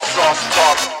You're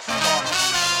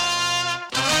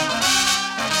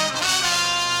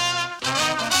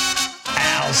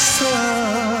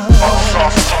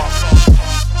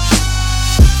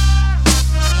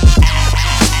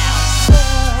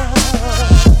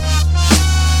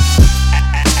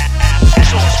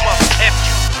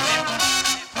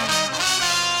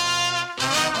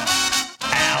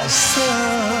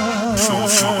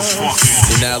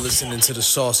now listening to the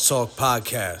Sauce Talk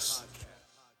Podcast.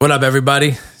 What up,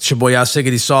 everybody? It's your boy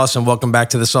Siggity Sauce, and welcome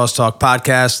back to the Sauce Talk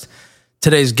Podcast.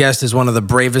 Today's guest is one of the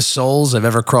bravest souls I've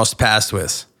ever crossed paths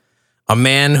with. A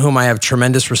man whom I have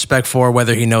tremendous respect for,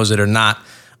 whether he knows it or not.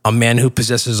 A man who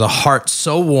possesses a heart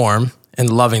so warm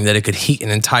and loving that it could heat an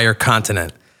entire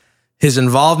continent. His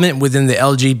involvement within the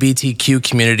LGBTQ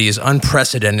community is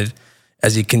unprecedented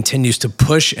as he continues to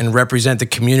push and represent the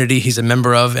community he's a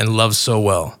member of and loves so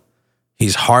well.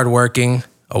 He's hardworking,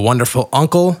 a wonderful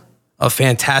uncle, a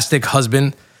fantastic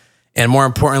husband, and more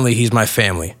importantly, he's my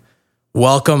family.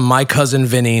 Welcome, my cousin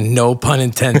Vinny, no pun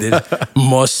intended,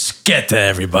 Moschetta,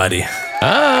 everybody.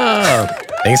 Oh,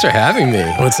 thanks for having me.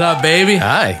 What's up, baby?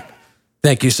 Hi.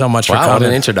 Thank you so much for coming. Wow, what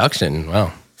an introduction.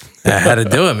 Wow. I had to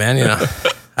do it, man. You know,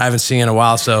 I haven't seen you in a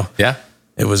while, so yeah,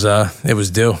 it was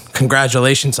due.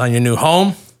 Congratulations on your new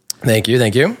home. Thank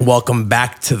you. Welcome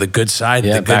back to the good side.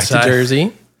 Yeah, the good back side. to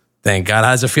Jersey. Thank God.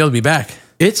 How does it feel to be back?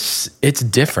 It's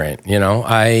different, you know.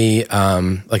 I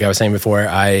like I was saying before,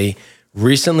 I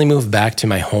recently moved back to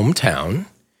my hometown,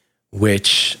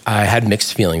 which I had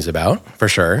mixed feelings about, for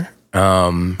sure.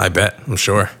 I bet. I'm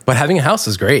sure. But having a house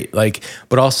is great.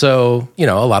 But also, you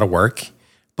know, a lot of work.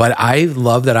 But I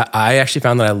love that I actually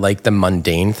found that I like the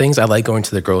mundane things. I like going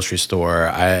to the grocery store.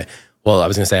 I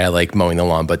was going to say I like mowing the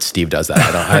lawn, but Steve does that.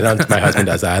 I don't, my husband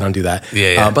does that. I don't do that.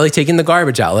 Yeah. But like taking the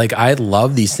garbage out, like I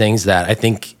love these things that I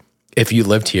think if you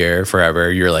lived here forever,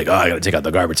 you're like, oh, I got to take out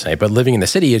the garbage tonight. But living in the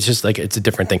city, it's just like, it's a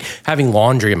different thing. Having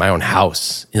laundry in my own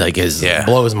house,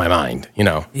 blows my mind, you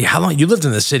know? Yeah. How long? You lived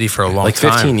in the city for a long time. Like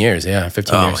 15 years. Yeah.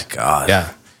 15 years. Oh my God.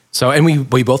 Yeah. So, and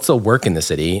we both still work in the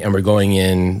city, and we're going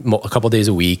in a couple of days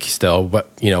a week still, but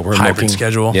you know, we're hybrid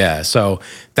schedule. Yeah. So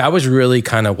that was really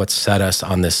kind of what set us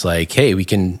on this, like, hey, we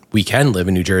can live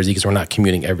in New Jersey because we're not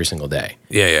commuting every single day.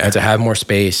 Yeah. And to have more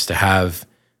space, to have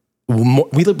more,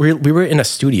 we were in a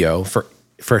studio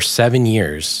for 7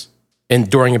 years and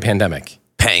during a pandemic.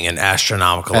 Paying an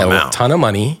astronomical amount. A ton of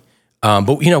money.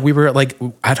 But you know, we were like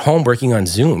at home working on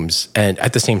Zooms and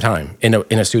at the same time in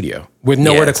a studio with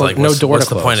nowhere to close, like, no door to close. What's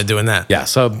the point of doing that? Yeah.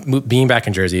 So being back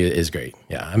in Jersey is great.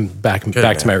 Yeah. I'm back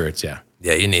to my roots. Yeah.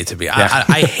 Yeah, you need to be. Yeah.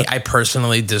 I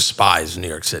personally despise New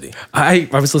York City. I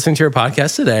was listening to your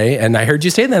podcast today and I heard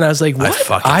you say that and I was like,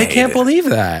 what? I can't believe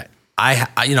that.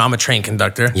 I'm a train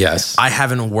conductor. Yes. I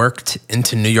haven't worked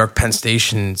into New York Penn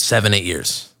Station 7-8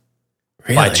 years.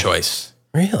 Really? By choice.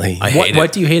 Really? I hate it.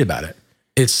 What do you hate about it?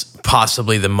 It's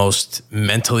possibly the most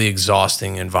mentally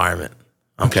exhausting environment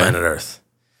on planet Earth.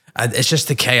 It's just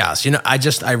the chaos. You know, I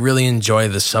really enjoy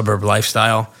the suburb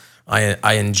lifestyle.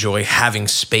 I enjoy having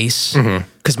space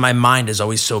because my mind is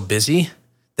always so busy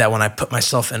that when I put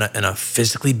myself in a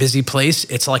physically busy place,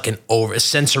 it's like a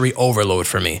sensory overload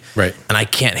for me. Right. And I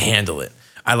can't handle it.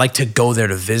 I like to go there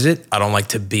to visit. I don't like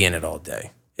to be in it all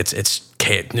day.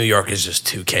 New York is just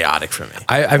too chaotic for me.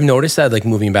 I've noticed that, like,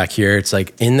 moving back here, it's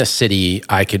like in the city,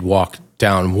 I could walk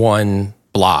down one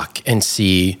block and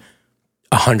see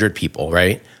 100 people,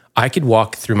 right? I could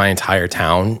walk through my entire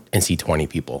town and see 20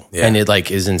 people. Yeah. And it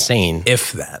like is insane.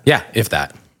 If that. Yeah, if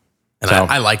that. And so,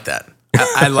 I like that.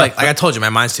 I like I told you, my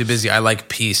mind's too busy. I like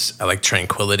peace. I like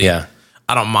tranquility. Yeah.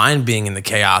 I don't mind being in the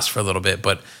chaos for a little bit,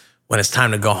 but when it's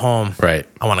time to go home, right.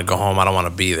 I want to go home. I don't want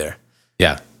to be there.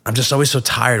 Yeah. I'm just always so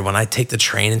tired when I take the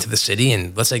train into the city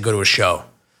and let's say go to a show,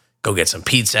 go get some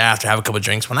pizza after, have a couple of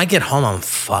drinks. When I get home, I'm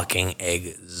fucking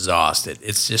exhausted.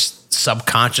 It's just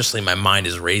subconsciously my mind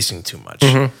is racing too much.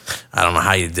 I don't know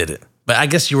how you did it, but I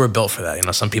guess you were built for that. You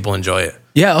know, some people enjoy it.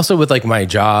 Yeah. Also with like my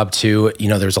job too, you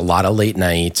know, there's a lot of late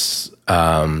nights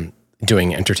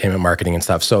doing entertainment marketing and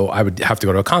stuff. So I would have to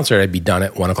go to a concert. I'd be done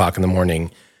at 1:00 in the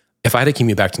morning. If I had to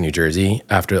commute back to New Jersey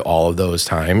after all of those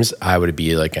times, I would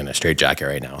be like in a straitjacket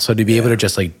right now. So to be able to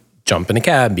just like jump in a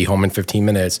cab, be home in 15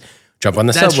 minutes, jump on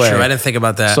the subway. That's true. I didn't think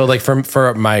about that. So like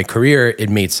for my career,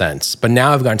 it made sense. But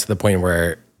now I've gotten to the point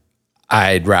where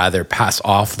I'd rather pass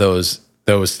off those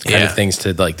kind of things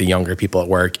to like the younger people at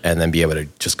work and then be able to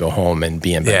just go home and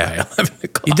be in bed by 11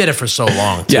 o'clock. You did it for so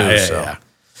long too. Yeah.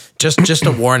 Just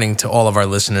a warning to all of our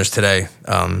listeners today.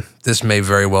 This may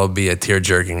very well be a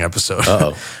tear-jerking episode.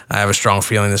 I have a strong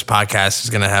feeling this podcast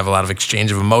is going to have a lot of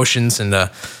exchange of emotions, and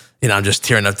I'm just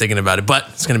tearing up thinking about it. But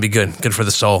it's going to be good for the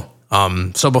soul.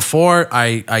 So before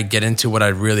I get into what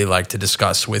I'd really like to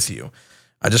discuss with you,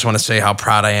 I just want to say how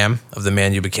proud I am of the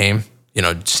man you became. You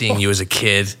know, seeing you as a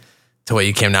kid to what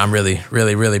you came now, I'm really,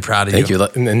 really, really proud of you.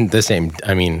 Thank you. And the same,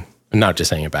 I mean, I'm not just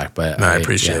saying it back, but I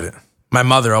appreciate it. My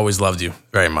mother always loved you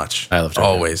very much. I loved her.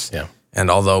 Always. Yeah.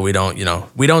 And although we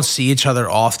don't see each other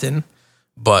often,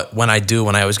 but when I do,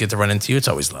 when I always get to run into you, it's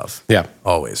always love. Yeah.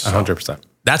 Always. So 100%.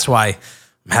 that's why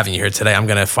I'm having you here today. I'm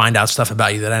going to find out stuff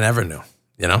about you that I never knew,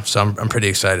 you know? So I'm pretty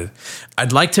excited.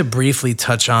 I'd like to briefly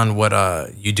touch on what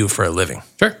you do for a living.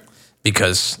 Sure.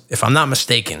 Because if I'm not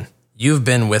mistaken, you've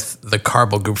been with the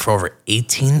Carbo Group for over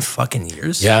 18 fucking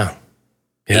years. Yeah.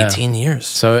 18 years.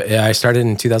 So I started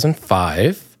in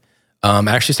 2005. I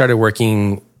actually started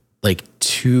working like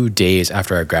 2 days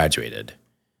after I graduated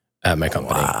at my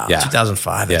company. Wow. Yeah.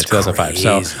 2005. Yeah, 2005.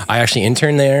 So I actually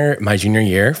interned there my junior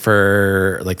year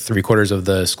for like 3/4 of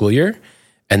the school year,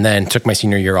 and then took my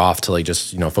senior year off to like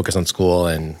just, focus on school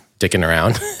and dicking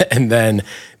around. And then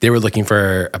they were looking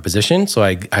for a position. So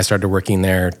I started working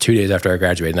there 2 days after I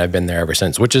graduated, and I've been there ever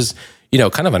since, which is,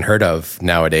 kind of unheard of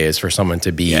nowadays for someone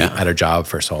to be at a job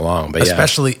for so long. But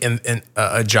especially in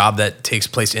a job that takes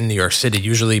place in New York City.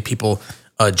 Usually people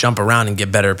jump around and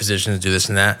get better positions, do this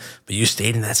and that. But you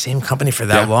stayed in that same company for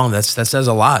that long. That says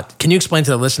a lot. Can you explain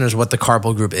to the listeners what the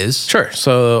Carpel Group is? Sure.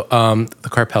 So the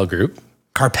Carpel Group.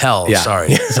 Carpel, Yeah. sorry.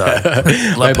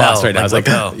 My boss right now is like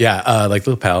lapel. like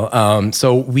lapel.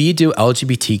 So we do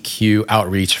LGBTQ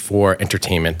outreach for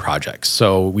entertainment projects.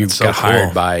 So we get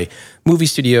hired by movie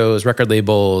studios, record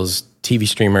labels, TV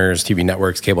streamers, TV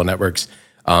networks, cable networks,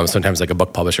 sometimes like a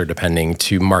book publisher, depending,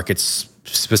 to market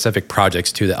specific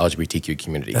projects to the LGBTQ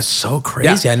community. That's so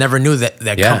crazy. I never knew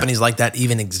that companies like that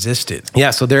even existed.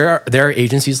 Yeah, so there are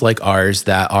agencies like ours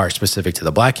that are specific to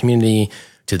the Black community,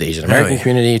 to the Asian American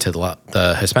community, to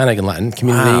the Hispanic and Latin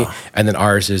community, and then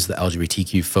ours is the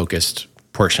LGBTQ focused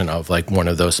portion of like one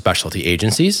of those specialty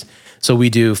agencies. So we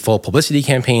do full publicity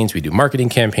campaigns, we do marketing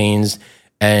campaigns,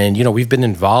 and we've been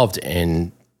involved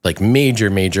in like major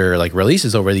like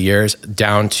releases over the years,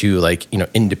 down to like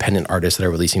independent artists that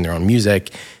are releasing their own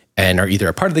music and are either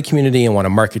a part of the community and want to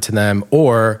market to them,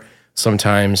 or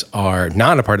sometimes are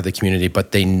not a part of the community,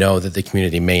 but they know that the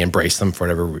community may embrace them for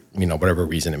whatever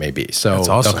reason it may be. So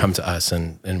they'll come to us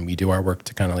and we do our work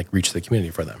to kind of like reach the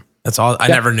community for them. That's all. I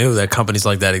never knew that companies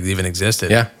like that even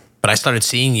existed. Yeah. But I started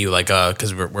seeing you like,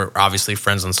 because we're obviously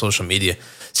friends on social media,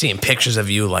 seeing pictures of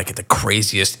you like at the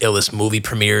craziest, illest movie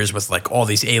premieres with like all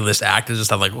these A-list actors and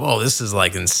stuff. Like, whoa, this is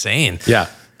like insane. Yeah.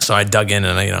 So I dug in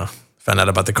and I, found out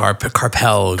about the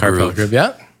Carpel Group.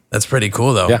 Yeah. That's pretty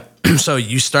cool though. Yeah. So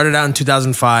you started out in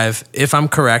 2005, if I'm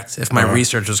correct, if my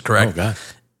research was correct,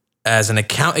 as an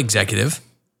account executive.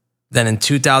 Then in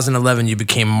 2011, you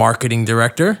became marketing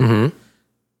director.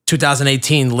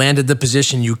 2018, landed the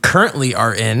position you currently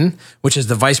are in, which is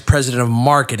the vice president of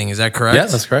marketing. Is that correct? Yeah,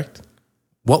 that's correct.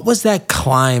 What was that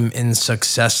climb in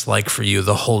success like for you,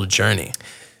 the whole journey?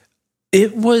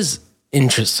 It was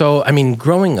interesting. So, I mean,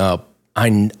 growing up,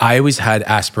 I always had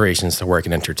aspirations to work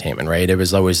in entertainment, right? It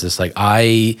was always this like,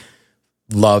 I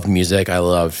loved music, I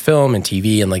loved film and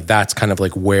TV, and like that's kind of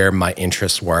like where my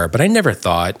interests were. But I never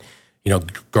thought,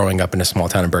 growing up in a small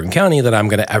town in Bergen County, that I'm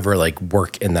going to ever like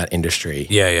work in that industry.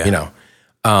 Yeah.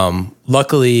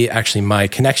 Luckily, actually, my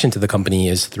connection to the company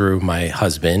is through my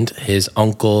husband. His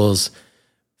uncle's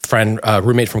friend,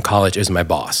 roommate from college is my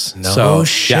boss. No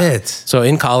shit. Yeah. So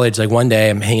in college, like one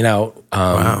day I'm hanging out.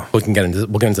 We'll get into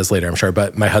this later, I'm sure.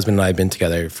 But my husband and I have been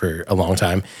together for a long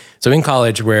time. So in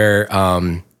college, we're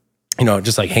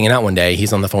just like hanging out one day.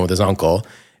 He's on the phone with his uncle.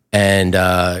 And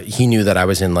he knew that I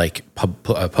was in like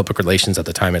public relations at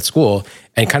the time at school,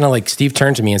 and kind of like Steve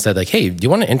turned to me and said like, "Hey, do you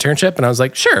want an internship?" And I was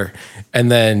like, "Sure." And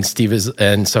then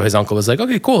so his uncle was like,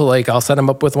 "Okay, cool. Like I'll set him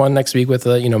up with one next week with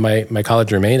my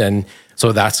college roommate." And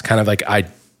so that's kind of like I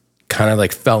kind of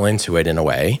like fell into it in a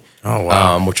way. Oh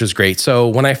wow, which was great. So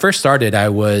when I first started, I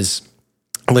was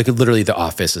like literally the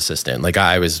office assistant. Like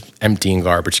I was emptying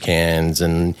garbage cans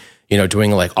and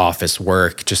doing like office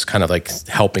work, just kind of like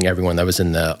helping everyone that was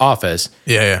in the office.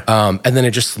 Yeah. And then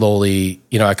it just slowly,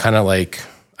 I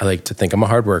like to think I'm a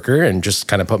hard worker and just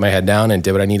kind of put my head down and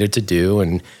did what I needed to do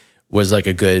and was like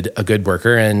a good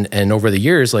worker. And over the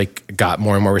years, like got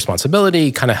more and more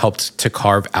responsibility, kind of helped to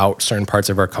carve out certain parts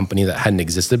of our company that hadn't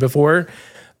existed before.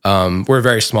 We're a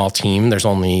very small team. There's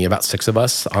only about 6 of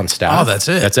us on staff. Oh, that's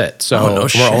it. That's it. So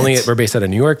we're based out of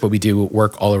New York, but we do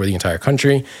work all over the entire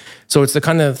country. So it's the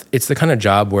kind of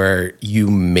job where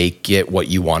you make it what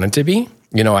you want it to be.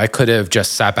 I could have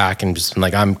just sat back and just been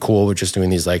like, I'm cool with just doing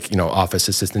these like, office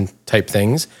assistant type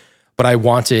things. But I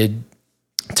wanted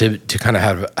to kind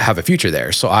of have a future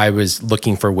there. So I was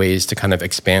looking for ways to kind of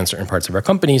expand certain parts of our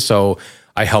company. So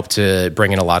I helped to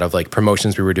bring in a lot of like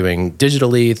promotions we were doing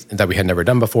digitally that we had never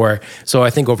done before. So I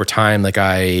think over time, like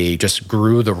I just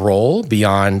grew the role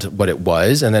beyond what it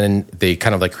was. And then they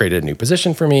kind of like created a new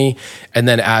position for me. And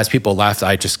then as people left,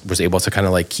 I just was able to kind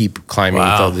of like keep climbing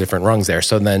all the different rungs there.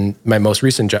 So then my most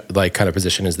recent like kind of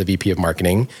position is the VP of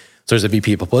marketing. So there's a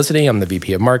VP of publicity. I'm the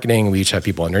VP of marketing. We each have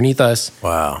people underneath us.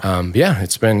 Wow. Yeah,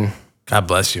 it's been... God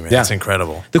bless you, man. It's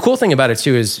incredible. The cool thing about it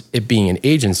too is it being an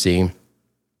agency,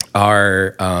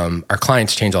 our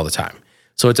clients change all the time.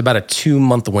 So it's about a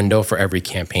 2-month window for every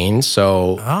campaign.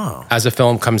 So as a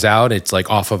film comes out, it's like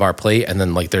off of our plate, and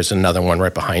then like there's another one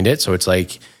right behind it. So it's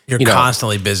like you're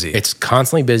constantly busy. It's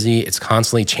constantly busy. It's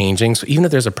constantly changing. So even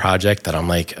if there's a project that I'm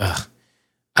like,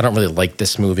 I don't really like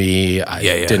this movie.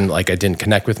 I didn't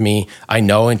connect with me. I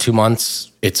know in 2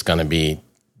 months it's gonna be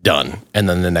done, and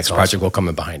then the next project will come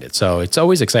in behind it. So it's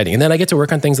always exciting. And then I get to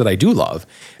work on things that I do love,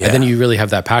 and then you really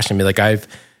have that passion. Be like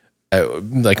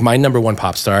like my number one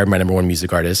pop star, my number one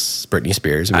music artist, Britney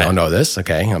Spears. We all know this.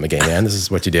 Okay, I'm a gay man. This is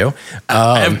what you do.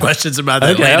 I have questions about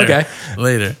that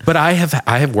later. But I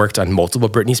have worked on multiple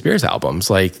Britney Spears albums.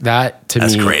 Like that to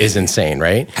me is insane,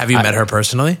 right? Have you met her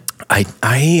personally?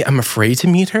 I am afraid to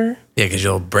meet her. Yeah, because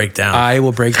you'll break down. I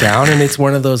will break down, and it's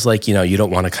one of those like, you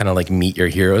don't want to kind of like meet your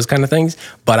heroes kind of things.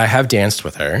 But I have danced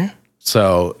with her.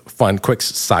 So fun, quick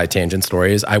side tangent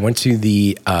stories. I went to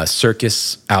the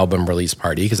Circus album release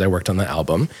party because I worked on the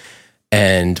album.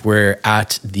 And we're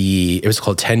at it was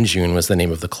called 10 June was the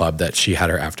name of the club that she had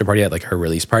her after party at, like her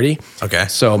release party. Okay.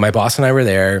 So my boss and I were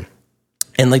there.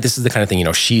 And like, this is the kind of thing,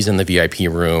 she's in the VIP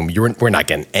room. We're not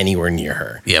getting anywhere near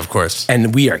her. Yeah, of course.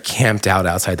 And we are camped out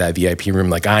outside that VIP room.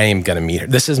 Like, I am going to meet her.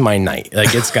 This is my night.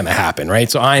 Like, it's going to happen, right?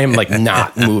 So I am like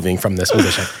not moving from this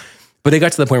position. But it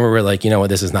got to the point where we're like, you know what,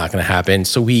 this is not going to happen.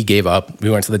 So we gave up. We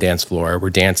went to the dance floor.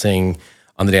 We're dancing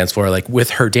on the dance floor, like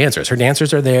with her dancers. Her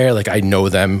dancers are there. Like, I know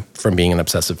them from being an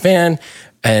obsessive fan.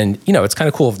 And, it's kind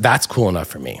of cool. That's cool enough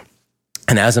for me.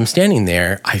 And as I'm standing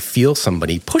there, I feel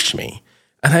somebody push me.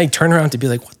 And I turn around to be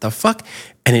like, what the fuck?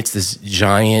 And it's this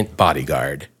giant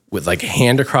bodyguard with like a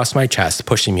hand across my chest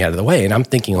pushing me out of the way. And I'm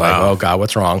thinking like, oh God,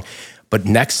 what's wrong? But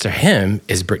next to him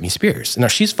is Britney Spears. Now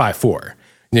she's 5'4".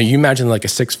 You imagine like a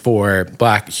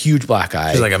 6'4", huge black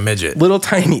guy. She's like a midget. Little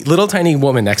tiny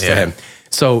woman next to him.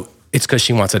 So it's because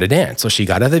she wants her to dance. So she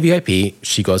got out of the VIP.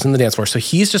 She goes in the dance floor. So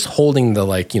he's just holding the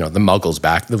the muggles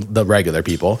back, the regular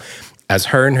people, as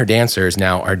her and her dancers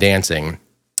now are dancing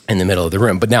in the middle of the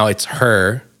room. But now it's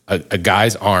her, a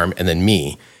guy's arm, and then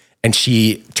me. And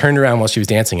she turned around while she was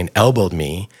dancing and elbowed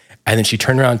me. And then she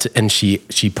turned around and she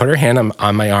put her hand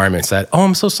on my arm and said, "Oh,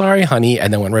 I'm so sorry, honey."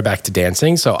 And then went right back to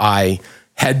dancing. So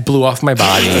head blew off my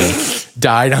body,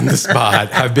 died on the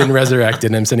spot. I've been resurrected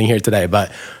and I'm sitting here today.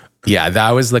 But yeah,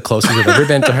 that was the closest I've ever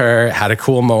been to her. Had a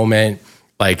cool moment.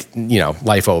 Like,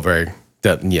 life over.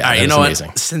 Yeah, all right, you know amazing.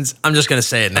 What? Since I'm just going to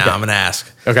say it now, I'm going to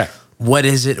ask. Okay. What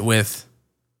is it with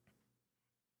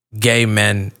gay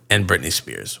men and Britney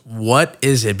Spears? What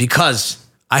is it? Because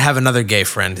I have another gay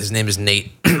friend. His name is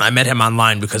Nate. I met him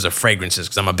online because of fragrances,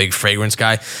 because I'm a big fragrance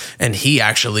guy. And he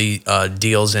actually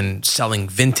deals in selling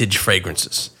vintage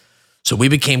fragrances. So we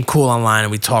became cool online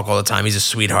and we talk all the time. He's a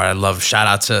sweetheart. I love, shout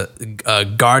out to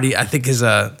Guardian. I think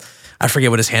I forget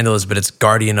what his handle is, but it's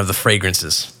Guardian of the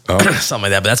Fragrances. Oh.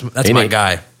 Something like that. But that's my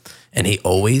guy. And he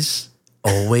always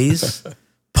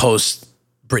posts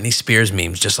Britney Spears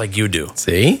memes, just like you do.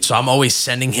 See? So I'm always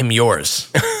sending him yours.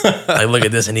 Like, look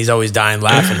at this, and he's always dying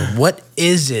laughing. What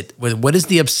is it? What is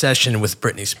the obsession with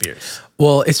Britney Spears?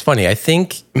 Well, it's funny. I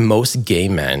think most gay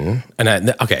men,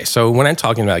 so when I'm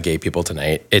talking about gay people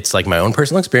tonight, it's like my own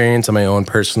personal experience and my own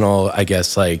personal, I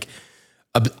guess, like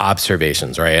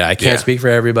observations, right? I can't speak for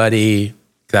everybody.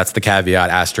 That's the caveat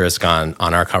asterisk on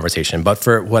our conversation. But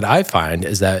for what I find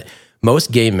is that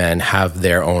most gay men have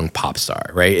their own pop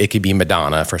star, right? It could be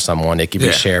Madonna for someone. It could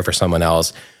be Cher for someone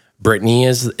else. Britney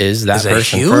is that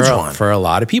person for a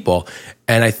lot of people.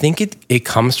 And I think it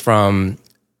comes from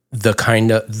the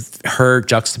kind of her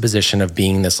juxtaposition of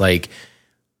being this like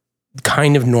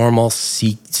kind of normal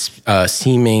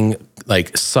seeming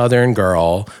like Southern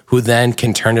girl who then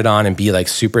can turn it on and be like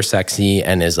super sexy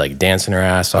and is like dancing her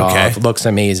ass off, looks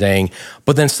amazing,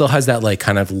 but then still has that like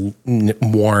kind of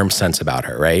warm sense about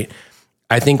her, right?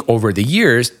 I think over the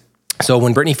years, so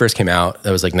when Britney first came out,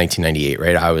 that was like 1998,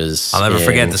 right? I'll never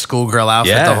forget the schoolgirl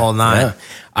outfit, the whole nine. Yeah.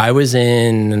 I was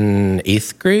in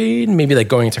 8th grade, maybe like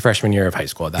going into freshman year of high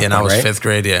school at that point, and I was right? 5th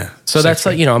grade, So that's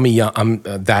like,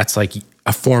 that's like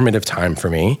a formative time for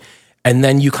me. And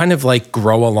then you kind of like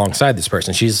grow alongside this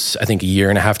person. She's, I think,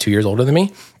 1.5 years, 2 years older than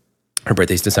me. Her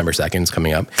birthday's December 2nd, is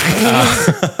coming up.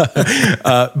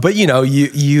 But you know,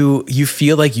 you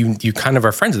feel like you kind of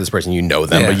are friends with this person. You know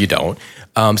them, but you don't.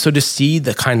 So to see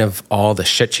the kind of all the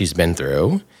shit she's been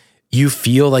through, you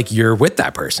feel like you're with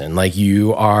that person. Like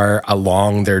you are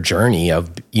along their journey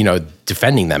of, you know,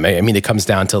 defending them. I mean, it comes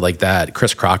down to like that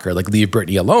Chris Crocker, like leave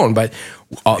Britney alone. But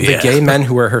the gay men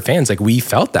who are her fans, like we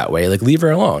felt that way, like leave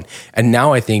her alone. And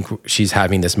now I think she's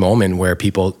having this moment where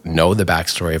people know the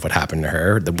backstory of what happened to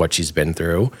her, what she's been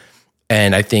through.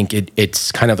 And I think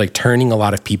it's kind of like turning a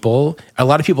lot of people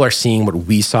are seeing what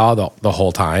we saw the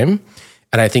whole time.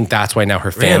 And I think that's why now her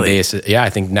fan base, I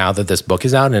think now that this book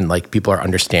is out and like people are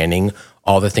understanding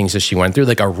all the things that she went through,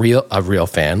 like a real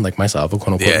fan, like myself, a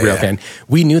quote unquote real fan,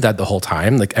 we knew that the whole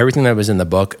time. Like everything that was in the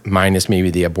book, minus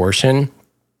maybe the abortion,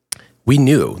 we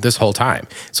knew this whole time.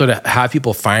 So to have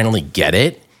people finally get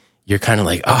it, you're kind of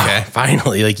like,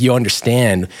 finally, like you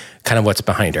understand kind of what's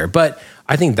behind her. But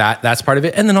I think that's part of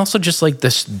it. And then also just like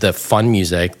the fun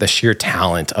music, the sheer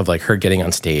talent of like her getting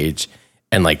on stage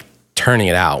and like turning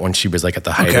it out when she was like at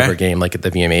the height of her game, like at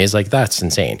the VMAs, like that's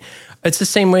insane. It's the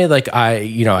same way like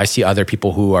I see other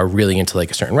people who are really into like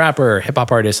a certain rapper or hip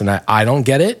hop artist, and I don't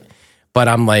get it, but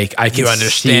I'm like, I can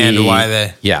understand why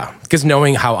they... Yeah, because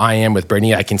knowing how I am with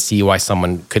Britney, I can see why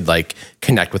someone could like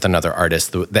connect with another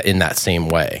artist in that same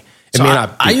way. So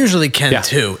I usually can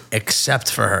too, except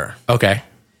for her. Okay.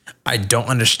 I don't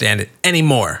understand it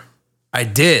anymore. I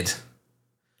did.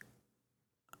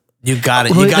 You got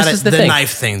it. Well, you got it. The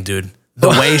knife thing, dude. The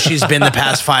way she's been the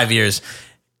past 5 years.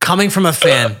 Coming from a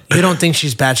fan, you don't think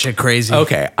she's batshit crazy?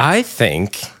 Okay. I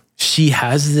think she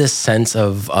has this sense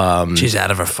of... she's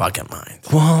out of her fucking mind.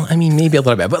 Well, I mean, maybe a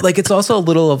little bit. But like, it's also a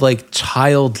little of like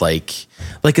childlike.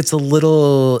 Like it's a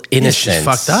little innocent. She's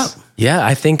fucked up. Yeah,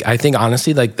 I think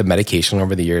honestly, like the medication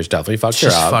over the years definitely fucked her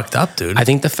up. She's fucked up, dude. I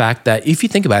think the fact that if you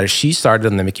think about it, she started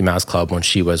in the Mickey Mouse Club when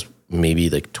she was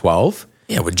maybe like 12.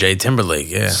 Yeah, with Jay Timberlake.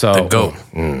 Yeah, so the GOAT.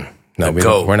 No,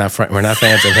 we're not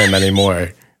fans of him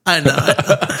anymore. I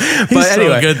know. He's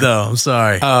anyway, so good though. I'm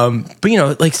sorry. But you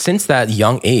know, like since that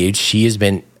young age, she has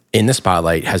been in the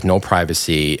spotlight, has no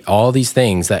privacy, all these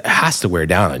things that has to wear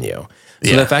down on you.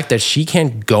 So the fact that she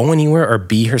can't go anywhere or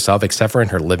be herself except for in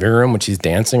her living room when she's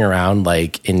dancing around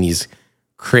like in these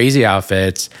crazy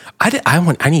outfits.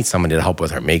 I need someone to help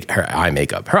with her eye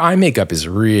makeup. Her eye makeup is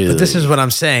really... But this is what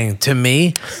I'm saying. To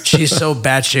me, she's so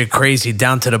batshit crazy,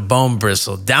 down to the bone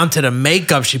bristle, down to the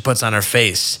makeup she puts on her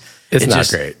face. It's not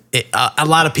great. A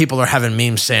lot of people are having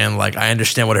memes saying, like, I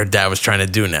understand what her dad was trying to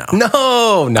do now.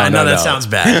 No. I know that sounds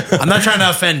bad. I'm not trying to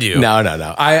offend you. No.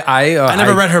 I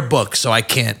never read her book, so I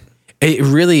can't. It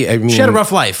really, I mean... She had a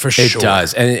rough life, for sure. It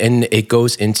does. And it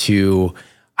goes into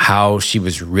how she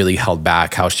was really held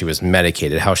back, how she was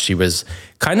medicated, how she was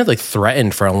kind of like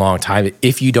threatened for a long time.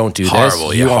 If you don't do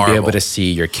this, you won't be able to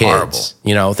see your kids.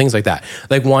 You know, things like that.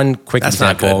 Like one quick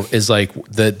example is like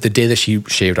the day that she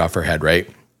shaved off her head, right?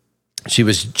 She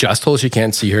was just told she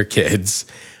can't see her kids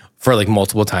for like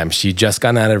multiple times. She just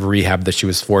gotten out of rehab that she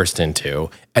was forced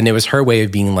into. And it was her way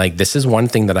of being like, this is one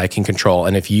thing that I can control.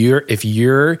 And if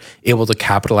you're able to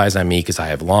capitalize on me because I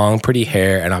have long, pretty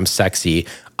hair and I'm sexy,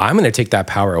 I'm going to take that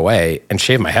power away and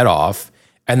shave my head off.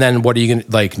 And then what are you going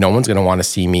to, like, no one's going to want to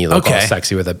see me look all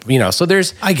sexy with it, you know? So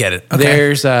I get it. Okay.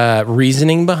 There's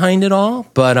reasoning behind it all.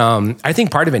 But I think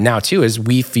part of it now too is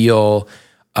we feel,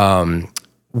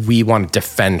 we want to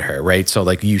defend her, right? So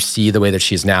like you see the way that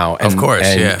she's now, and, of course,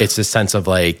 and it's a sense of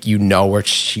like, you know, where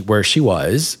she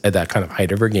was at that kind of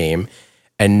height of her game,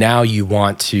 and now you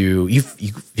want to you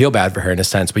feel bad for her in a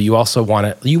sense, but you also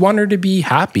want her to be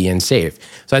happy and safe.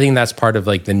 So I think that's part of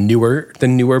like the newer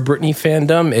Britney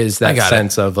fandom is that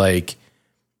sense of like,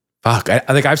 fuck.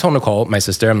 I've told Nicole, my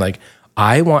sister, I'm like,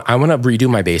 I want to redo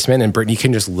my basement and Britney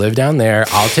can just live down there.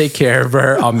 I'll take care of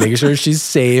her. I'll make sure she's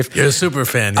safe. You're a super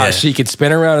fan. Yeah. She can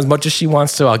spin around as much as she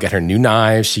wants to. I'll get her new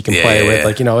knives. She can play with,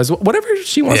 like, you know, whatever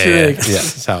she wants to.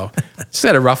 So she's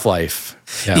had a rough life.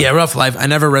 Yeah, rough life. I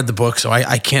never read the book, so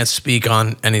I can't speak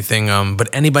on anything.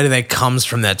 But anybody that comes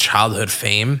from that childhood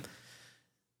fame,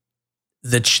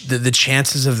 the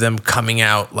chances of them coming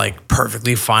out like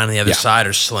perfectly fine on the other side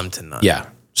are slim to none. Yeah.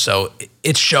 So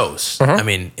it shows. I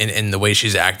mean, in the way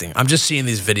she's acting. I'm just seeing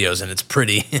these videos and it's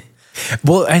pretty.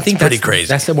 Well, I think pretty crazy.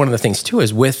 That's one of the things too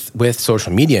is with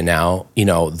social media now. You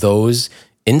know, those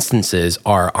instances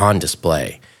are on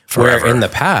display. Forever. Where in the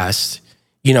past,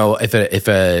 you know, if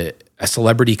a a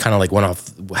celebrity kind of like went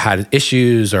off, had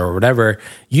issues or whatever,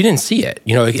 you didn't see it.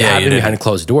 You know, it happened behind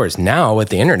closed doors. Now with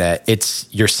the internet,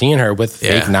 you're seeing her with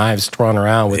fake knives thrown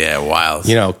around with, wild.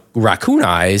 You know, raccoon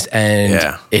eyes,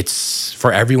 and it's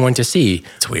for everyone to see.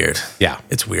 It's weird. Yeah.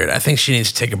 It's weird. I think she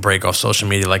needs to take a break off social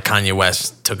media like Kanye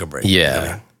West took a break. Yeah. You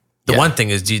know? The one thing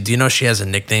is, do you know she has a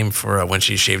nickname for when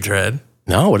she shaved her head?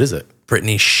 No, what is it?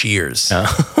 Britney Shears.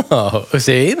 Oh,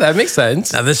 see, that makes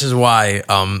sense. Now, this is why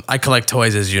I collect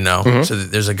toys, as you know. So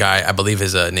there's a guy, I believe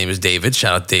his name is David.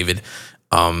 Shout out David.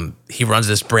 He runs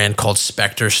this brand called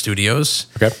Spectre Studios.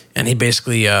 Okay. And he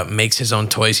basically makes his own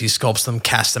toys. He sculpts them,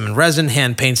 casts them in resin,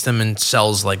 hand paints them, and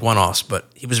sells like one-offs. But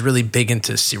he was really big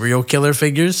into serial killer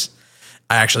figures.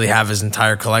 I actually have his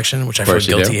entire collection, which I feel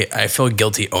guilty. I feel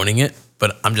guilty owning it,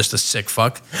 but I'm just a sick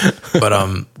fuck. But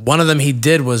one of them he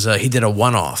did was he did a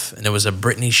one-off, and it was a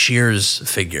Britney Shears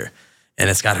figure, and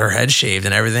it's got her head shaved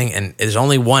and everything, and there's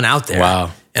only one out there.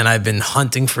 Wow. And I've been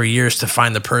hunting for years to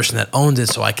find the person that owns it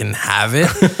so I can have it,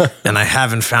 and I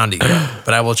haven't found it yet.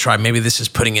 But I will try. Maybe this is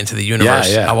putting into the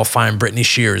universe. I will find Britney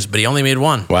Shears, but he only made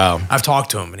one. Wow. I've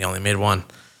talked to him, but he only made one.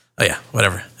 Oh, yeah,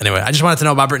 whatever. Anyway, I just wanted to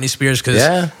know about Britney Spears because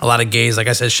a lot of gays, like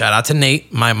I said, shout out to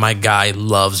Nate. My guy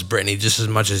loves Britney just as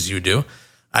much as you do.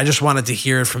 I just wanted to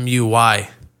hear from you why.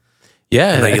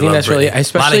 Yeah, I think that's Britney. Really,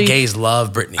 especially, a lot of gays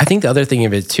love Britney. I think the other thing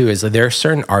of it too is that there are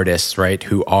certain artists, right,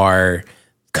 who are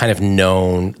kind of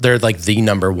known. They're like the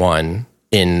number one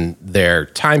in their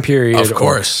time period. Of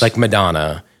course. Like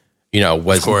Madonna, you know,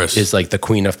 is like the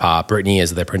queen of pop. Britney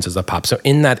is the princess of pop. So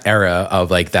in that era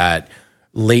of like that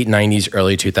late 90s,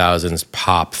 early 2000s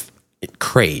pop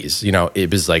craze, you know,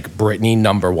 it was like Britney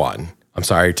number one. I'm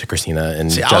sorry to Christina and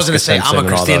Jessica I was going to say, Simpson I'm a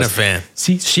Christina fan.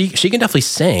 See, she can definitely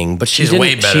sing, but she's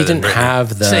way better. She didn't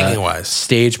have the singing-wise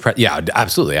stage. Yeah,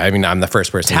 absolutely. I mean, I'm the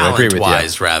first person to agree with you.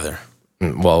 Talent-wise, rather.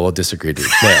 Well, we'll disagree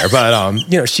there, but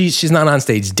you know, she's not on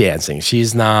stage dancing.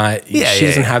 She's not. She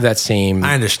doesn't have that same.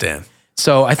 I understand.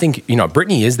 So I think, you know,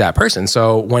 Britney is that person.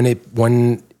 So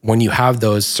when you have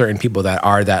those certain people that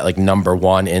are that like number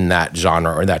one in that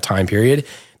genre or that time period,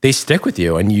 they stick with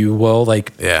you, and you will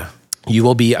like. Yeah. You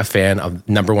will be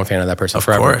number one fan of that person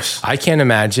forever. Of course. I can't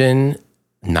imagine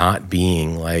not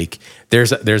being like,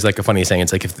 there's like a funny saying.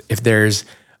 It's like if there's,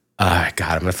 God,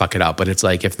 I'm going to fuck it up. But it's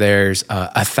like, if there's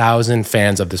 1,000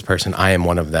 fans of this person, I am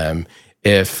one of them.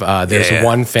 If there's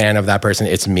one fan of that person,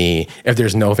 it's me. If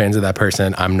there's no fans of that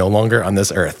person, I'm no longer on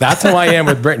this earth. That's how I am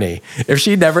with Britney. If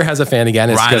she never has a fan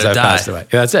again, it's because I've passed away.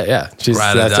 Yeah, that's it. Yeah.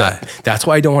 That's it. That's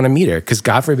why I don't want to meet her. Because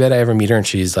God forbid I ever meet her and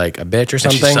she's like a bitch or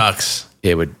something. She sucks.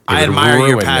 I admire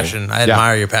your passion. I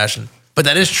admire your passion. But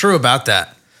that is true about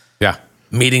that. Yeah.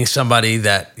 Meeting somebody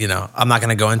that, you know, I'm not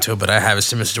going to go into it, but I have a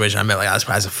similar situation. I met like, this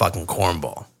guy's a fucking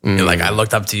cornball. You're like, I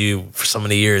looked up to you for so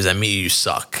many years. I meet you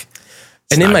suck.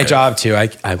 And in my job too,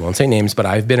 I won't say names, but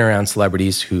I've been around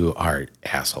celebrities who are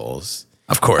assholes.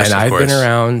 Of course. And I've been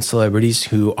around celebrities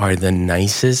who are the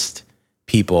nicest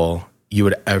people you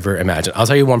would ever imagine. I'll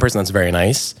tell you one person that's very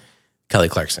nice, Kelly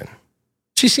Clarkson.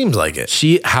 She seems like it.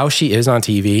 How she is on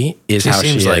TV is how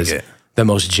she is. The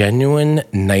most genuine,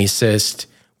 nicest,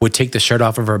 would take the shirt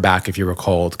off of her back if you were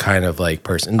cold kind of like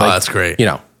person. Like, that's great. You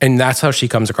know, and that's how she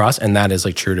comes across, and that is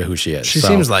like true to who she is. She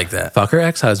seems like that. Fuck her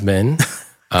ex-husband,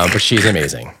 but she's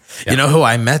amazing. Yeah. You know who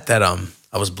I met that I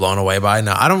was blown away by?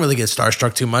 Now, I don't really get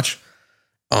starstruck too much,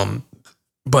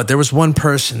 but there was one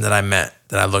person that I met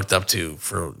that I looked up to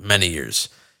for many years,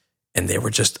 and they were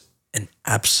just an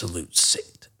absolute saint.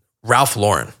 Ralph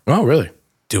Lauren. Oh, really?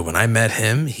 Dude, when I met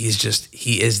him, he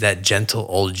is that gentle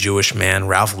old Jewish man,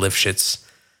 Ralph Lifshitz,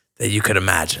 that you could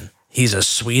imagine. He's a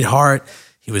sweetheart.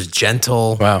 He was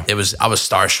gentle. Wow. I was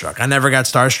starstruck. I never got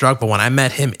starstruck, but when I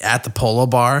met him at the Polo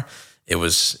Bar, it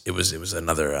was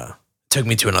another, took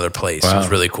me to another place. Wow. It was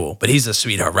really cool. But he's a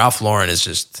sweetheart. Ralph Lauren is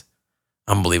just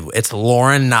unbelievable. It's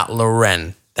Lauren, not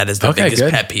Loren. That is the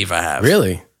biggest pet peeve I have.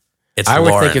 Really? I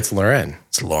would think it's Loren.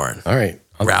 It's Lauren. All right.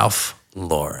 Ralph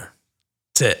Lauren.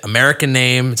 It's an American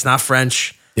name. It's not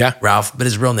French. Yeah. Ralph, but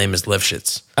his real name is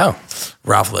Lifshitz. Oh.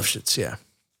 Ralph Lifshitz, yeah.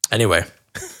 Anyway,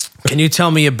 can you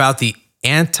tell me about the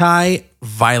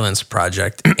Anti-Violence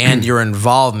Project and your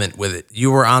involvement with it?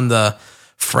 You were on the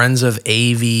Friends of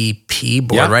AVP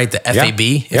board, right? The FAB,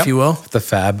 if you will. The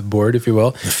FAB board, if you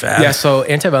will. The FAB. Yeah, so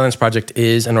Anti-Violence Project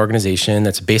is an organization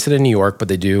that's based in New York, but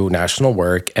they do national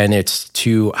work, and it's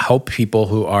to help people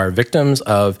who are victims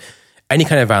of any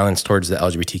kind of violence towards the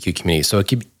LGBTQ community. So it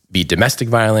could be domestic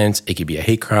violence, it could be a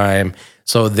hate crime.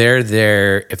 So they're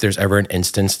there if there's ever an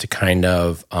instance to kind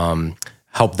of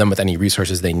help them with any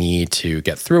resources they need to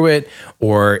get through it,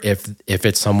 or if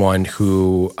it's someone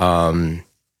who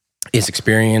is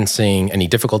experiencing any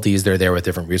difficulties, they're there with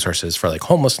different resources for like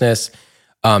homelessness.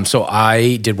 So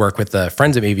I did work with the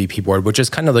Friends of AVP board, which is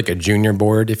kind of like a junior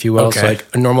board, if you will. Okay. So like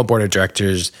a normal board of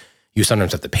directors, you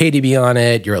sometimes have to pay to be on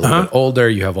it. You're a little bit older.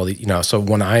 You have all the, so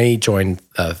when I joined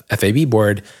FAB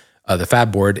board, the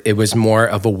FAB board, it was more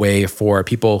of a way for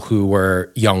people who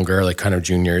were younger, like kind of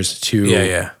juniors,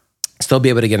 to still be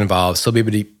able to get involved, still be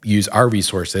able to use our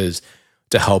resources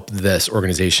to help this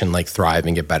organization like thrive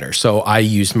and get better. So I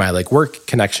used my like work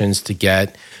connections to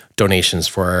get donations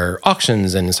for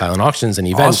auctions and silent auctions and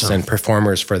events and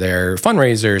performers for their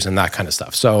fundraisers and that kind of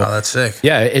stuff. So that's sick.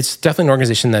 Yeah, it's definitely an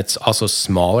organization that's also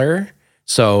smaller.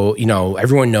 So,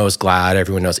 everyone knows GLAD,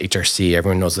 everyone knows HRC,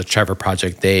 everyone knows the Trevor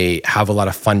Project. They have a lot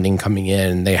of funding coming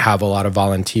in. They have a lot of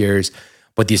volunteers.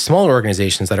 But these smaller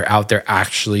organizations that are out there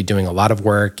actually doing a lot of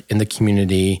work in the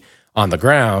community on the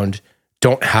ground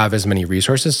don't have as many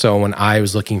resources. So when I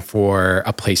was looking for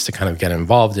a place to kind of get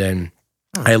involved in,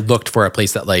 I looked for a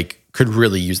place that like could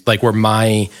really use, like where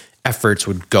my efforts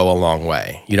would go a long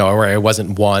way, where I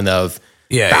wasn't one of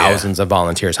thousands of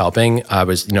volunteers helping. I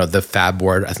was, the FAB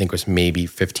board, I think was maybe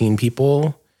 15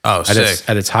 people at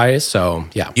its highest. So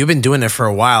yeah. You've been doing it for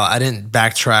a while. I didn't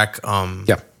backtrack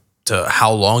to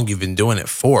how long you've been doing it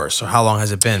for. So how long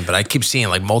has it been? But I keep seeing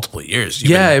like multiple years.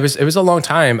 It was a long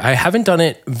time. I haven't done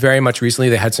it very much recently.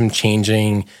 They had some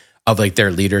changing of like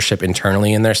their leadership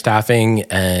internally in their staffing.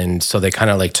 And so they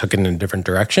kind of like took it in a different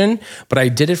direction. But I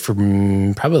did it for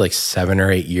probably like 7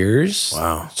 or 8 years.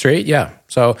 Wow. Straight. Yeah.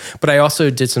 So, but I also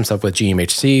did some stuff with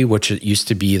GMHC, which used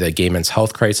to be the Gay Men's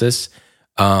Health Crisis.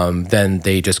 Then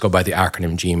they just go by the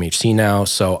acronym GMHC now.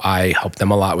 So I help them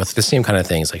a lot with the same kind of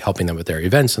things, like helping them with their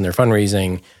events and their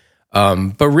fundraising.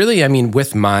 But really, I mean,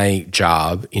 with my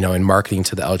job, in marketing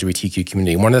to the LGBTQ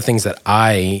community, one of the things that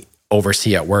I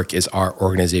oversee at work is our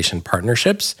organization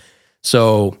partnerships.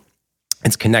 So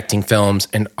it's connecting films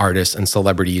and artists and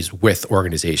celebrities with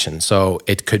organizations. So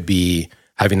it could be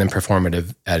having them perform at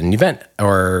an event,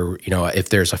 or, if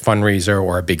there's a fundraiser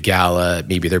or a big gala,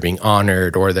 maybe they're being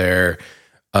honored, or they're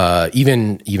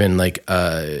even like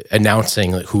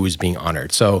announcing who is being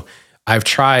honored. So I've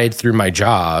tried through my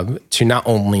job to not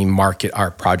only market our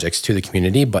projects to the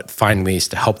community, but find ways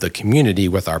to help the community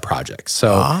with our projects.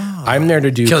 So I'm there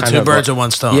to do kill two birds with one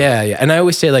stone. Yeah. And I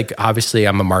always say, like, obviously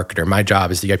I'm a marketer. My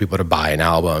job is to get people to buy an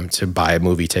album, to buy a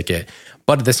movie ticket.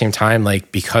 But at the same time,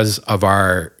 like, because of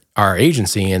our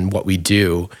agency and what we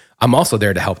do, I'm also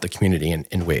there to help the community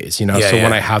in ways, So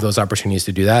when I have those opportunities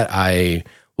to do that, I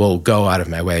will go out of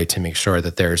my way to make sure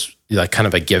that there's like kind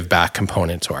of a give back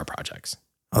component to our projects.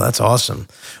 Oh, that's awesome.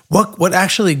 What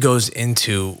actually goes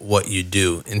into what you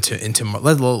do?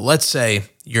 Let's say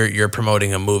you're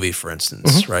promoting a movie, for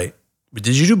instance, right?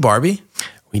 Did you do Barbie?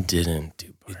 We didn't do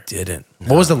Barbie. You didn't. No.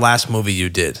 What was the last movie you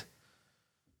did?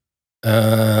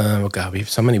 Oh God, we have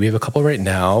so many. We have a couple right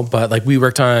now, but like we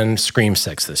worked on Scream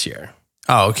 6 this year.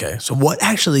 Oh, okay. So what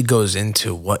actually goes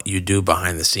into what you do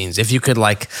behind the scenes? If you could,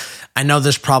 like, I know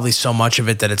there's probably so much of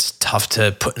it that it's tough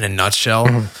to put in a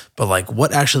nutshell, but like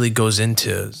what actually goes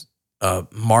into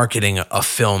marketing a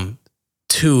film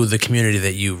to the community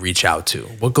that you reach out to?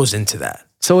 What goes into that?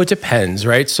 So it depends,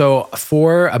 right? So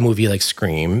for a movie like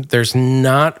Scream, there's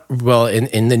not, well,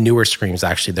 in the newer Screams,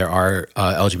 actually, there are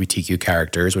LGBTQ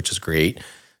characters, which is great.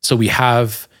 So we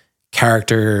have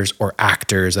characters or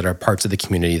actors that are parts of the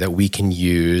community that we can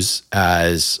use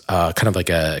as kind of like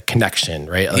a connection,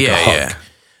 right? Like a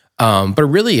hook. But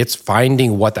really, it's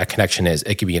finding what that connection is.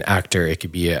 It could be an actor, it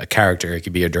could be a character, it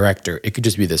could be a director, it could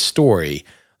just be the story.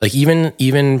 Like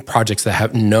even projects that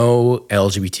have no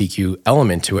LGBTQ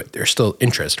element to it, there's still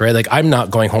interest, right? Like I'm not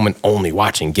going home and only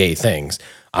watching gay things.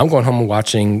 I'm going home and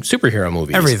watching superhero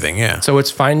movies. Everything, yeah. So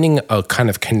it's finding a kind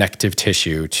of connective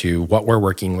tissue to what we're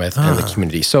working with in the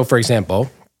community. So for example,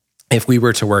 if we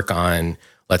were to work on,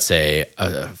 let's say,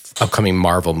 an upcoming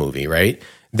Marvel movie, right?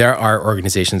 There are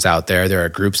organizations out there are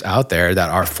groups out there that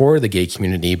are for the gay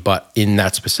community, but in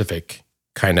that specific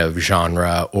kind of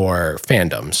genre or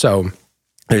fandom. So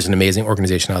there's an amazing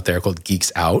organization out there called Geeks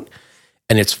Out,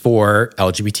 and it's for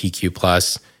LGBTQ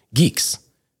plus geeks.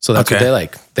 So that's what they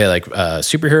like. They like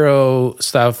superhero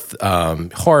stuff,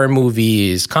 horror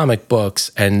movies, comic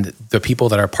books, and the people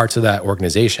that are parts of that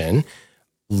organization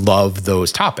love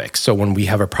those topics. So when we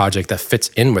have a project that fits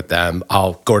in with them,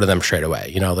 I'll go to them straight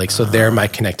away. So they're my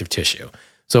connective tissue.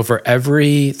 So for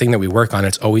everything that we work on,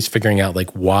 it's always figuring out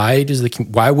like why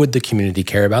would the community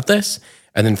care about this,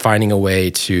 and then finding a way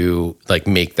to like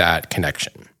make that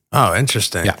connection. Oh,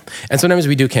 interesting. Yeah. And sometimes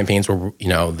we do campaigns where,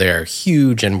 they're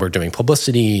huge and we're doing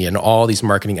publicity and all these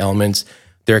marketing elements.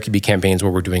 There could be campaigns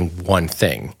where we're doing one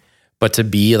thing. But to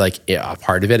be like a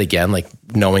part of it again, like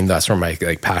knowing that's where my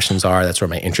like passions are, that's where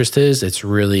my interest is. It's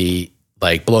really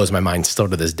like blows my mind still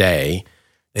to this day.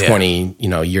 20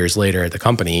 years later at the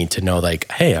company to know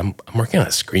like, hey, I'm working on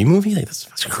a Scream movie. Like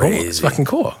that's crazy. Cool. It's fucking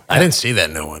cool. I didn't see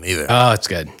that new one either. Oh, it's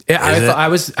good. Yeah, I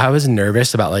was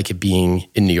nervous about like it being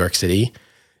in New York City.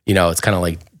 It's kind of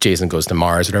like Jason Goes to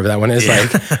Mars, whatever that one is.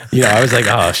 Yeah. Like, I was like,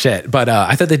 oh shit. But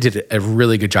I thought they did a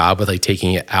really good job with like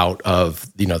taking it out of,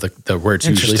 the where it's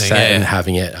usually set and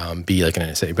having it be like in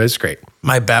a city. But it's great.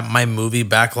 My movie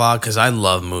backlog, because I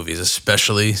love movies,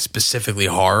 specifically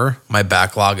horror. My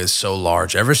backlog is so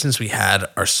large. Ever since we had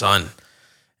our son,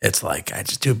 it's like,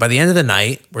 by the end of the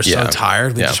night, we're so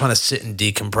tired. We just want to sit and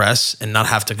decompress and not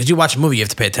have to, because you watch a movie, you have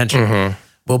to pay attention. Mm-hmm.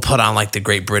 We'll put on like the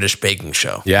Great British Baking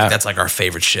Show. Yeah. Like, that's like our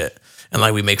favorite shit. And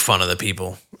like we make fun of the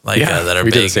people that are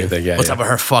baking. Do the same thing. Yeah, what's up with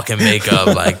her fucking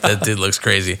makeup? Like that dude looks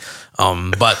crazy.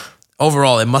 But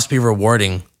overall, it must be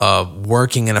rewarding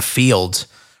working in a field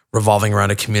revolving around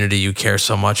a community you care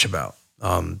so much about.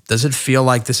 Does it feel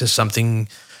like this is something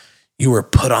you were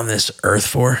put on this earth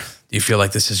for? Do you feel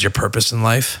like this is your purpose in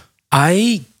life?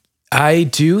 I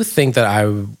do think that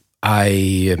I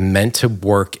am meant to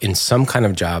work in some kind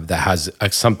of job that has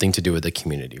something to do with the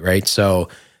community, right? So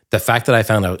the fact that I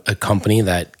found a company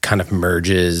that kind of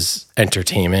merges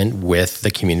entertainment with the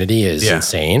community is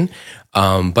insane.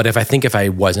 But if I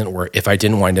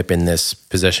didn't wind up in this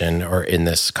position or in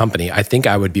this company, I think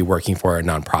I would be working for a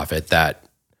nonprofit that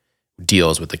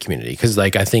deals with the community. Because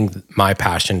like I think my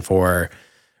passion for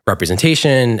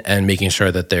representation and making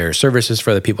sure that there are services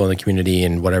for the people in the community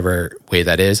in whatever way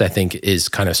that is, I think is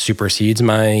kind of supersedes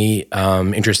my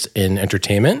interest in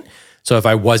entertainment. So if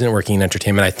I wasn't working in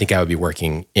entertainment, I think I would be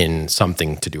working in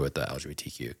something to do with the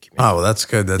LGBTQ community. Oh, well, that's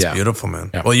good. That's beautiful,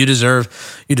 man. Yeah. Well, you deserve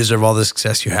all the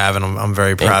success you have, and I'm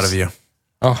very proud of you.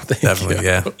 Oh, thank Definitely, you.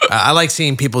 Yeah. I like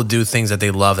seeing people do things that they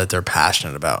love, that they're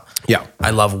passionate about. Yeah. I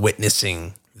love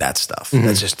witnessing that stuff. Mm-hmm.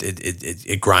 That's just,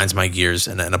 it grinds my gears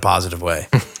in a positive way.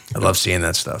 I love seeing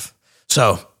that stuff.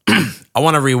 So I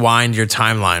want to rewind your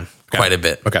timeline quite a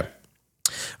bit. Okay.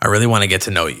 I really want to get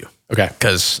to know you. Okay.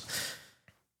 Because,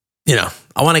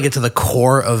 I want to get to the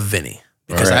core of Vinny.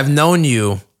 Because I've known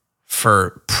you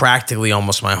for practically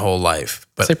almost my whole life.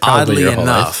 But oddly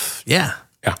enough, yeah.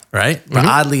 Right? Mm-hmm. But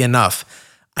oddly enough,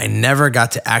 I never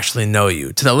got to actually know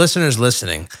you. To the listeners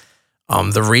listening,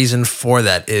 the reason for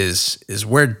that is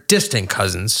we're distant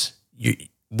cousins.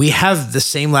 We have the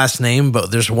same last name,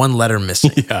 but there's one letter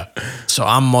missing. Yeah. So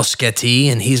I'm Moschetti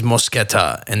and he's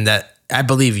Moschetta. And that I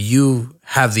believe you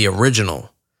have the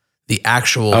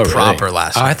actual proper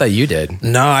last name. Oh, I thought you did.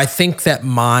 No, I think that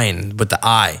mine with the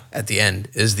I at the end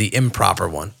is the improper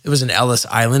one. It was an Ellis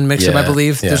Island mix-up, I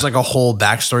believe. Yeah. There's like a whole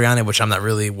backstory on it, which I'm not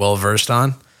really well versed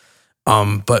on.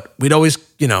 But we'd always,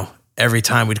 every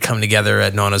time we'd come together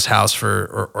at Nona's house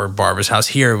or Barbara's house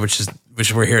here,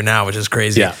 which we're here now, which is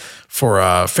crazy,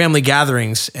 for family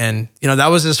gatherings. And, that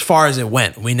was as far as it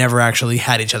went. We never actually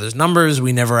had each other's numbers.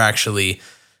 We never actually,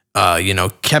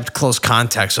 kept close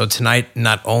contact. So tonight,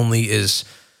 not only it's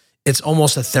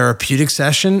almost a therapeutic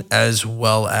session as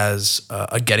well as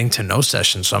a getting to know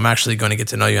session. So I'm actually going to get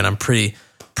to know you, and I'm pretty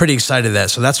excited that.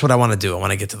 So that's what I want to do. I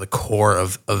want to get to the core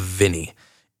of Vinny,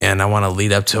 and I want to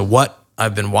lead up to what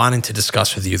I've been wanting to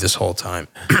discuss with you this whole time.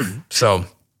 So,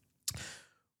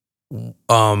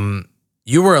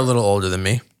 you were a little older than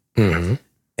me.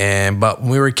 Mm-hmm. But when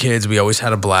we were kids, we always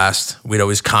had a blast. We'd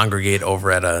always congregate over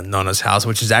at Nona's house,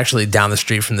 which is actually down the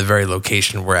street from the very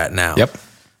location we're at now. Yep.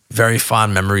 Very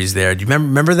fond memories there. Do you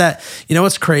remember that?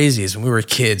 What's crazy is when we were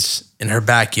kids, in her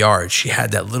backyard, she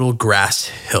had that little grass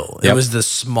hill. It was the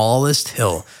smallest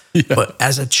hill. Yeah. But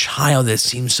as a child, it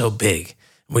seemed so big.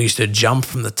 We used to jump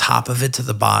from the top of it to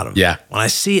the bottom. Yeah. When I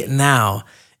see it now,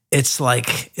 it's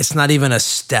like, it's not even a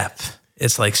step.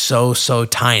 It's like so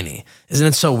tiny. Isn't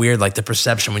it so weird? Like the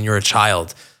perception when you're a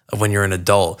child of when you're an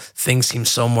adult, things seem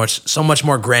so much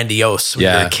more grandiose when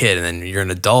you're a kid, and then you're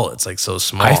an adult. It's like so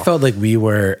small. I felt like we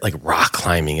were like rock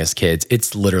climbing as kids.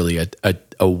 It's literally a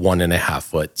 1.5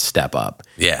 foot step up.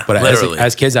 Yeah, but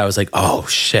as kids, I was like, oh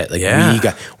shit! Like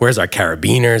where's our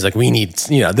carabiners? Like we need,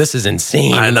 this is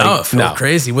insane. I know, like, it felt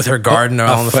crazy with her garden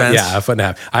on the fence. Yeah,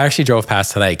 1.5 feet. I actually drove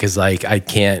past tonight because like I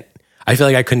feel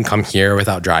like I couldn't come here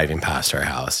without driving past our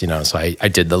house, so I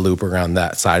did the loop around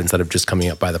that side instead of just coming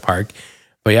up by the park.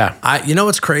 But yeah.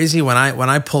 What's crazy? When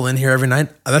I pull in here every night,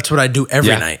 that's what I do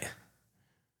every night.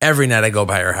 Every night I go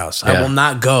by her house. I will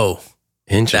not go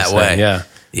that way. Yeah.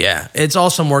 Yeah. It's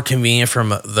also more convenient from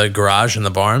the garage and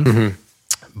the barn. Mm-hmm.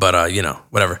 But,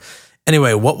 whatever.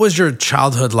 Anyway, what was your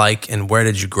childhood like and where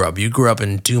did you grow up? You grew up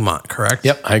in Dumont, correct?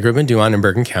 Yep. I grew up in Dumont in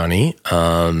Bergen County.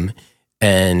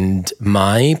 And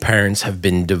my parents have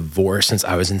been divorced since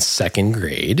I was in second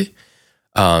grade.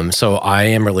 So I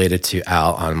am related to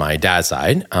Al on my dad's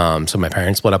side. So my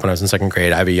parents split up when I was in second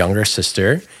grade. I have a younger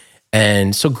sister.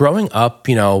 And so growing up,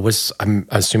 I'm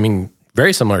assuming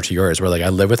very similar to yours, where like I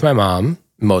live with my mom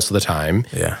most of the time.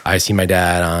 Yeah. I see my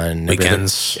dad on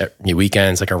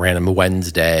weekends, like a random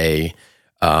Wednesday.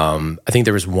 I think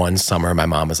there was one summer my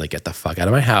mom was like, get the fuck out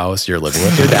of my house. You're living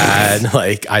with your dad.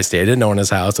 Like I stayed at Nona's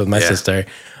house with my sister.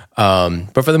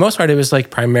 But for the most part, it was like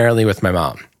primarily with my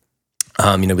mom.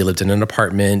 We lived in an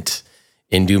apartment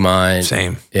in Dumont.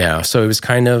 Same. Yeah. So it was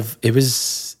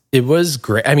it was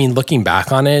great. I mean, looking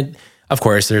back on it, of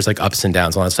course, there's like ups and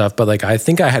downs, all that stuff. But like, I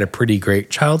think I had a pretty great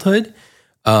childhood.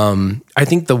 I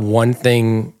think the one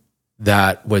thing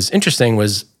that was interesting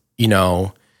was,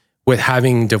 with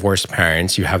having divorced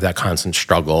parents, you have that constant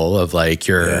struggle of like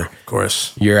of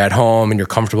course, you're at home and you're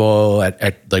comfortable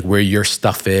at like where your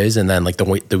stuff is, and then like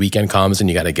the weekend comes and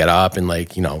you got to get up and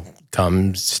like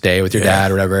come stay with your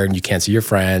dad or whatever, and you can't see your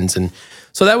friends, and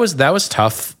so that was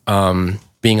tough.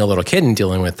 Being a little kid and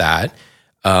dealing with that.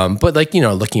 But like,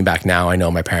 looking back now, I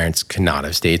know my parents could not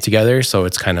have stayed together. So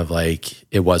it's kind of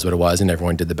like, it was what it was and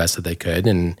everyone did the best that they could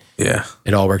and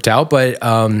it all worked out. But,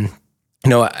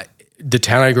 the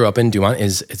town I grew up in, Dumont,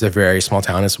 it's a very small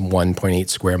town. It's 1.8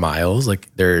 square miles. Like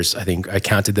there's, I think I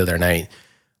counted the other night,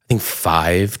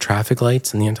 5 traffic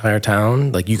lights in the entire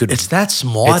town. Like it's that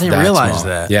small. I didn't realize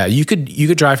that. Yeah. You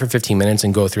could drive for 15 minutes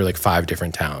and go through like 5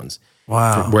 different towns.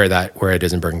 Wow. Where it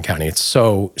is in Bergen County. It's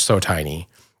so tiny.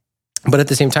 But at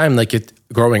the same time, like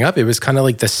growing up, it was kind of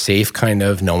like the safe kind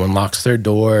of, no one locks their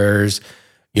doors.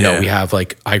 We have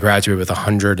like, I graduated with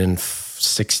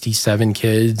 167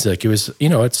 kids. Like it was,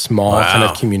 it's small kind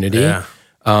of community. Yeah.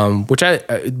 Which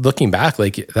looking back,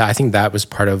 like I think that was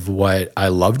part of what I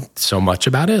loved so much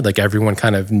about it. Like everyone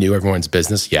kind of knew everyone's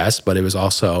business, yes, but it was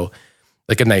also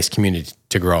like a nice community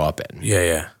to grow up in. Yeah,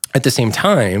 yeah. At the same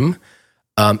time,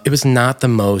 it was not the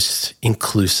most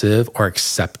inclusive or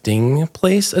accepting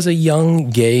place as a young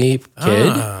gay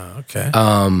kid. Okay.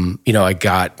 I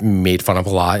got made fun of a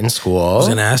lot in school. I was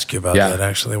going to ask you about that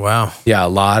actually. Wow. Yeah, a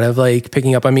lot of like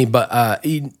picking up on me, but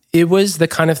it was the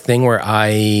kind of thing where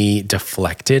I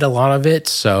deflected a lot of it.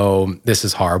 So this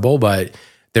is horrible, but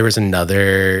there was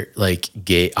another like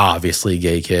obviously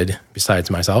gay kid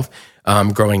besides myself.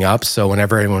 Growing up. So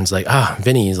whenever everyone's like,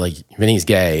 Vinny's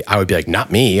gay, I would be like,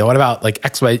 not me. What about like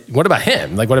XY? What about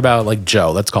him? Like, what about like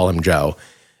Joe? Let's call him Joe.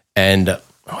 And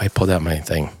I pulled out my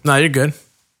thing. No, you're good.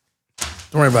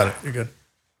 Don't worry about it. You're good.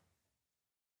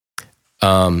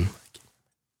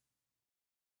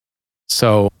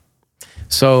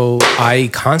 So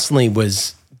I constantly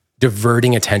was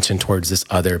diverting attention towards this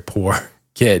other poor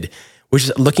kid. Which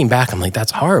is looking back, I'm like,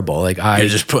 that's horrible. Like you're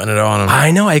just putting it on him.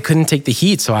 I know I couldn't take the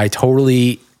heat, so I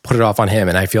totally put it off on him.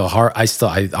 And I feel hard. I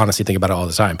honestly think about it all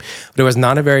the time. But it was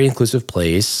not a very inclusive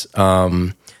place.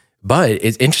 But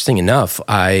it's interesting enough.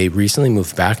 I recently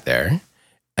moved back there,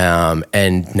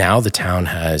 and now the town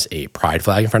has a pride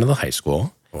flag in front of the high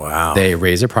school. Wow! They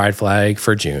raise a pride flag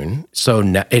for June, so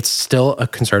it's still a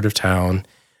conservative town.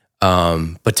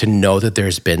 But to know that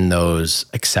there's been those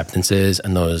acceptances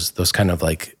and those kind of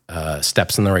like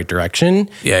steps in the right direction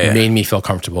made me feel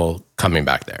comfortable coming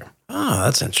back there. Oh,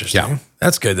 that's interesting. Yeah.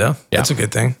 That's good though. Yeah. That's a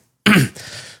good thing.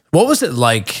 What was it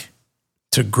like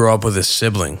to grow up with a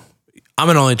sibling? I'm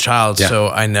an only child, so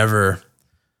I never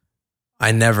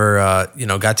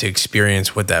got to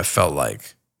experience what that felt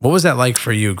like. What was that like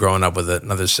for you growing up with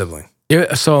another sibling?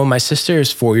 So my sister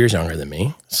is 4 years younger than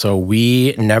me. So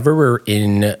we never were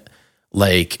in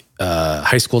like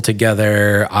high school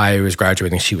together. I was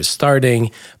graduating, she was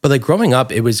starting. But like growing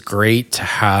up, it was great to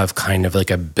have kind of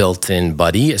like a built-in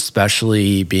buddy,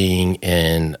 especially being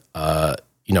in a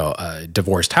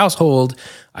divorced household.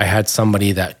 I had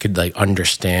somebody that could like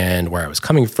understand where I was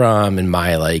coming from and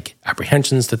my like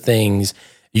apprehensions to things.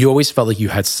 You always felt like you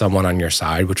had someone on your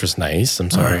side, which was nice.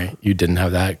 I'm sorry you didn't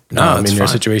have that in your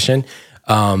situation.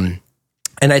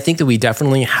 And I think that we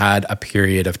definitely had a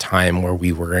period of time where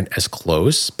we weren't as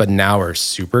close, but now we're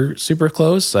super, super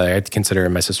close. I consider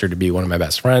my sister to be one of my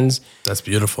best friends. That's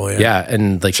beautiful. Yeah. Yeah.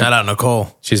 And like, shout out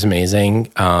Nicole. She's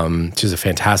amazing. She's a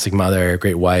fantastic mother,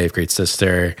 great wife, great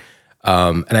sister.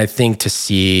 And I think to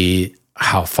see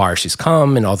how far she's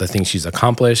come and all the things she's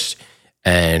accomplished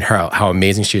and how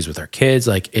amazing she is with her kids,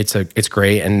 like it's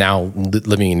great. And now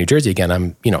living in New Jersey again,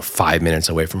 I'm 5 minutes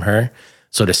away from her.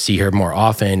 So to see her more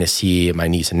often, to see my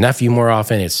niece and nephew more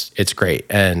often, it's great.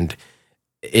 And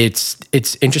it's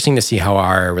interesting to see how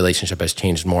our relationship has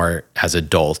changed more as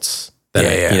adults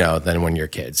than than when you're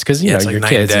kids. Because you're like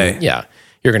kids.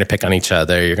 you're going to pick on each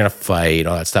other, you're going to fight,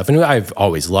 all that stuff. And I've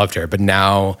always loved her, but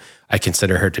now I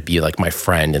consider her to be like my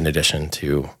friend in addition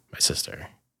to my sister.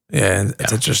 Yeah,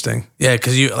 it's interesting. Yeah,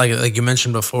 because you like you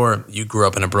mentioned before, you grew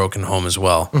up in a broken home as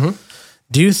well. Mm-hmm.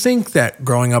 Do you think that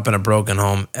growing up in a broken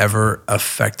home ever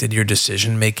affected your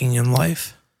decision making in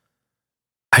life?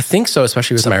 I think so,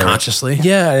 especially with subconsciously.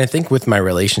 Yeah, and I think with my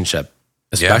relationship,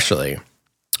 especially.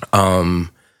 Yeah.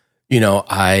 You know,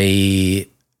 I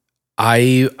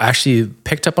actually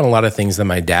picked up on a lot of things that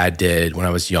my dad did when I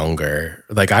was younger.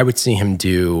 Like I would see him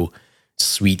do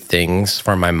sweet things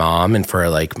for my mom and for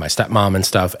like my stepmom and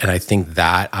stuff. And I think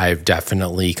that I've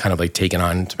definitely kind of like taken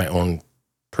on to my own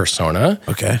persona.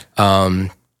 Okay.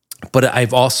 But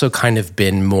I've also kind of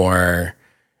been more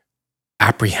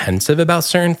apprehensive about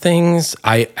certain things.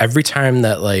 Every time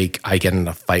that like I get in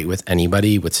a fight with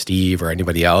anybody, with Steve or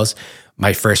anybody else,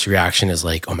 my first reaction is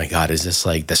like, oh my God, is this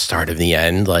like the start of the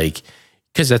end? Like,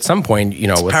 because at some point, you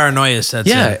know, paranoia sets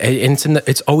in. Yeah, and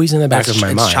it's always in the back of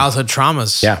my mind. Childhood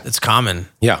traumas. Yeah, it's common.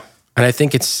 Yeah, and I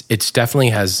think it's definitely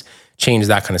has changed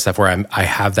that kind of stuff where I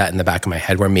have that in the back of my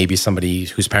head where maybe somebody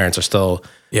whose parents are still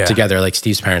together, like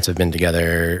Steve's parents have been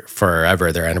together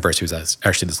forever. Their anniversary was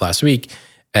actually this last week,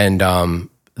 and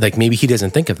like maybe he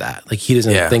doesn't think of that. Like he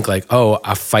doesn't think like, oh,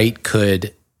 a fight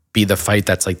could be the fight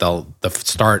that's like the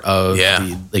start of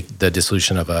the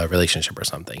dissolution of a relationship or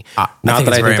something. Not that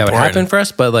I think that would happen for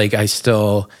us, but like I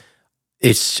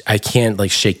can't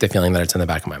like shake the feeling that it's in the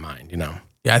back of my mind, you know?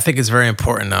 Yeah, I think it's very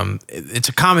important. It's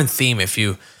a common theme. If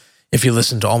you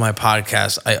listen to all my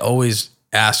podcasts, I always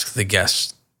ask the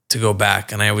guests to go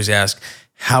back and I always ask,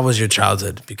 how was your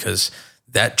childhood? Because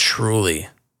that truly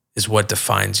is what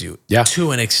defines you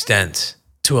to an extent,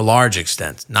 to a large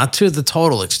extent, not to the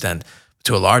total extent,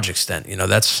 to a large extent. You know,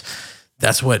 that's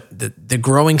what the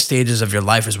growing stages of your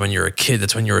life is when you're a kid.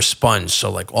 That's when you're a sponge. So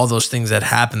like all those things that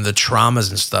happen, the traumas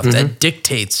and stuff, that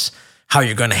dictates how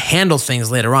you're going to handle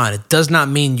things later on. It does not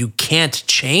mean you can't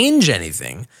change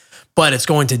anything, but it's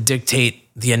going to dictate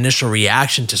the initial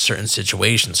reaction to certain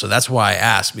situations. So that's why I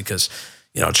ask, because,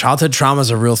 you know, childhood trauma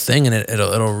is a real thing and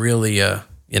it'll really,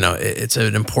 you know, it's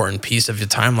an important piece of your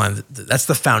timeline. That's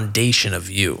the foundation of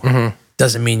you. Mm-hmm.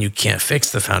 Doesn't mean you can't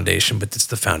fix the foundation, but it's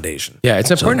the foundation. Yeah,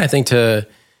 it's important, I think, to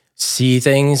see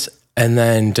things and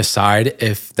then decide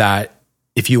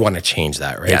if you want to change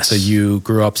that, right? Yes. So you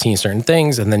grew up seeing certain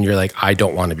things and then you're like, I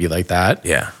don't want to be like that.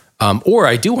 Yeah. Or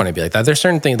I do want to be like that. There's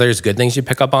certain things, there's good things you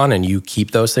pick up on and you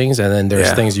keep those things. And then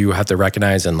there's things you have to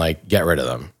recognize and like get rid of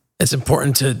them. It's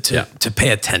important to pay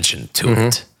attention to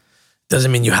it.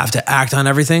 Doesn't mean you have to act on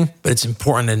everything, but it's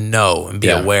important to know and be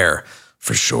aware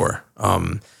for sure.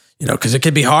 You know, because it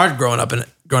could be hard growing up in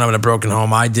a broken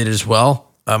home. I did it as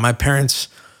well. My parents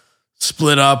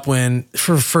split up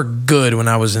for good when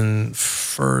I was in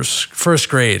first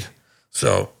grade.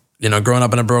 So, you know, growing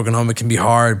up in a broken home, it can be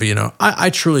hard. But, you know,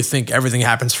 I truly think everything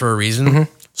happens for a reason.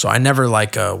 Mm-hmm. So I never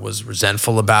was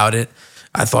resentful about it.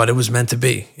 I thought it was meant to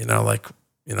be. You know, like,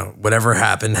 you know, whatever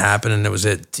happened, and it was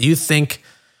it. Do you think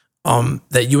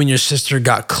that you and your sister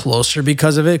got closer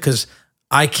because of it? Because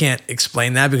I can't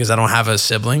explain that because I don't have a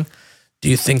sibling. Do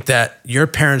you think that your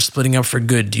parents splitting up for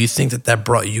good, do you think that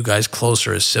brought you guys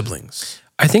closer as siblings?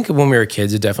 I think when we were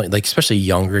kids, it definitely, like especially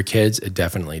younger kids, it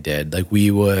definitely did. Like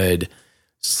we would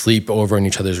sleep over in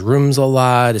each other's rooms a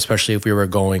lot, especially if we were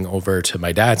going over to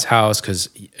my dad's house because,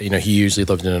 you know, he usually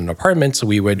lived in an apartment. So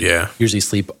we would usually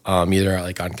sleep either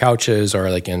like on couches or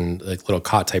like in like little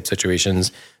cot type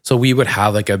situations. So we would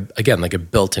have like a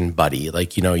built-in buddy,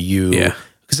 like, you know,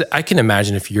 because I can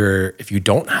imagine if you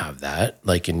don't have that,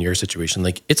 like in your situation,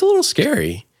 like it's a little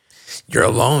scary. You're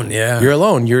alone, You're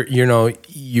alone.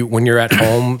 When you're at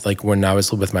home, like when I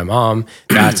was with my mom,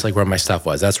 that's like where my stuff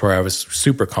was. That's where I was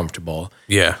super comfortable.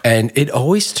 Yeah. And it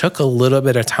always took a little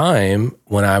bit of time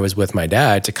when I was with my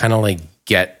dad to kind of like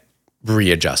get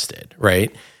readjusted,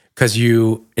 right? Because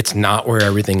it's not where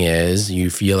everything is. You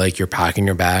feel like you're packing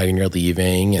your bag and you're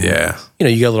leaving. And, you know,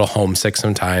 you get a little homesick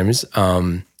sometimes.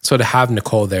 So to have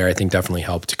Nicole there, I think definitely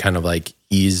helped to kind of like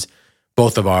ease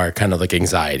both of our kind of like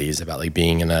anxieties about like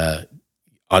being in a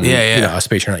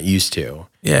space you're not used to.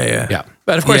 Yeah.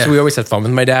 But of course, we always had fun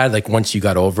with my dad. Like once you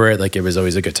got over it, like it was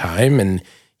always a good time. And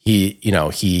he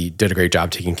did a great job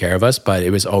taking care of us. But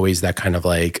it was always that kind of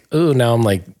like, oh, now I'm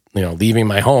like, you know, leaving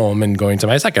my home and going to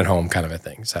my second home kind of a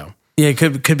thing. So yeah, it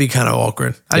could be kind of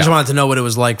awkward. I just wanted to know what it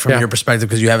was like from your perspective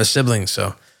because you have a sibling.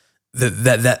 So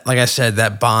that like I said,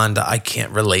 that bond I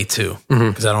can't relate to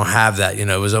because I don't have that. You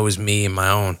know, it was always me and my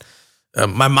own.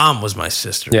 My mom was my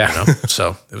sister, you know,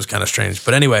 so it was kind of strange.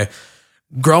 But anyway,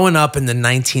 growing up in the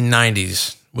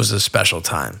 1990s, was a special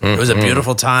time. It was a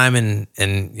beautiful time,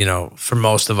 and you know, for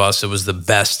most of us, it was the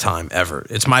best time ever.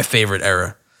 It's my favorite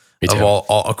era of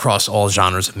all across all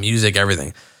genres of music,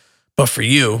 everything. But for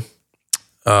you,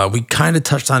 we kind of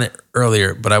touched on it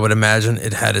earlier, but I would imagine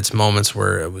it had its moments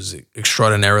where it was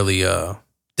extraordinarily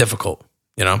difficult,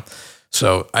 you know?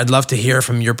 So I'd love to hear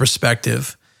from your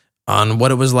perspective on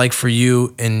what it was like for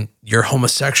you in your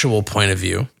homosexual point of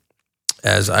view,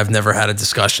 as I've never had a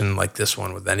discussion like this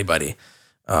one with anybody.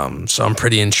 So I'm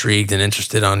pretty intrigued and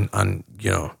interested on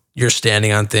you know, your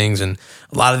standing on things, and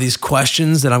a lot of these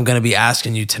questions that I'm going to be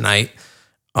asking you tonight,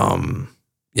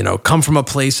 you know, come from a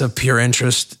place of pure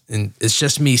interest, and it's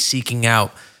just me seeking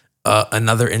out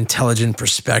another intelligent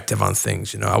perspective on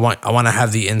things. You know, I want to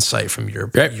have the insight from your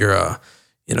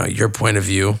you know, your point of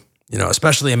view. You know,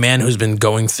 especially a man who's been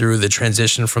going through the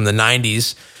transition from the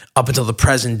 90s up until the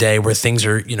present day, where things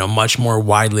are, you know, much more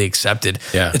widely accepted.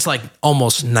 Yeah. It's like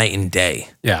almost night and day.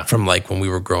 Yeah. From like when we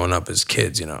were growing up as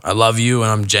kids. You know, I love you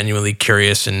and I'm genuinely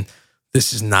curious, and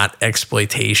this is not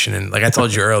exploitation, and like I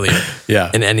told you earlier,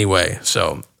 in any way.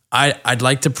 So I'd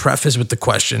like to preface with the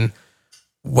question: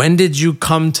 when did you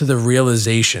come to the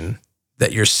realization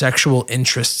that your sexual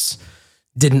interests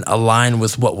didn't align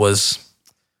with what was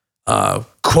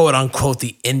quote unquote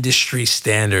the industry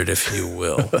standard, if you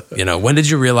will? You know, when did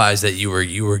you realize that you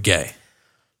were gay?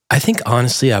 I think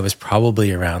honestly, I was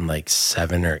probably around like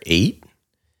 7 or 8.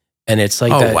 And it's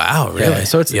like, oh, wow, really? Yeah,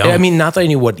 so it's, I mean, not that I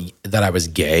knew that I was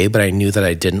gay, but I knew that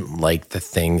I didn't like the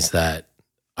things that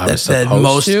I was supposed that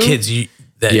most to. kids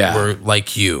were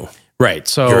like you. Right.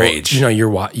 So, your age.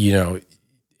 You know,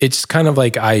 it's kind of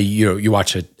like you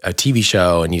watch a TV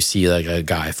show and you see like a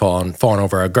guy falling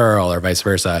over a girl or vice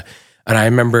versa. And I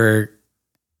remember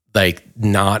like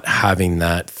not having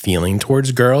that feeling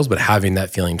towards girls, but having that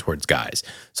feeling towards guys.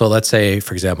 So let's say,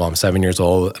 for example, I'm 7 years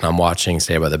old and I'm watching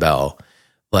Saved by the Bell.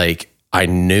 Like, I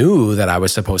knew that I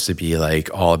was supposed to be like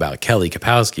all about Kelly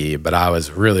Kapowski, but I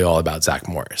was really all about Zach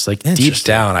Morris. Like deep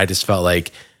down, I just felt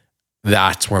like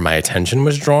that's where my attention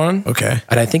was drawn. Okay.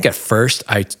 And I think at first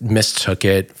I mistook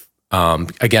it,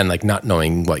 again, like not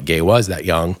knowing what gay was that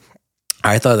young.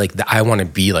 I thought like, I want to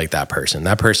be like that person.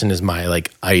 That person is my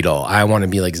like idol. I want to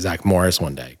be like Zach Morris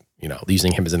one day, you know,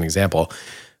 using him as an example.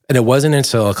 And it wasn't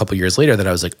until a couple of years later that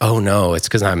I was like, oh no, it's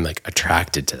because I'm like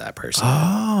attracted to that person.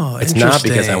 Oh, it's not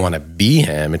because I want to be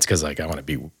him. It's because like I want to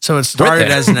be. So it started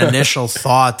as an initial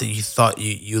thought that you thought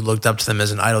you looked up to them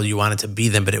as an idol. You wanted to be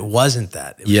them, but it wasn't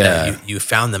that. It was that you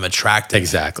found them attractive.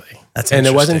 Exactly. That's and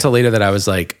it wasn't until later that I was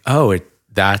like, oh,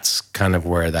 that's kind of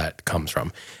where that comes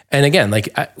from. And again, like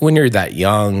when you're that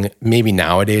young, maybe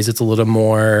nowadays it's a little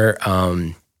more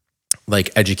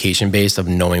like education based of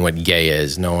knowing what gay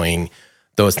is, knowing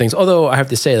those things. Although I have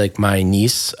to say, like my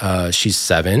niece, she's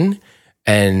 7,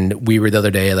 and we were the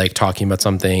other day like talking about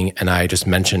something, and I just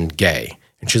mentioned gay,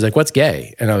 and she's like, "What's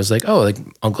gay?" And I was like, "Oh, like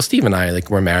Uncle Steve and I, like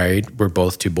we're married, we're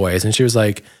both 2 boys." And she was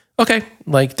like, "Okay,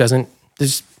 like there's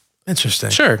interesting,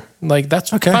 sure, like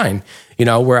that's okay, fine." You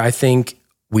know, where I think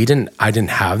I didn't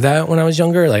have that when I was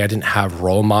younger. Like I didn't have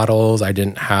role models. I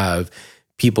didn't have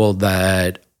people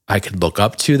that I could look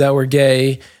up to that were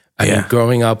gay. I mean,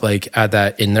 growing up like at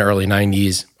that in the early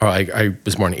 90s, or I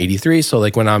was born in 83. So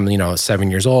like when I'm,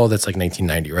 7 years old, that's like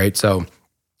 1990, right? So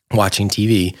watching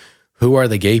TV, who are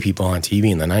the gay people on TV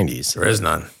in the 90s? There is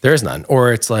none. There is none.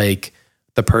 Or it's like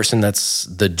the person that's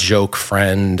the joke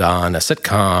friend on a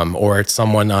sitcom, or it's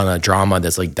someone on a drama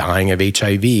that's like dying of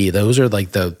HIV. Those are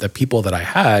like the people that I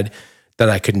had that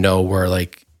I could know were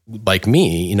like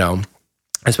me,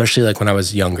 Especially like when I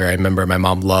was younger, I remember my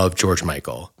mom loved George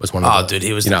Michael. Was one of Oh, dude,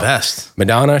 he was the best.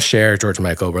 Madonna, Cher, George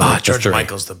Michael. Were like George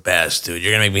Michael's the best, dude.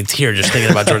 You're gonna make me tear just thinking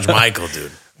about George Michael,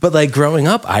 dude. But like growing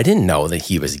up, I didn't know that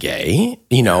he was gay.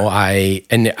 I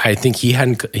think he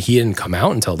hadn't come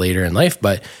out until later in life.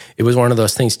 But it was one of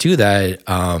those things too that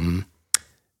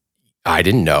I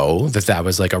didn't know that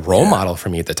was like a role model for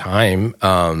me at the time.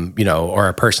 Or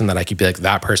a person that I could be like,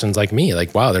 that person's like me.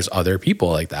 Like, wow, there's other people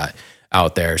like that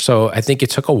out there. So I think it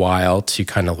took a while to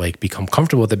kind of like become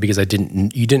comfortable with it, because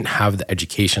you didn't have the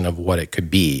education of what it could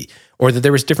be, or that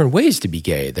there was different ways to be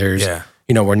gay. There's,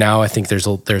 where now I think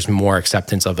there's more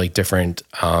acceptance of like different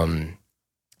way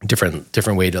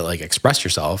to like express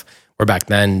yourself, where back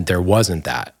then there wasn't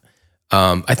that.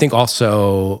 I think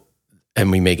also, and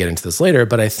we may get into this later,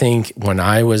 but I think when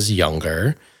I was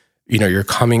younger, you're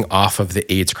coming off of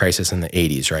the AIDS crisis in the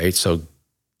 80s, right? So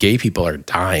gay people are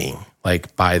dying. Like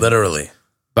literally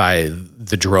by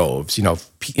the droves,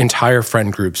 entire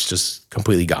friend groups just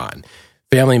completely gone,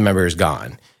 family members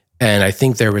gone. And I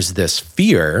think there was this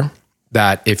fear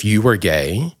that if you were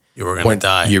gay, you were going to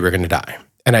die. You were going to die.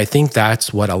 And I think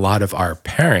that's what a lot of our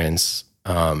parents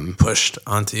pushed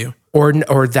onto you.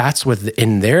 Or that's what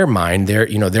in their mind,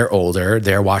 they're older,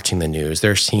 they're watching the news,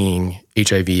 they're seeing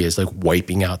HIV is like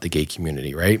wiping out the gay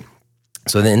community, right?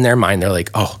 So then in their mind, they're like,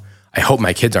 oh, I hope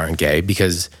my kids aren't gay,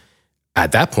 because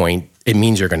at that point, it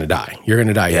means you're going to die. You're going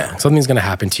to die young. Something's going to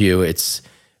happen to you.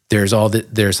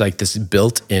 There's like this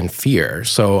built-in fear.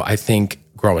 So I think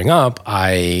growing up,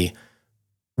 I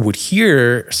would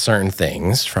hear certain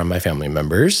things from my family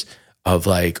members of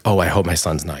like, oh, I hope my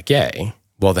son's not gay.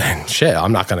 Well, then shit,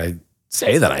 I'm not going to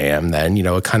say that I am then.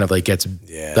 It kind of like gets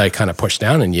like kind of pushed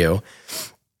down in you.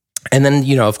 And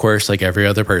then, of course, like every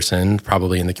other person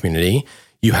probably in the community,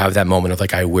 you have that moment of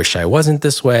like, I wish I wasn't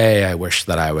this way. I wish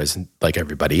that I was like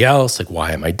everybody else. Like,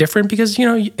 why am I different? Because,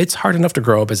 it's hard enough to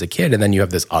grow up as a kid, and then you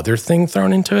have this other thing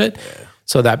thrown into it. Yeah.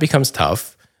 So that becomes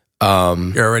tough.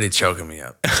 You're already choking me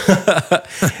up.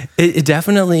 It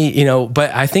definitely,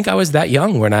 but I think I was that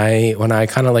young when I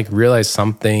kind of like realized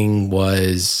something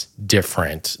was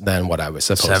different than what I was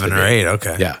supposed to be. 7 or 8,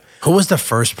 okay. Yeah. Who was the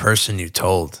first person you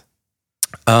told?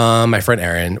 My friend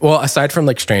Aaron. Well, aside from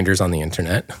like strangers on the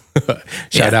internet,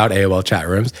 shout out AOL chat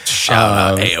rooms. Shout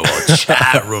out AOL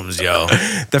chat rooms, yo.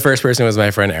 The first person was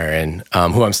my friend Erin,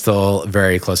 who I'm still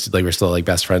very close to. Like, we're still like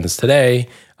best friends today.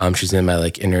 She's in my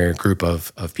like inner group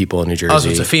of people in New Jersey. Oh, so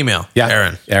it's a female.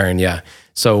 Yeah, Erin. Yeah.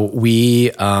 So we,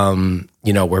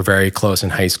 we're very close in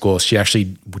high school. She actually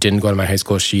didn't go to my high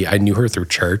school. I knew her through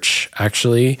church,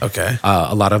 actually. Okay.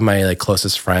 A lot of my like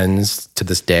closest friends to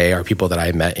this day are people that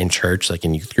I met in church, like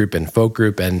in youth group and folk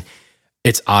group. And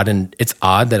it's odd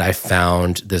that I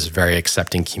found this very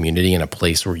accepting community in a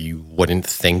place where you wouldn't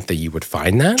think that you would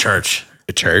find that. A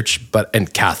church,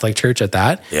 and Catholic church at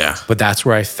that. Yeah. But that's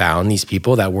where I found these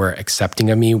people that were accepting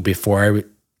of me before I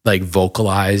like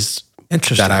vocalized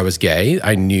that I was gay.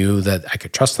 I knew that I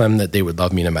could trust them, that they would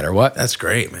love me no matter what. That's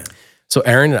great, man. So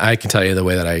Erin, I can tell you the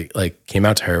way that I like came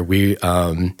out to her. We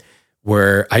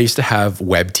I used to have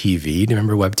web TV. Do you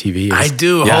remember web TV? I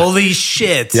do. Yeah. Holy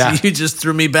shit. Yeah. You just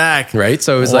threw me back. Right?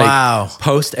 So it was like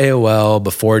post AOL,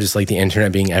 before just like the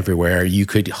internet being everywhere, you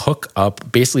could hook up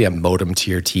basically a modem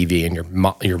to your TV, and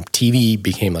your TV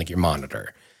became like your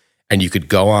monitor. And you could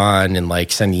go on and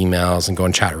like send emails and go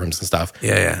in chat rooms and stuff.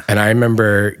 Yeah. And I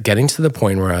remember getting to the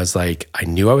point where I was like, I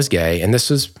knew I was gay. And this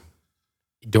was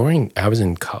I was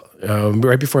in,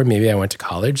 right before maybe I went to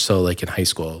college. So like in high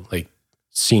school, like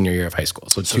senior year of high school.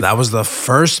 So that was the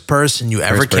first person you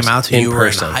ever came out to. You were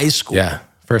in high school. Yeah.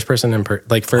 First person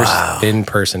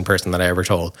in-person person that I ever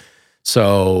told.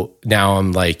 So now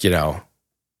I'm like, gonna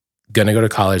go to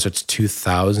college. So it's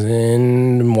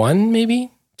 2001,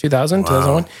 maybe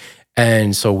 2001.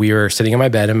 And so we were sitting in my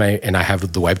bed and I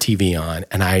have the web TV on,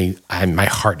 and my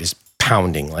heart is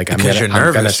pounding. Like, you're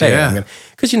nervous,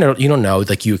 because you don't know,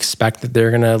 like you expect that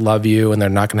they're going to love you and they're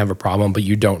not going to have a problem, but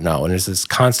you don't know. And there's this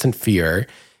constant fear,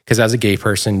 because as a gay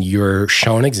person, you're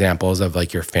shown examples of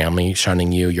like your family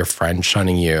shunning you, your friends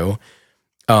shunning you,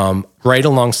 right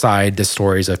alongside the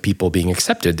stories of people being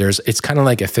accepted. It's kind of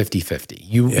like a 50-50.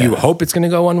 You hope it's going to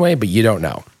go one way, but you don't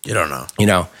know. You don't know.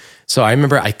 So I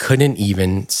remember I couldn't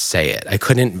even say it. I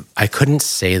couldn't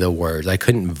say the words. I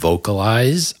couldn't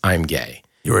vocalize I'm gay.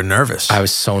 You were nervous. I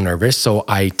was so nervous. So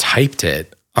I typed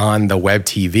it on the web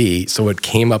TV. So it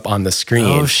came up on the screen.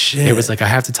 Oh, shit. It was like, I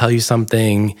have to tell you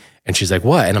something. And she's like,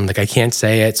 what? And I'm like, I can't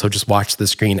say it. So just watch the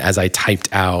screen as I typed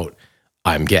out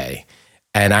I'm gay.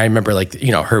 And I remember like,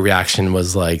 her reaction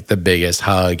was like the biggest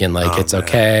hug and like, it's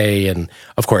okay. And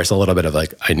of course, a little bit of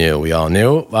like, we all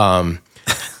knew.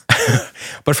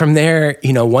 But from there,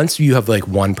 once you have like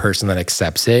one person that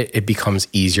accepts it, it becomes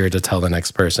easier to tell the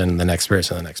next person, the next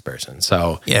person, the next person.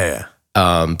 So yeah.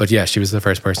 But yeah, she was the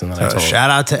first person that I told. Shout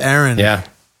out to Erin. Yeah.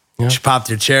 She popped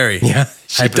your cherry. Yeah.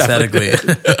 Hypothetically.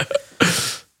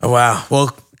 Oh, wow.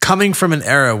 Well, coming from an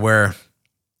era where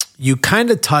you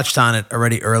kind of touched on it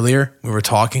already earlier, we were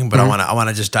talking, but I want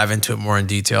to just dive into it more in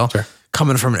detail. Sure.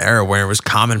 Coming from an era where it was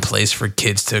commonplace for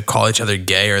kids to call each other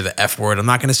gay or the F word. I'm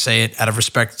not going to say it out of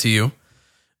respect to you.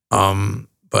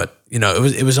 But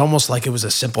it was almost like it was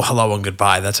a simple hello and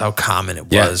goodbye. That's how common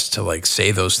it was to like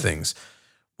say those things.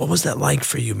 What was that like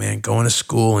for you, man? Going to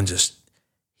school and just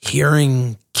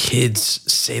hearing kids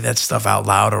say that stuff out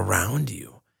loud around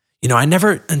you. I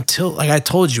never, until like I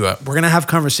told you, we're going to have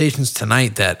conversations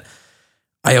tonight that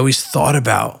I always thought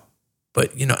about.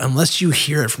 But, unless you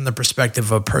hear it from the perspective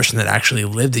of a person that actually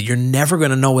lived it, you're never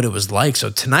going to know what it was like. So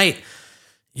tonight,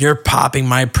 you're popping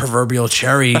my proverbial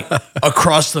cherry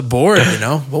across the board,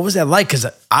 What was that like? Because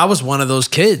I was one of those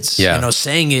kids,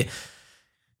 saying it.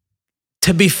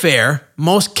 To be fair,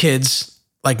 most kids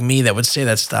like me that would say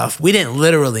that stuff, we didn't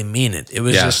literally mean it. It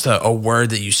was just a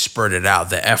word that you spurted out,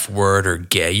 the F word or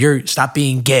gay. Stop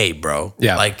being gay, bro.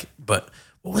 Yeah. Like, but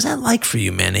what was that like for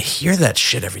you, man, to hear that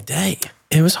shit every day?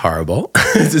 It was horrible,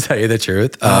 to tell you the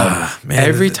truth. Man,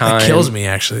 every time. It kills me,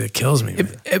 actually. It kills me.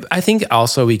 I think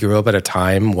also we grew up at a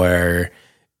time where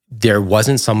there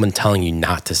wasn't someone telling you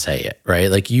not to say it, right?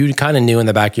 Like you kind of knew in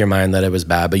the back of your mind that it was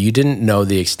bad, but you didn't know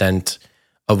the extent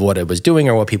of what it was doing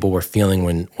or what people were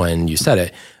feeling when you said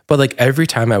it. But like every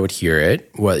time I would hear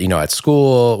it, at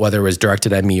school, whether it was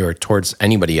directed at me or towards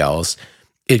anybody else,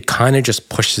 it kind of just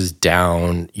pushes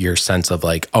down your sense of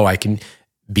like, oh, I can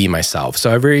be myself.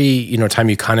 So every, time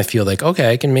you kind of feel like,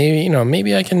 okay, I can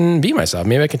maybe I can be myself.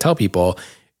 Maybe I can tell people,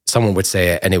 someone would say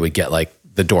it and it would get like,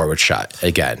 the door would shut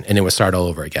again and it would start all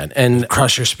over again. And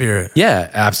crush your spirit. Yeah,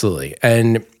 absolutely.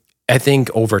 And I think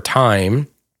over time,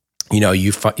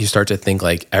 you start to think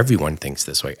like everyone thinks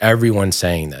this way. Everyone's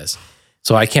saying this.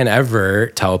 So I can't ever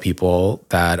tell people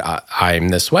that I'm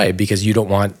this way because you don't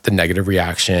want the negative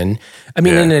reaction. I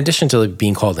mean, in addition to like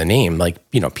being called a name, like,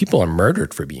 people are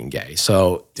murdered for being gay.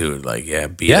 So dude, like,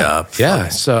 beat up. Yeah.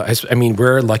 So, I mean,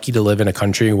 we're lucky to live in a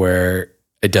country where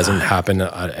it doesn't happen.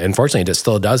 Unfortunately, it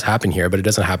still does happen here, but it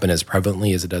doesn't happen as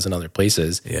prevalently as it does in other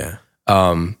places. Yeah.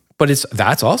 But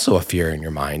that's also a fear in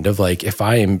your mind of like, if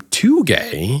I am too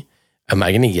gay, am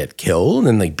I going to get killed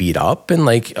and like beat up? And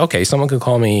like, okay, someone could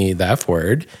call me the F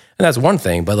word, and that's one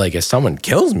thing. But like, if someone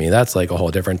kills me, that's like a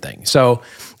whole different thing. So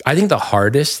I think the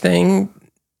hardest thing,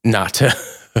 not to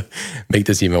make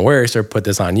this even worse or put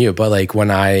this on you, but like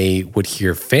when I would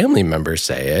hear family members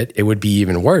say it, it would be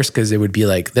even worse because it would be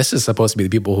like, this is supposed to be the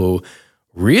people who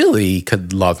really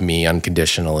could love me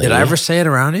unconditionally. Did I ever say it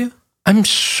around you? I'm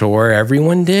sure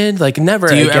everyone did. Like never.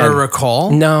 Do you ever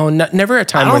recall? No, never a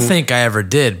time. I don't think I ever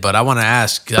did, but I want to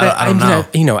ask. I don't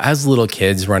know. As little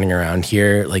kids running around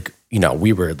here, like,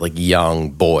 we were like young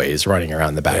boys running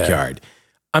around the backyard. Yeah.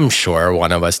 I'm sure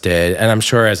one of us did. And I'm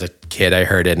sure as a kid, I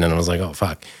heard it and I was like, oh,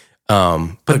 fuck.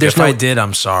 But if I did,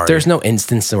 I'm sorry. There's no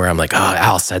instance where I'm like, oh,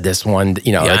 Al said this one.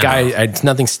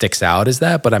 Nothing sticks out as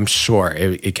that, but I'm sure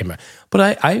it came out.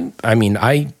 But I mean,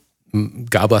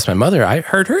 God bless my mother, I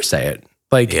heard her say it.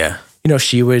 Like,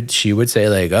 she would say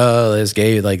like, oh, this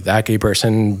gay, like that gay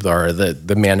person or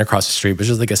the man across the street was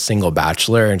just like a single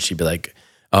bachelor. And she'd be like,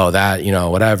 oh, that,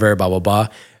 whatever, blah, blah, blah.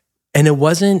 And it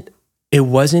wasn't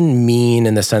mean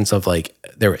in the sense of like,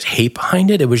 there was hate behind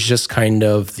it. It was just kind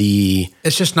of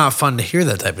it's just not fun to hear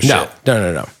that type of shit.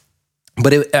 No.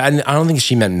 But I don't think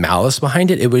she meant malice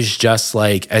behind it. It was just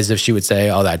like, as if she would say,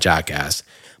 oh, that jackass.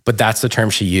 But that's the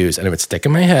term she used, and it would stick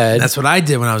in my head. That's what I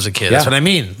did when I was a kid. Yeah. That's what I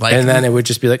mean. Like, and then it would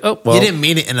just be like, oh, well. You didn't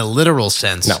mean it in a literal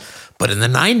sense. No. But in the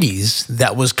 90s,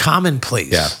 that was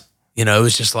commonplace. Yeah. It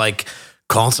was just like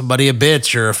calling somebody a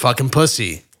bitch or a fucking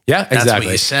pussy. Yeah, exactly. That's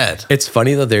what you said. It's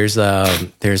funny though, there's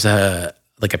a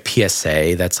like a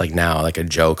PSA that's like now like a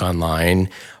joke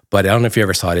online. But I don't know if you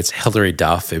ever saw it. It's Hillary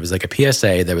Duff. It was like a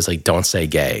PSA that was like, don't say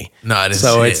gay. No, I didn't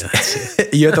see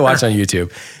it. You have to watch on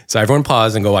YouTube. So everyone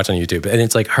pause and go watch on YouTube. And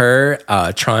it's like her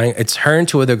it's her and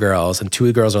two other girls. And two of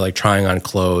the girls are like trying on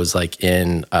clothes like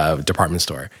in a department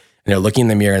store. And they're looking in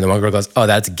the mirror and the one girl goes, oh,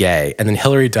 that's gay. And then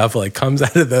Hillary Duff like comes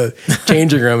out of the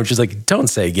changing room and she's like, don't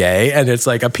say gay. And it's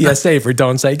like a PSA for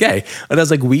don't say gay. And I was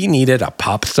like, we needed a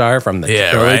pop star from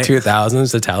the early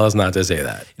 2000s to tell us not to say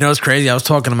that. It's crazy. I was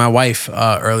talking to my wife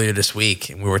earlier this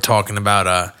week and we were talking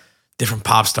about different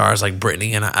pop stars like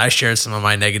Britney. And I shared some of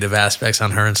my negative aspects on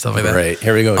her and stuff like that. Right.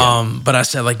 Here we go. But I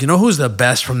said like, who's the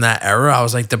best from that era? I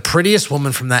was like, the prettiest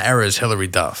woman from that era is Hillary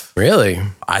Duff. Really?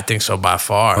 I think so by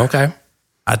far. Okay.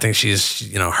 I think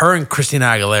she's, her and Christina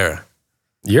Aguilera.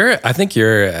 I think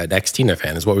you're an ex-Tina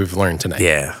fan is what we've learned tonight.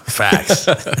 Yeah, facts.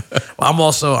 Well, I'm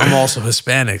also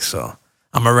Hispanic, so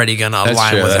I'm already going to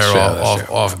align with her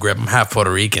off grip. I'm half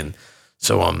Puerto Rican.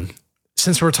 So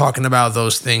since we're talking about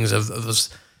those things, of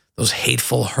those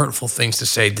hateful, hurtful things to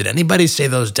say, did anybody say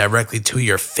those directly to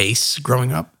your face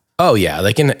growing up? Oh, yeah,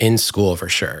 like in school for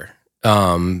sure.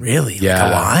 Really? Yeah.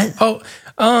 Like a lot?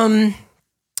 Oh,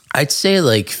 I'd say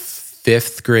like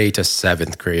 5th grade to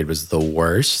 7th grade was the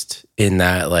worst in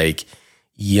that like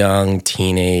young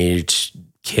teenage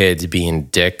kids being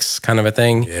dicks kind of a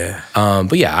thing. Yeah.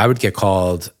 But yeah, I would get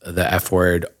called the F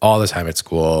word all the time at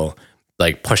school,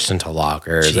 like pushed into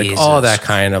lockers, Jesus like all that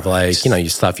kind of like,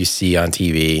 stuff you see on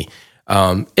TV.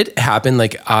 It happened.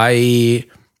 Like I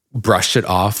brushed it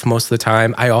off most of the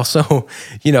time. I also,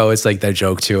 it's like that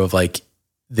joke too of like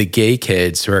the gay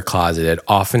kids who are closeted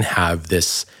often have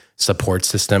this support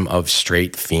system of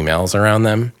straight females around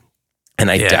them.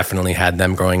 And I definitely had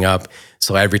them growing up.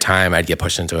 So every time I'd get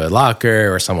pushed into a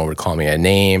locker or someone would call me a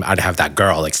name, I'd have that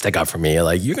girl like stick up for me.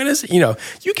 Like, you're going to,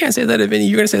 you can't say that to Vinny.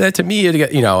 You're going to say that to me,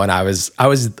 and I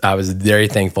was very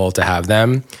thankful to have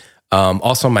them.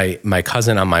 Also my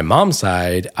cousin on my mom's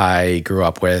side, I grew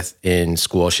up with in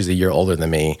school. She's a year older than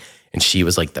me. And she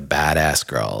was like the badass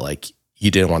girl. Like,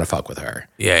 you didn't want to fuck with her.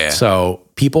 Yeah. So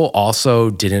people also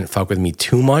didn't fuck with me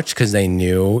too much because they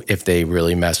knew if they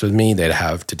really messed with me, they'd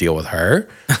have to deal with her.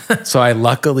 So I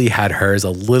luckily had her as a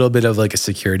little bit of like a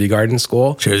security guard in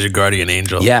school. She was your guardian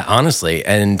angel. Yeah, honestly.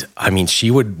 And I mean, she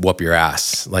would whoop your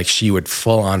ass. Like, she would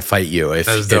full on fight you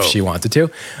if she wanted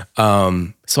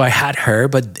to. So I had her,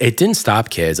 but it didn't stop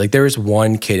kids. Like, there was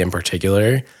one kid in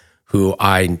particular who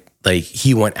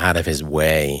he went out of his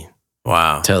way.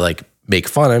 Wow. To like make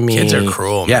fun of me. Kids are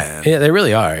cruel, man. Yeah, they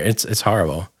really are. It's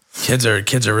horrible. Kids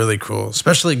are really cruel,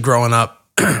 especially growing up.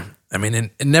 I mean,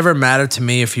 it never mattered to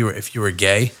me if you were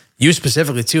gay. You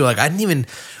specifically too. Like,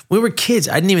 we were kids.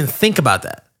 I didn't even think about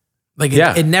that. Like,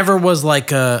 it never was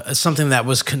like something that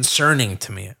was concerning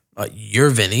to me. You're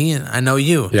Vinny, and I know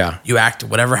you. Yeah. You act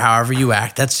however you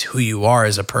act. That's who you are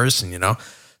as a person,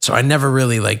 So I never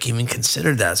really like even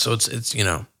considered that. So it's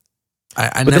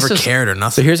I never cared or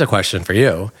nothing. So here's a question for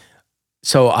you.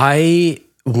 So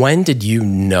when did you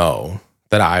know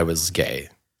that I was gay?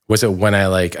 Was it when I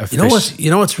like officially?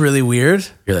 You know what's really weird?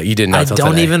 You're like, you didn't know. I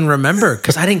don't even remember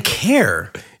because I didn't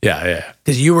care. Yeah.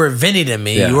 Because you were Vinny to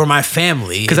me. Yeah. You were my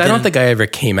family. Because I don't think I ever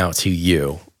came out to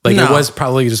you. Like, It was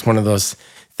probably just one of those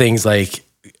things like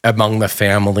among the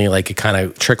family, like it kind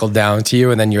of trickled down to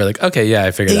you, and then you're like, okay, yeah,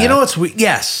 I figured. You know what's weird?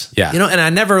 Yes. Yeah. And I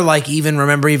never like even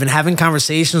remember even having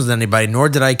conversations with anybody, nor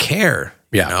did I care.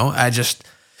 Yeah.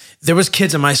 There was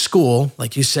kids in my school,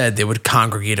 like you said, they would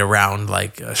congregate around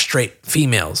like straight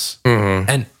females. Mm-hmm.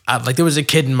 And there was a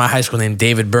kid in my high school named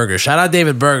David Berger. Shout out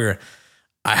David Berger.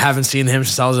 I haven't seen him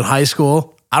since I was in high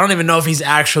school. I don't even know if he's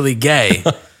actually gay,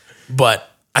 but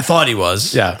I thought he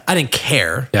was. Yeah. I didn't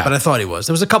care, but I thought he was.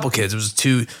 There was a couple kids. It was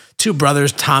two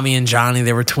brothers, Tommy and Johnny.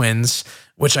 They were twins,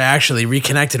 which I actually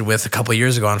reconnected with a couple of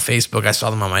years ago on Facebook. I saw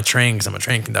them on my train because I'm a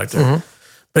train conductor. Mm-hmm.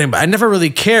 But anyway, I never really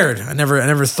cared. I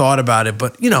never thought about it.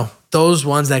 But, those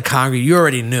ones that congregate, you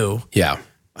already knew. Yeah.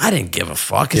 I didn't give a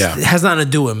fuck. It has nothing to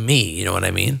do with me. You know what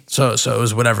I mean? So it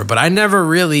was whatever. But I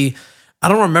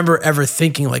don't remember ever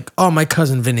thinking like, oh, my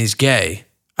cousin Vinny's gay.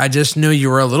 I just knew you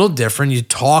were a little different. You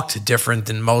talked different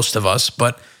than most of us,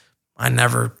 but I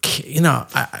never,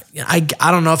 I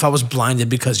don't know if I was blinded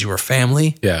because you were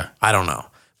family. Yeah. I don't know.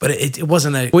 But it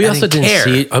wasn't a. We also didn't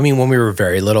see. I mean, when we were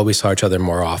very little, we saw each other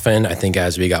more often. I think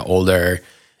as we got older,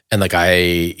 and like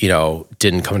I,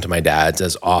 didn't come to my dad's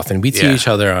as often. We'd see each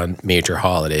other on major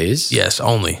holidays. Yes,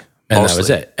 only. And that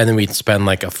was it. And then we'd spend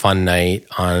like a fun night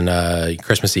on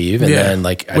Christmas Eve, and then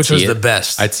like which was the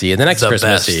best. I'd see you the next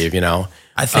Christmas Eve.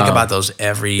 I think about those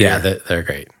every year. Yeah, they're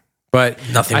great. But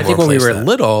nothing. I think when we were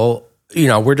little,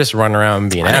 we're just running around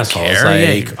being assholes.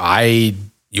 Like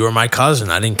you were my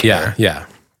cousin. I didn't care. Yeah.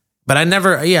 But I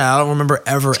never, I don't remember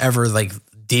ever like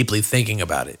deeply thinking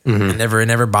about it. Mm-hmm. It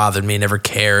never bothered me, never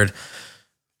cared.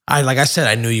 Like I said,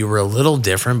 I knew you were a little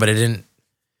different, but it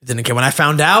didn't care. When I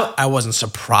found out, I wasn't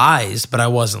surprised, but I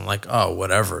wasn't like, oh,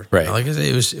 whatever. Right. Like I said,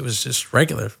 it was just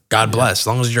regular. God bless. As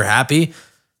long as you're happy,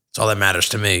 it's all that matters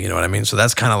to me. You know what I mean? So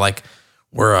that's kind of like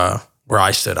where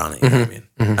I stood on it. You know what I mean?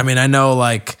 Mm-hmm. I mean, I know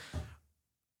like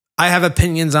I have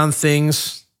opinions on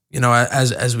things,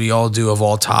 as we all do of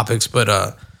all topics,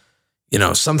 but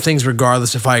some things,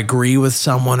 regardless if I agree with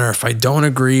someone or if I don't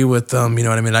agree with them, you know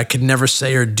what I mean? I could never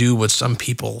say or do what some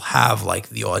people have, like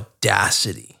the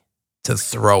audacity to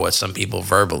throw at some people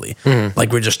verbally. Mm-hmm.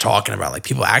 Like we're just talking about, like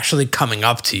people actually coming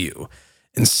up to you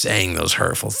and saying those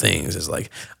hurtful things is like,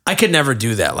 I could never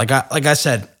do that. Like I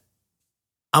said,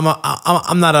 I'm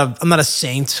not a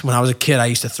saint. When I was a kid, I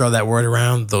used to throw that word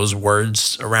around, those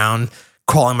words around,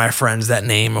 calling my friends that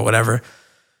name or whatever.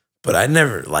 But I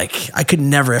could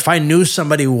never, if I knew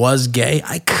somebody was gay,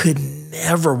 I could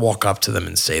never walk up to them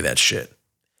and say that shit.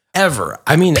 Ever.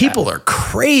 I mean, people are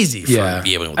crazy for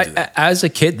being able to do that. As a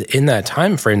kid in that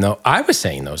time frame, though, I was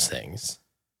saying those things,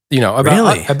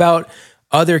 about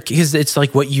other, because it's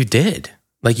like what you did.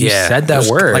 Like you said that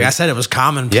word. Like I said, it was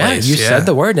commonplace. Yeah, you said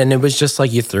the word, and it was just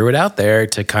like you threw it out there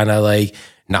to kind of like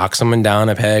knock someone down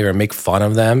a peg or make fun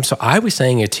of them. So I was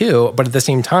saying it too, but at the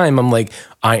same time, I'm like,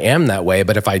 I am that way.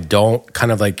 But if I don't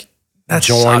kind of like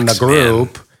join the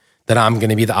group, then I'm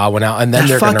going to be the odd one out, and then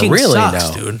they're going to really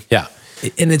know. Dude. Yeah,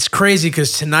 and it's crazy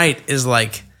because tonight is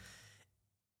like,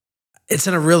 it's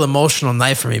in a real emotional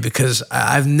night for me because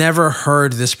I've never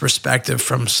heard this perspective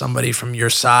from somebody from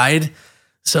your side.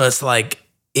 So it's like,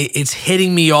 it's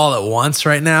hitting me all at once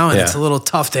right now, and it's a little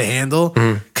tough to handle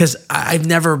because I've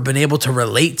never been able to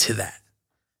relate to that.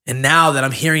 And now that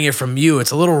I'm hearing it from you,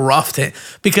 it's a little rough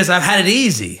because I've had it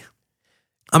easy.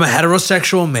 I'm a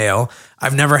heterosexual male.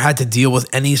 I've never had to deal with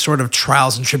any sort of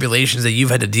trials and tribulations that you've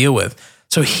had to deal with.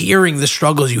 So hearing the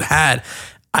struggles you had,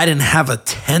 I didn't have a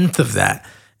tenth of that.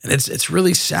 And it's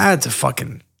really sad to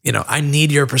fucking, I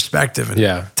need your perspective. And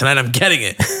tonight I'm getting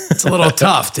it. It's a little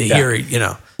tough to hear,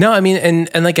 No, I mean,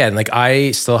 and again, like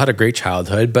I still had a great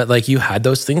childhood, but like you had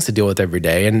those things to deal with every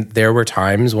day. And there were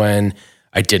times when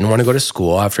I didn't want to go to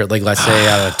school after, like, let's say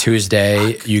on a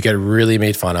Tuesday, you get really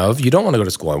made fun of. You don't want to go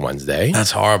to school on Wednesday.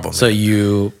 That's horrible, man. So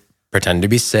you pretend to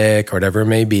be sick or whatever it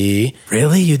may be.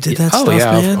 Really? You did that stuff,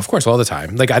 man? Of course, all the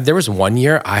time. Like there was one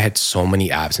year I had so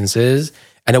many absences,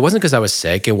 and it wasn't because I was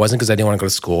sick. It wasn't because I didn't want to go to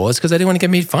school. It's because I didn't want to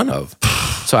get made fun of.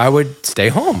 So I would stay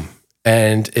home,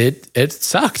 and it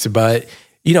sucked. But,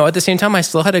 at the same time, I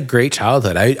still had a great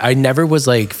childhood. I never was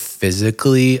like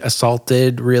physically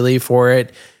assaulted really for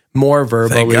it. More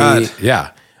verbally. Thank God.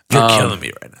 Yeah. You're killing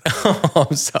me right now.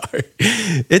 I'm sorry.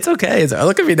 It's okay.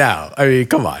 Look at me now. I mean,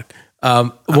 come on.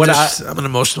 I'm an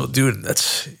emotional dude.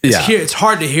 It's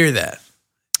hard to hear that.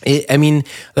 I mean,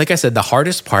 like I said, the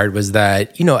hardest part was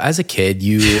that, as a kid,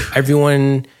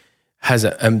 everyone has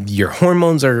your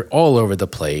hormones are all over the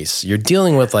place. You're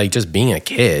dealing with like just being a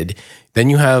kid. Then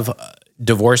you have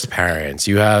divorced parents.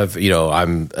 You have,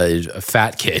 I'm a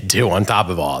fat kid too on top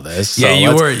of all this. So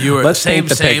you were. Let's same.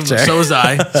 Picture. So was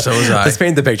I. Let's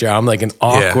paint the picture. I'm like an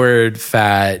awkward,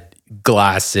 fat,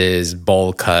 glasses,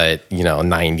 bowl cut,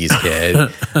 90s kid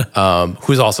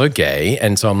who's also gay.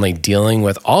 And so I'm like dealing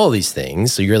with all these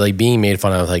things. So you're like being made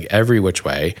fun of like every which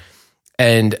way.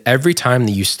 And every time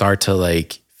that you start to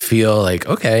like feel like,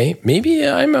 okay, maybe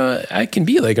I can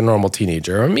be like a normal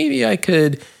teenager, or maybe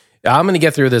I'm going to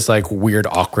get through this like weird,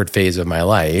 awkward phase of my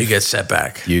life. You get set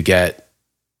back. You get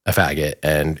a faggot,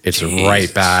 and it's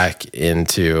right back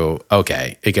into,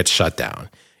 okay, it gets shut down.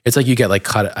 It's like you get like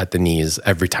cut at the knees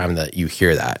every time that you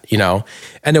hear that,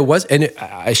 And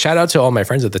I shout out to all my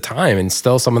friends at the time, and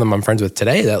still some of them I'm friends with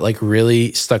today, that like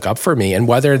really stuck up for me. And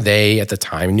whether they at the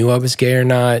time knew I was gay or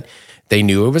not, they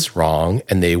knew it was wrong,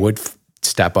 and they would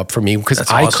step up for me because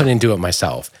I couldn't do it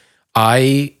myself.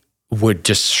 I would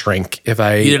just shrink if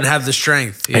you didn't have the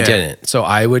strength. I didn't. So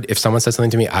I would, if someone said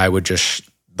something to me, I would just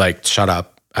like shut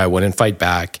up. I wouldn't fight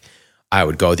back. I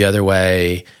would go the other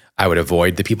way. I would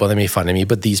avoid the people that made fun of me.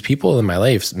 But these people in my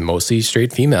life, mostly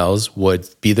straight females, would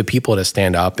be the people to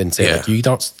stand up and say, like, you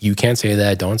can't say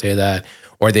that, don't say that.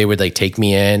 Or they would like take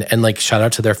me in, and like shout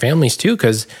out to their families too,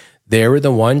 because they were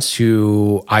the ones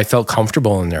who I felt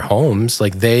comfortable in their homes.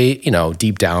 Like they,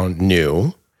 deep down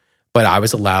knew. But I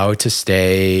was allowed to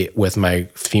stay with my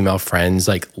female friends,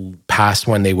 like past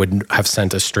when they would have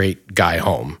sent a straight guy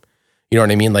home. You know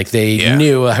what I mean? Like they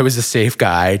knew I was a safe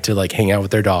guy to like hang out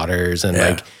with their daughters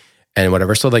and and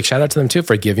whatever. So like shout out to them too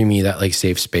for giving me that like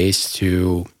safe space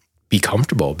to be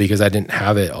comfortable, because I didn't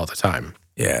have it all the time.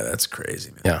 Yeah, that's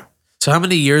crazy, man. Yeah. So how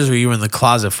many years were you in the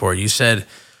closet for? You said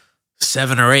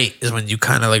 7 or 8 is when you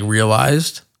kind of like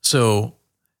realized. So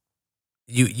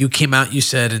You came out, you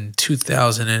said, in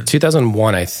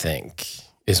 2001, I think,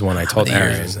 is when I told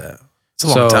Aaron. Years is that? It's a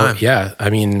long time. Yeah, I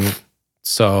mean,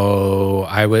 so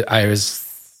I was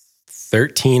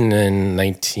 13 in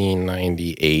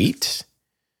 1998.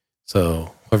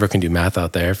 So whoever can do math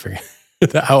out there, for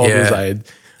how old was I?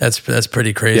 That's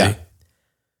pretty crazy. Yeah.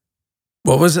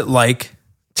 What was it like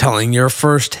telling your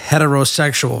first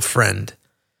heterosexual friend?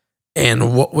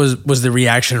 And what was the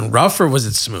reaction rough, or was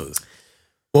it smooth?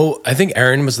 Well, I think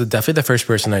Erin was definitely the first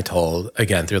person I told,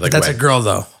 again, through like... But that's a girl,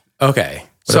 though. Okay.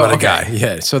 What about a guy?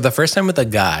 Yeah. So the first time with a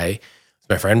guy,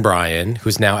 my friend Brian,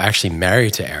 who's now actually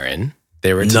married to Erin.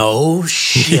 They were... No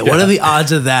shit. What are the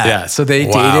odds of that? Yeah. So they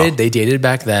dated. They dated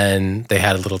back then. They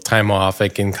had a little time off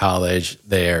like in college.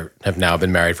 They have now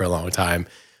been married for a long time.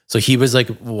 So he was like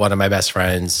one of my best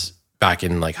friends back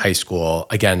in like high school.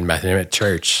 Again, met him at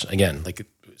church. Again, like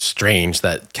strange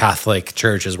that Catholic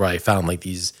church is where I found like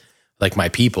these... like my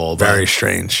people. Very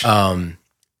strange.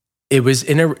 It was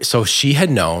so she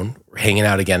had known, hanging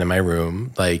out again in my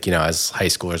room, like, as high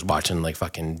schoolers watching like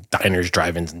fucking diners,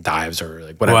 drive-ins and dives, or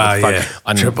like whatever. Wow,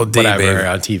 on Triple D, whatever, baby.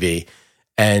 on TV.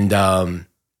 And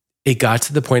it got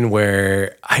to the point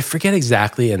where I forget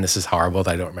exactly, and this is horrible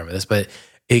that I don't remember this, but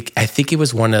I think it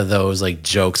was one of those like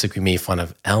jokes like we made fun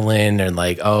of Ellen, and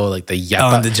like, like the yep,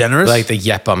 Ellen DeGeneres? Like the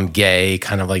yep, I'm gay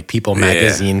kind of like People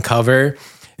magazine cover.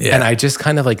 Yeah. And I just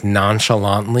kind of like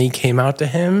nonchalantly came out to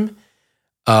him.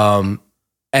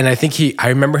 And I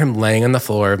remember him laying on the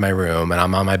floor of my room and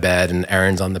I'm on my bed and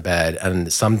Aaron's on the bed and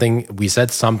we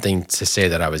said something to say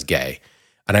that I was gay.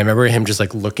 And I remember him just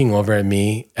like looking over at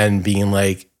me and being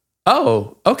like,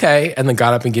 oh, okay. And then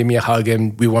got up and gave me a hug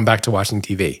and we went back to watching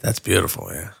TV. That's beautiful.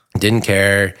 Yeah. Didn't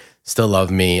care, still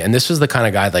loved me. And this was the kind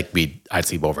of guy like I'd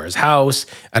sleep over his house.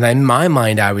 And in my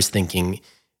mind, I was thinking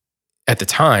at the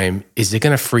time, is it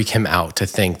going to freak him out to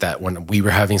think that when we were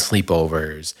having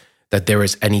sleepovers, that there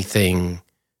was anything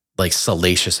like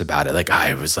salacious about it? Like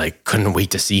I was like, couldn't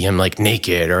wait to see him like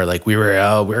naked or like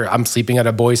I'm sleeping at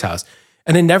a boy's house.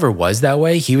 And it never was that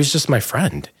way. He was just my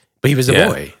friend, but he was a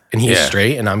boy and he's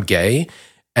straight and I'm gay.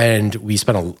 And we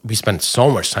spent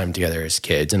so much time together as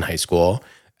kids in high school.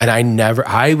 And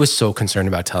I was so concerned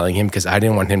about telling him because I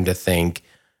didn't want him to think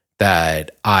that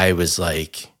I was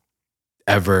like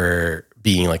ever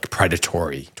being like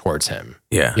predatory towards him.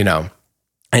 Yeah. You know?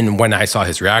 And when I saw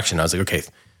his reaction, I was like, okay,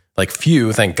 like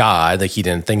phew, thank God. Like he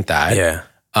didn't think that. Yeah.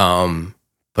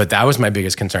 But that was my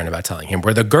biggest concern about telling him.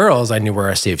 Where the girls I knew were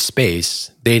a safe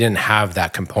space, they didn't have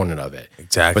that component of it.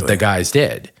 Exactly. But the guys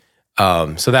did.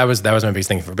 So that was my biggest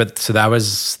thing. So that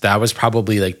was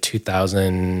probably like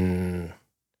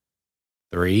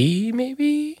 2003,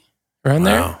 maybe around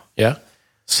there. Yeah.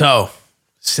 So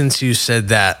since you said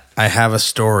that, I have a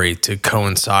story to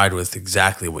coincide with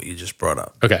exactly what you just brought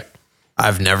up. Okay.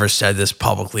 I've never said this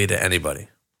publicly to anybody.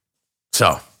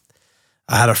 So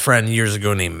I had a friend years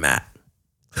ago named Matt,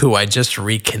 who I just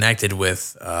reconnected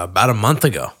with about a month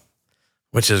ago,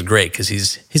 which is great because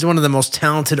he's one of the most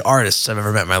talented artists I've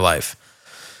ever met in my life.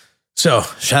 So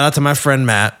shout out to my friend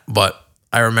Matt, but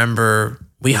I remember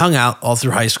we hung out all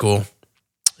through high school,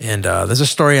 and there's a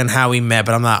story on how we met,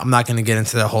 but I'm not going to get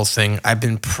into that whole thing. I've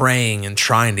been praying and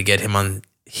trying to get him on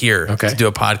here to do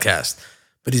a podcast,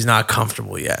 but he's not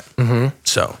comfortable yet. Mm-hmm.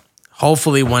 So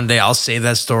hopefully one day I'll save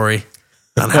that story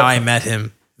on how I met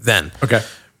him then. Okay.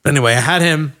 But anyway, I had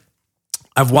him.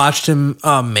 I've watched him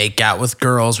make out with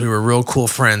girls. We were real cool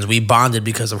friends. We bonded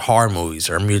because of horror movies,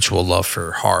 our mutual love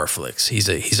for horror flicks.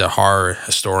 He's a horror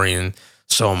historian.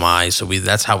 So am I. So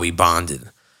that's how we bonded.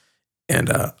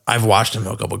 And I've watched him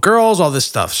hook up with girls, all this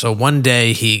stuff. So one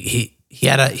day he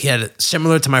had a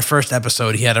similar to my first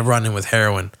episode. He had a run-in with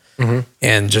heroin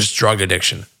and just drug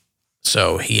addiction.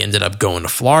 So he ended up going to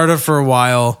Florida for a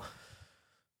while.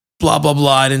 Blah, blah,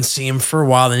 blah. I didn't see him for a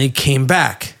while. Then he came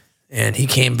back. And he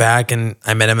came back and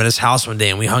I met him at his house one day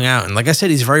and we hung out. And like I said,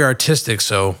 he's very artistic.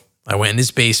 So I went in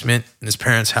his basement in his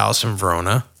parents' house in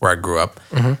Verona, where I grew up.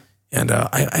 Mm-hmm. And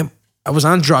I was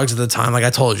on drugs at the time. Like I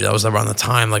told you, that was around the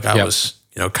time. Like I was,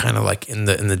 kind of like in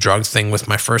the drug thing with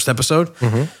my first episode.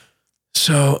 Mm-hmm.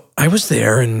 So I was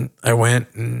there and I went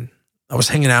and I was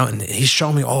hanging out and he's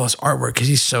showing me all his artwork because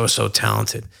he's so, so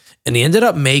talented. And he ended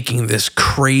up making this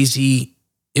crazy,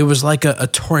 it was like a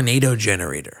tornado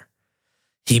generator.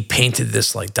 He painted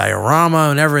this like diorama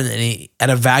and everything. And he, at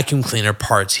a vacuum cleaner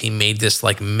parts, he made this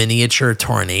like miniature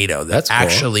tornado that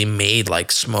actually made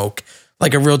like smoke,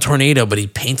 like a real tornado, but he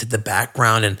painted the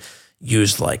background and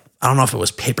used like, I don't know if it was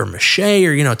paper mache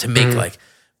or, to make like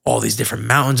all these different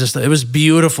mountains and stuff. It was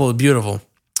beautiful, beautiful. And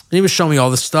he was showing me all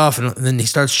this stuff. And then he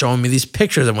starts showing me these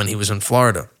pictures of when he was in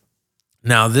Florida.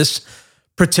 Now, this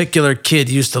particular kid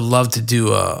used to love to do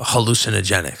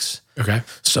hallucinogenics. Okay.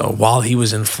 So while he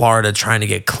was in Florida trying to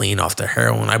get clean off the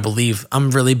heroin, I believe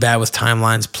I'm really bad with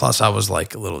timelines. Plus I was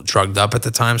like a little drugged up at the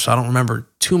time. So I don't remember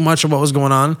too much of what was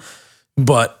going on,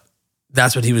 but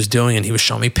that's what he was doing. And he was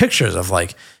showing me pictures of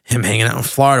like him hanging out in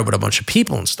Florida with a bunch of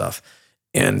people and stuff.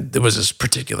 And there was this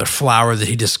particular flower that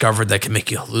he discovered that can make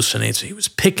you hallucinate. So he was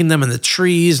picking them in the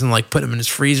trees and like putting them in his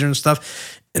freezer and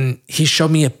stuff. And he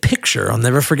showed me a picture. I'll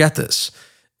never forget this.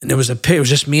 And it was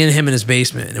just me and him in his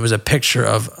basement. And it was a picture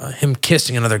of him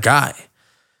kissing another guy.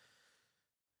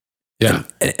 Yeah.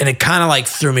 And it kind of like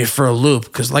threw me for a loop.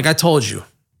 Because like I told you,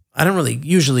 I don't really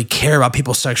usually care about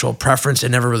people's sexual preference. It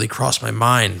never really crossed my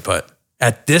mind. But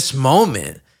at this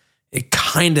moment, it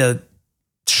kind of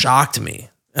shocked me.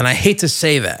 And I hate to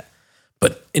say that.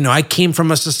 But, I came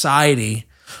from a society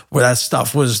where that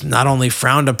stuff was not only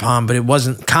frowned upon, but it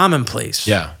wasn't commonplace.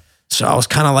 Yeah. So I was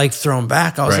kind of like thrown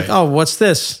back. I was like, oh, what's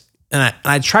this? And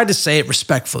I tried to say it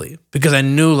respectfully because I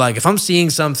knew like if I'm seeing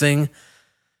something,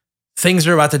 things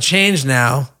are about to change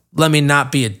now. Let me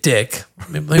not be a dick.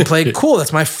 Let me play it cool.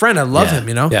 That's my friend. I love him,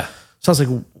 Yeah. So I was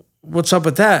like, what's up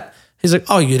with that? He's like,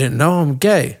 oh, you didn't know I'm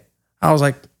gay. I was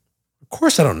like, of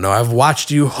course I don't know. I've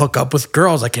watched you hook up with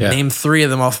girls. I can name 3 of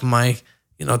them off my,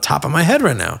 top of my head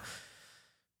right now.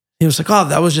 He was like, oh,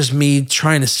 that was just me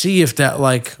trying to see if that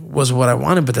like was what I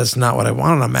wanted, but that's not what I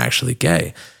wanted. I'm actually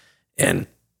gay. And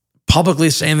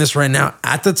publicly saying this right now,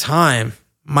 at the time,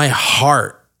 my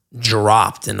heart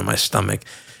dropped into my stomach.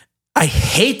 I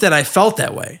hate that I felt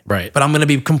that way. Right. But I'm going to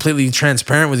be completely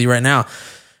transparent with you right now.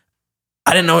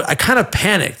 I didn't know. I kind of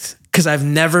panicked because I've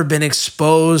never been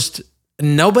exposed.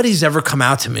 Nobody's ever come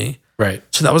out to me. Right.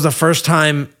 So that was the first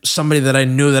time somebody that I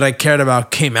knew that I cared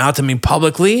about came out to me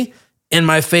publicly in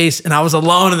my face, and I was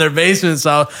alone in their basement.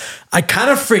 So I kind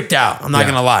of freaked out. I'm not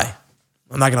going to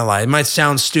lie. It might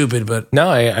sound stupid, but no,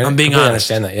 I'm being honest.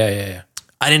 Understand that. Yeah.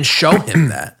 I didn't show him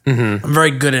that. I'm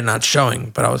very good at not showing,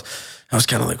 but I was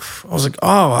kind of like,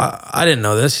 oh, I didn't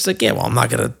know this. He's like, yeah, well, I'm not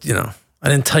going to, I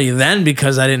didn't tell you then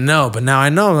because I didn't know, but now I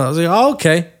know. I was like, oh,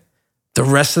 okay. The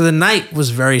rest of the night was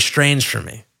very strange for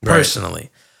me personally. Right.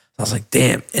 I was like,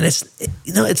 damn. And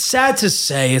it's sad to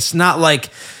say, it's not like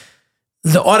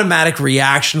the automatic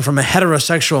reaction from a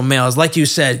heterosexual male is like you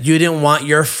said, you didn't want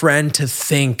your friend to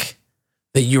think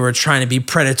that you were trying to be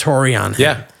predatory on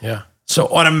him. Yeah. So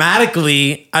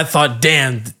automatically I thought,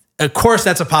 damn, of course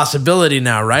that's a possibility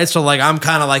now, right? So like I'm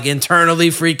kind of like internally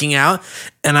freaking out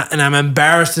and I'm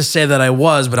embarrassed to say that I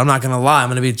was, but I'm not going to lie. I'm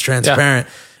going to be transparent.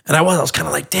 Yeah. And I was kind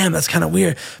of like, damn, that's kind of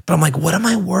weird. But I'm like, what am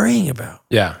I worrying about?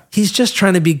 Yeah. He's just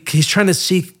he's trying to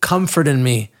seek comfort in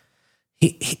me.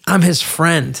 I'm his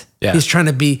friend. Yeah. He's trying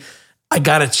to I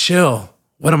got to chill.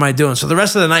 What am I doing? So the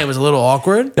rest of the night was a little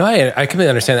awkward. No, I completely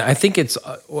understand that. I think it's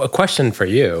a question for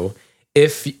you.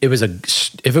 If it was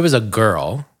a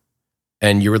girl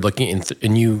and you were looking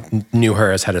and you knew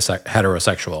her as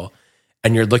heterosexual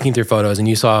and you're looking through photos and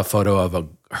you saw a photo of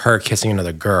her kissing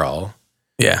another girl.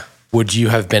 Yeah. Would you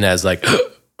have been as like,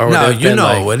 or no, you know,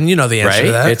 like, wouldn't you know the answer right?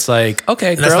 to that? It's like,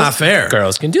 okay, that's not fair.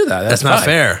 Girls can do that. That's not fine.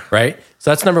 Fair. Right. So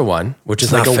that's number one, which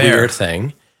is like a weird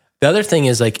thing. The other thing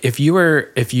is like, if you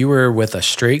were with a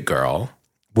straight girl,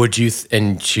 would you,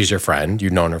 and she's your friend,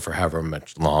 you've known her for however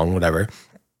much long, whatever,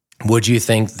 would you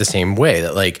think the same way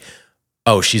that like,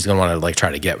 oh, she's going to want to like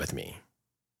try to get with me?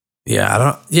 Yeah.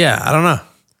 I don't know.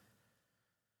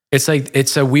 It's like,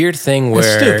 it's a weird thing where.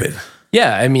 It's stupid.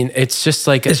 Yeah, I mean, it's just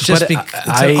like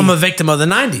I'm a victim of the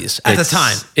 '90s at the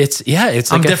time. It's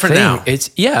like I'm different now.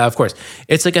 Of course.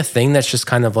 It's like a thing that's just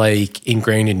kind of like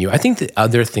ingrained in you. I think the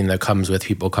other thing that comes with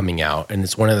people coming out, and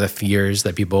it's one of the fears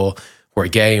that people who are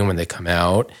gay and when they come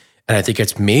out, and I think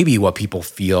it's maybe what people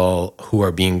feel who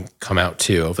are being come out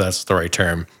to, if that's the right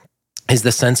term, is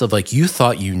the sense of like you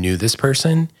thought you knew this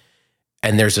person.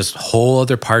 And there's this whole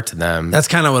other part to them. That's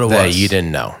kind of what it was. That you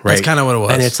didn't know, right? That's kind of what it was.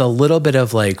 And it's a little bit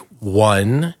of like,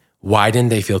 one, why didn't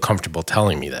they feel comfortable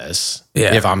telling me this?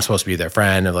 Yeah. If I'm supposed to be their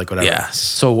friend or like whatever. Yes.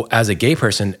 So as a gay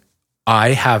person, I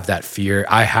have that fear.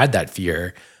 I had that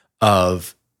fear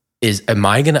of, am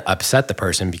I going to upset the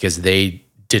person because they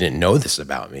didn't know this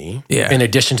about me? Yeah. In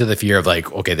addition to the fear of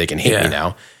like, okay, they can hate me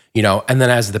now, and then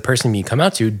as the person you come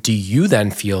out to, do you then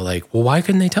feel like, well, why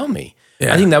couldn't they tell me?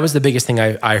 Yeah. I think that was the biggest thing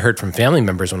I heard from family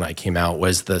members when I came out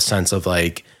was the sense of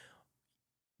like,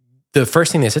 the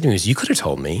first thing they said to me was, you could have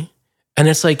told me. And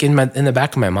it's like in the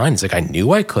back of my mind, it's like, I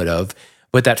knew I could have,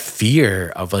 but that fear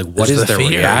of like, what is the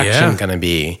reaction going to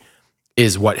be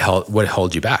is what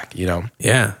held you back,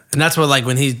 Yeah. And that's what like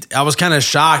I was kind of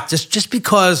shocked just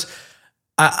because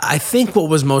I think what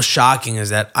was most shocking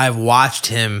is that I've watched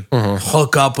him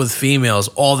hook up with females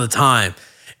all the time.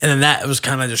 And then that was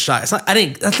kind of just shock. That's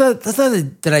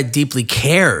not that I deeply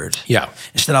cared. Yeah.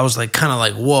 Instead, I was like kind of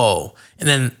like, whoa. And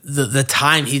then the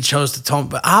time he chose to tell me,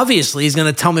 but obviously he's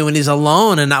going to tell me when he's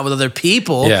alone and not with other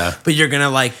people. Yeah. But you're going to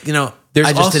like, there's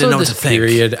I just also didn't know this what to think.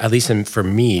 period, at least for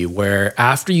me, where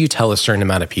after you tell a certain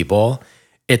amount of people,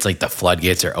 it's like the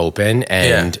floodgates are open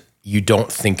and you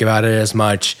don't think about it as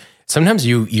much. Sometimes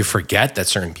you forget that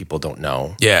certain people don't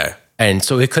know. Yeah. And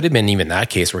so it could have been even that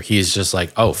case where he's just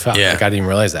like, oh, fuck, like I didn't even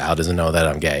realize that Al doesn't know that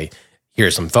I'm gay.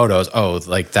 Here's some photos. Oh,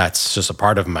 like that's just a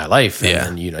part of my life.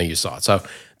 And then, you saw it. So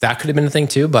that could have been a thing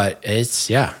too, but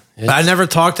but I never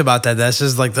talked about that. This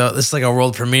is like a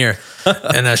world premiere.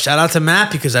 And shout out to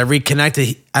Matt because I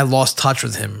reconnected. I lost touch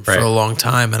with him for a long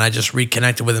time and I just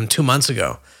reconnected with him 2 months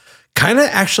ago. Kind of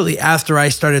actually after I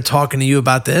started talking to you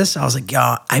about this, I was like,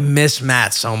 yo, I miss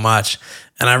Matt so much.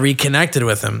 And I reconnected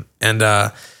with him. And,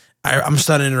 I'm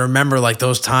starting to remember like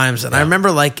those times. And I remember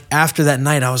like after that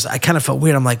night, I kind of felt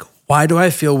weird. I'm like, why do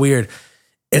I feel weird?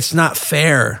 It's not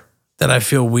fair that I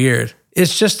feel weird.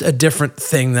 It's just a different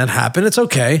thing that happened. It's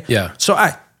okay. Yeah. So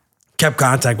I kept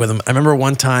contact with him. I remember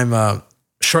one time,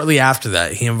 shortly after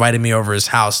that, he invited me over his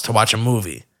house to watch a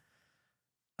movie.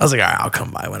 I was like, all right, I'll come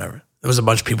by, whatever. There was a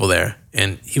bunch of people there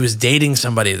and he was dating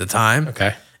somebody at the time.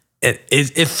 Okay.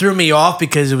 It threw me off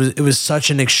because it was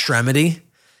such an extremity.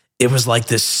 it was like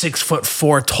this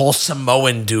 6'4" tall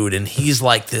Samoan dude, and he's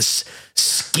like this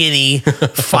skinny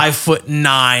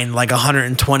 5'9", like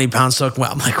 120 pound soaking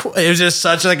wet. I'm like, it was just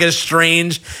such like a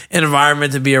strange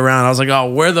environment to be around. I was like,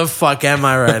 oh, where the fuck am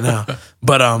I right now?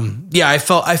 But yeah, I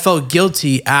felt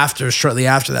guilty shortly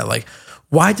after that. Like,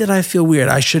 why did I feel weird?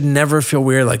 I should never feel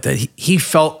weird like that. He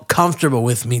felt comfortable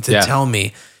with me to tell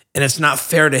me, and it's not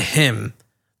fair to him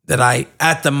that I,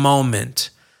 at the moment,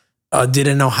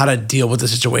 didn't know how to deal with the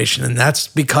situation. And that's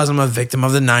because I'm a victim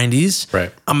of the 90s.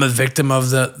 Right. I'm a victim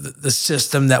of the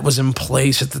system that was in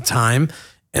place at the time.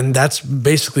 And that's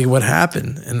basically what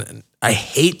happened. And I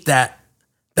hate that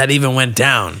even went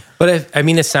down. But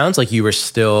it sounds like you were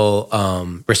still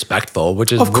respectful,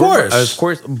 which is of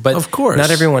course, but of course,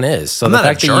 not everyone is. So I'm the not a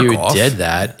fact that you jerk-off. did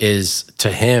that is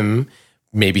to him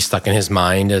maybe stuck in his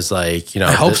mind as like,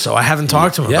 I hope so. I haven't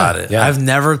talked to him about it. Yeah. I've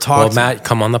never talked. Well, Matt,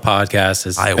 come on the podcast.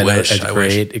 It's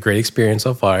been a great experience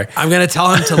so far. I'm going to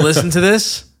tell him to listen to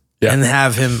this and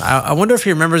have him. I wonder if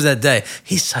he remembers that day.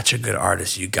 He's such a good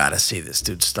artist. You got to see this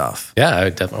dude's stuff. Yeah, I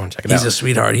definitely want to check it out. He's a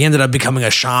sweetheart. He ended up becoming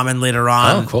a shaman later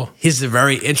on. Oh, cool. He's a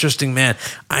very interesting man.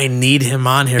 I need him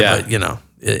on here, but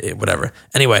whatever.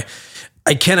 Anyway,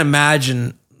 I can't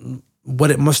imagine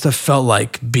what it must have felt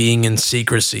like being in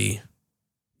secrecy,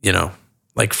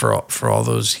 like for all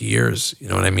those years. You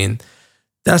know what I mean?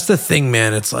 That's the thing,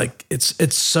 man. It's like,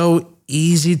 it's so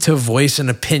easy to voice an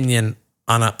opinion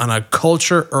on a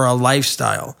culture or a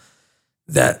lifestyle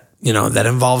that, that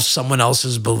involves someone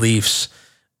else's beliefs.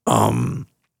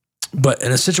 But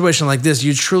in a situation like this,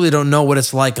 you truly don't know what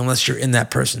it's like unless you're in that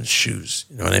person's shoes.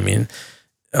 You know what I mean?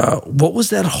 What was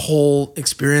that whole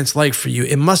experience like for you?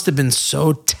 It must have been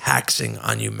so taxing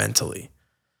on you mentally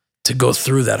to go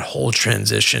through that whole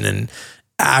transition and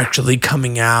actually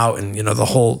coming out and, the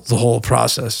whole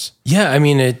process. Yeah. I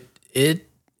mean,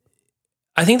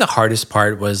 I think the hardest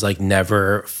part was like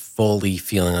never fully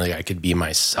feeling like I could be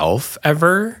myself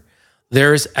ever.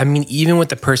 Even with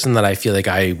the person that I feel like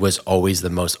I was always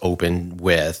the most open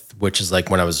with, which is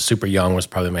like when I was super young was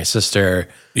probably my sister.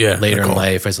 Yeah. Later in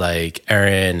life was like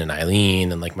Erin and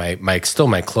Eileen and like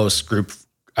my close group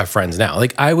of friends now.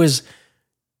 Like I was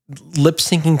lip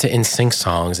syncing to NSYNC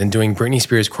songs and doing Britney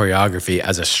Spears choreography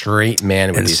as a straight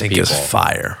man with these people. NSYNC is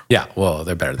fire. Yeah. Well,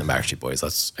 they're better than Backstreet Boys.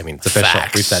 It's official.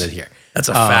 Facts. We've said it here. That's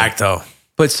a fact though.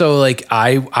 But so like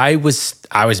I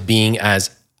was being as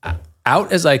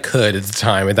out as I could at the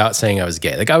time without saying I was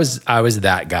gay. Like I was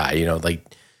that guy, like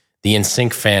the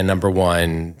NSYNC fan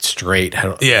 #1 straight.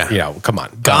 Yeah. Come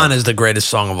on. Gone is the greatest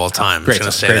song of all time. I'm just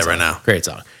going to say that right now. Great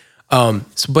song.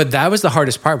 But that was the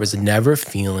hardest part, was never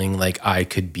feeling like I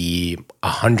could be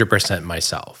 100%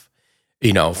 myself,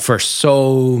 for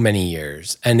so many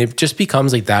years. And it just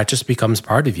becomes like that just becomes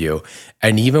part of you.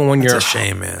 And even when It's a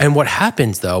shame, man. And what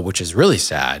happens though, which is really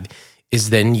sad, is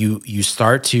then you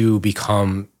start to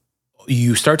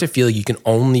feel like you can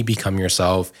only become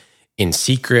yourself in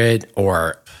secret,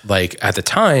 or like at the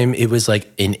time it was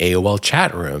like in AOL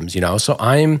chat rooms, So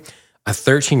I'm a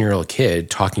 13-year-old kid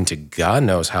talking to God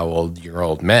knows how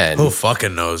old men. Who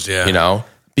fucking knows? Yeah.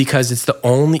 Because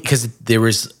because there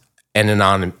was an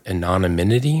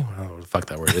anonymity. I don't know what the fuck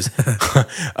that word is.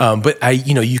 But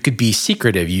you could be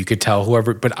secretive. You could tell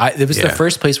whoever, but it was the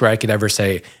first place where I could ever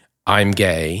say, I'm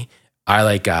gay, I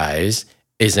like guys,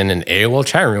 is in an AOL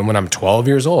chat room when I'm 12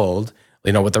 years old,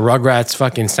 with the Rugrats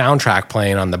fucking soundtrack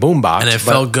playing on the boombox. And it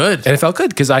felt good. And it felt good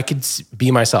because I could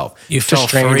be myself. You felt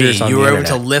free. You were able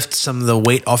to lift some of the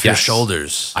weight off your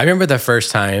shoulders. I remember the first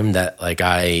time that like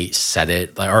I said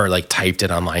it or like typed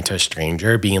it online to a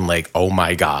stranger, being like, oh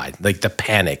my God, like the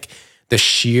panic, the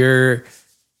sheer,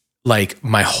 like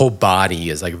my whole body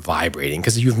is like vibrating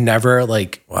because you've never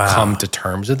like come to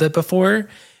terms with it before.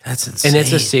 That's insane. And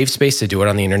it's a safe space to do it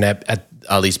on the internet.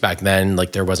 At least back then,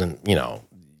 like there wasn't,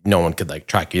 no one could like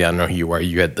track you down, know who you were.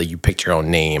 You had you picked your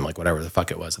own name, like whatever the fuck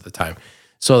it was at the time.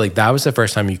 So like that was the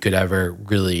first time you could ever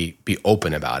really be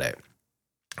open about it.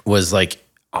 Was like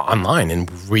online in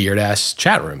weird ass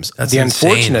chat rooms. That's the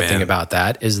insane, unfortunate man. thing about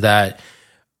that is that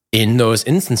in those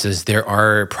instances there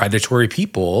are predatory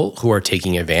people who are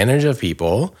taking advantage of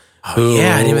people. I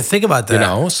didn't even think about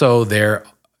that. So there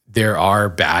are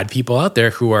bad people out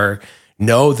there who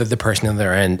know that the person on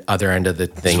their other end of the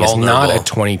thing is not a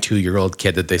 22-year-old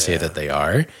kid that they say that they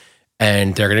are,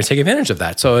 and they're going to take advantage of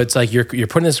that. So it's like you're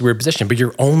put in this weird position, but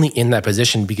you're only in that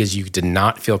position because you did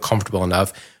not feel comfortable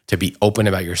enough to be open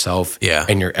about yourself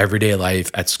in your everyday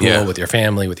life at school, with your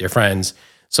family, with your friends.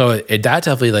 So that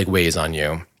definitely like weighs on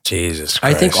you. Jesus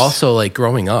Christ. I think also like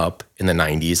growing up in the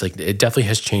 90s, like it definitely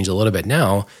has changed a little bit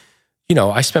now.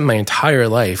 I spent my entire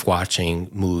life watching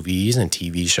movies and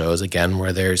TV shows, again,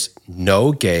 where there's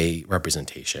no gay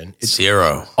representation. It's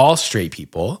zero. All straight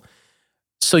people.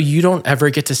 So you don't ever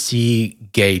get to see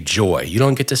gay joy. You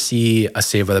don't get to see a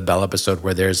Saved by the Bell episode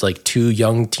where there's like two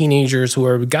young teenagers who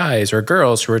are guys or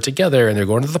girls who are together and they're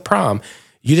going to the prom.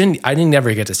 I didn't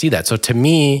ever get to see that. So to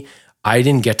me, I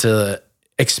didn't get to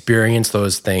experience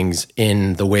those things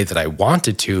in the way that I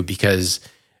wanted to because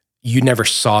you never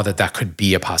saw that could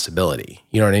be a possibility.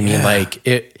 You know what I mean? Yeah.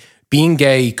 Like being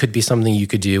gay could be something you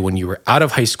could do when you were out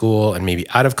of high school and maybe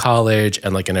out of college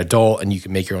and like an adult and you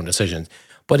could make your own decisions.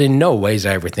 But in no ways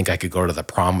did I ever think I could go to the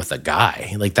prom with a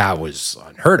guy. Like that was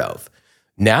unheard of.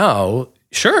 Now,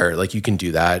 sure, like you can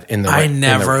do that. I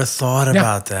never thought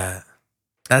about that.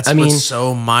 That's what's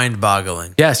so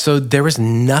mind-boggling. Yeah, so there was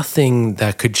nothing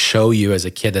that could show you as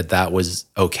a kid that was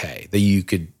okay, that you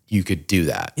could do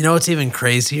that. You know what's even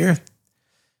crazier?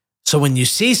 So when you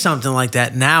see something like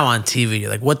that now on TV, you're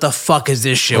like, what the fuck is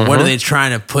this shit? What are they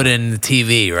trying to put in the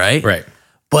TV, right? Right.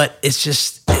 But it's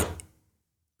just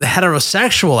the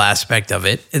heterosexual aspect of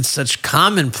it. It's such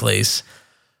commonplace.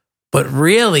 But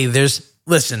really,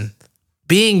 listen,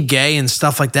 being gay and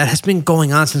stuff like that has been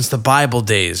going on since the Bible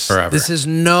days. Forever. This is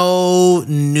no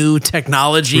new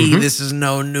technology. This is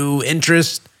no new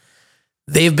interest.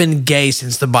 They've been gay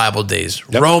since the Bible days.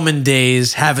 Yep. Roman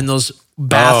days, having those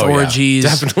bath orgies.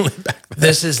 Yeah, definitely back then.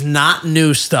 This is not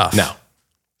new stuff. No.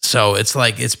 So it's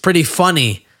like, it's pretty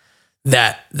funny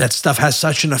that stuff has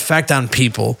such an effect on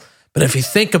people. But if you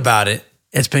think about it,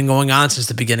 it's been going on since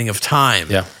the beginning of time.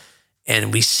 Yeah.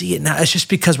 And we see it now. It's just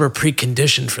because we're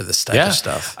preconditioned for this type of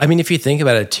stuff. I mean, if you think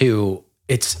about it too,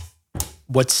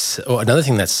 another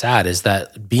thing that's sad is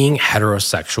that being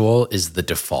heterosexual is the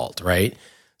default, right?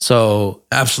 So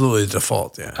absolutely the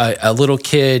default, yeah. A little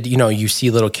kid, you see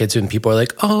little kids and people are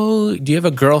like, oh, do you have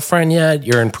a girlfriend yet?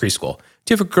 You're in preschool.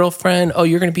 Do you have a girlfriend? Oh,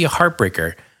 you're going to be a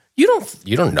heartbreaker. You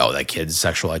don't know that kid's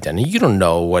sexual identity. You don't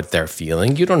know what they're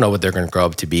feeling. You don't know what they're going to grow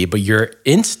up to be. But your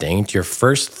instinct, your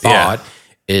first thought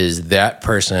is that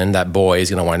person, that boy is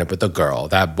going to wind up with a girl.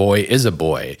 That boy is a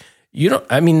boy.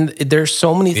 There's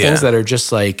so many things that are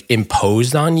just like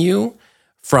imposed on you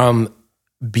from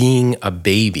being a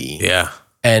baby. Yeah.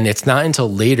 And it's not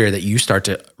until later that you start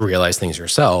to realize things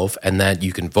yourself and that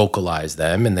you can vocalize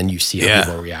them and then you see how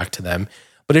people react to them.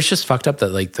 But it's just fucked up that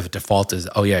like the default is,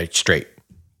 oh yeah, it's straight.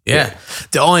 Yeah.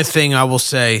 The only thing I will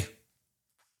say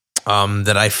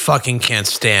that I fucking can't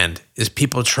stand is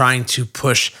people trying to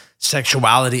push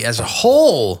sexuality as a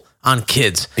whole on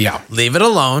kids. Yeah. Leave it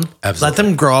alone. Absolutely. Let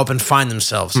them grow up and find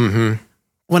themselves. Mm-hmm.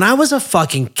 When I was a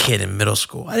fucking kid in middle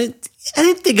school, I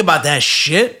didn't think about that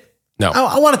shit. No.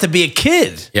 I wanted to be a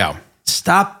kid. Yeah.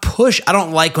 Stop push. I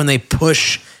don't like when they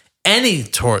push any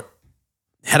toward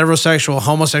heterosexual,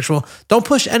 homosexual. Don't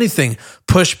push anything.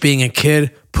 Push being a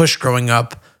kid, push growing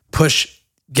up, push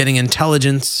getting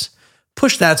intelligence,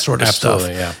 push that sort of stuff.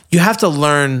 Yeah. You have to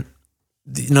learn,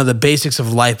 the basics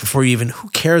of life before you even, who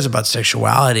cares about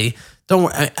sexuality? Don't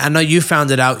worry. I know you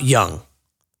found it out young.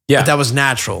 Yeah. But that was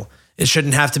natural. It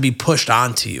shouldn't have to be pushed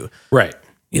onto you. Right.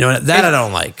 That I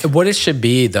don't like. What it should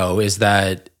be, though, is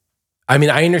that, I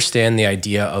understand the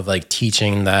idea of like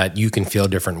teaching that you can feel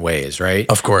different ways, right?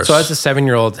 Of course. So as a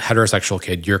 7-year-old heterosexual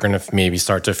kid, you're going to maybe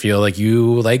start to feel like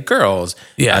you like girls.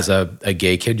 Yeah. As a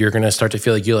gay kid, you're going to start to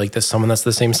feel like you like someone that's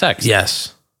the same sex.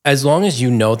 Yes. As long as you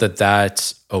know that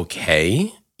that's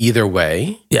okay, either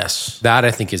way. Yes. That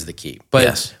I think is the key.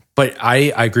 But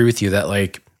I agree with you that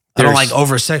like, I don't like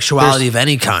over-sexuality of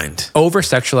any kind.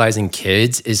 Over-sexualizing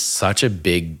kids is such a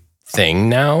big thing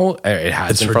now. It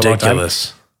has been for a long time.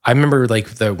 Ridiculous. I remember like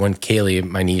when Kaylee,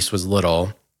 my niece, was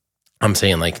little, I'm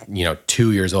saying like,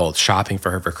 2 years old, shopping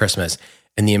for her for Christmas.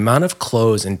 And the amount of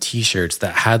clothes and t-shirts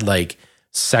that had like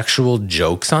sexual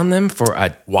jokes on them for a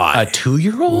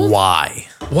 2-year-old?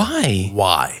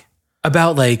 Why?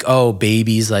 About like, oh,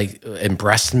 babies like and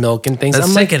breast milk and things. That's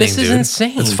I'm sickening, like, this is dude.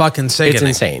 insane. It's fucking sickening.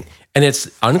 It's insane. And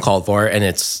it's uncalled for, and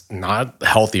it's not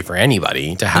healthy for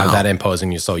anybody to have that imposed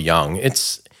when you're so young.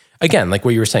 It's, again, like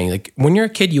what you were saying, like when you're a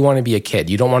kid, you want to be a kid.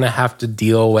 You don't want to have to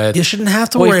deal with You shouldn't have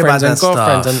to worry about that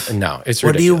stuff. No, it's ridiculous.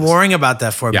 What are you worrying about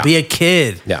that for? Yeah. Be a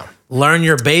kid. Yeah. Learn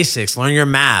your basics. Learn your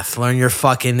math. Learn your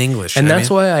fucking English. And that's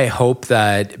why I hope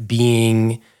that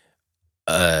being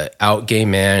an out gay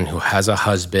man who has a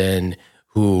husband,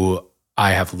 who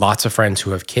I have lots of friends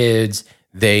who have kids,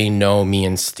 they know me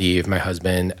and Steve, my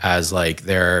husband, as like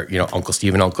their, Uncle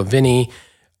Steve and Uncle Vinny.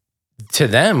 To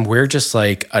them, we're just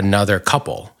like another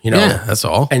couple, Yeah, that's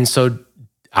all. And so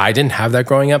I didn't have that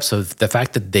growing up. So the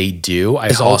fact that they do,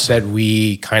 I hope that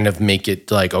we kind of make it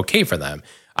like okay for them.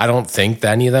 I don't think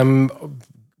that any of them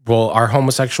are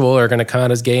homosexual or going to come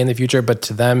out as gay in the future, but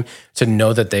to them, to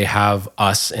know that they have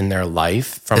us in their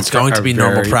life. It's going to be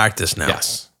normal practice now.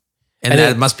 Yes. And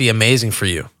that must be amazing for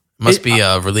you. It must be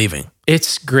relieving.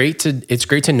 It's great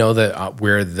to know that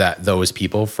we're those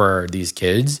people for these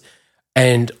kids,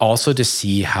 and also to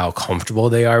see how comfortable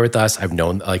they are with us.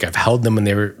 I've held them when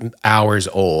they were hours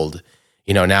old.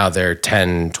 Now they're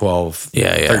 10, 12,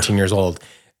 13 years old.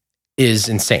 Is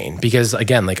insane, because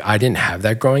again, like, I didn't have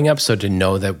that growing up. So to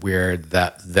know that we're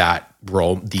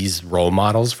these role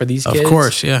models for these kids, of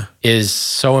course, is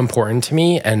so important to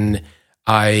me. And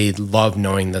I love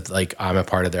knowing that, like, I'm a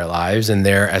part of their lives and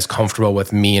they're as comfortable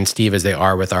with me and Steve as they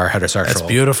are with our heterosexual. That's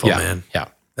beautiful, man. Yeah.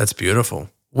 That's beautiful.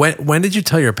 When did you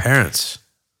tell your parents?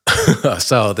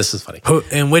 So this is funny.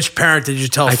 And which parent did you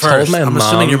tell first? I told my I'm mom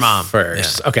assuming your mom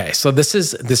first. Yeah. Okay, so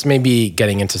this may be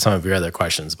getting into some of your other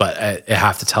questions, but I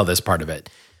have to tell this part of it.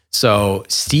 So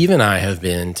Steve and I have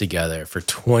been together for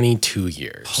 22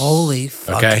 years. Holy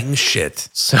fucking shit.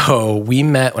 So we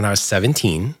met when I was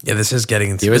 17. Yeah, this is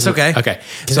getting into it's okay. Okay.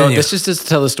 So this is just to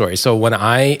tell the story. So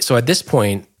at this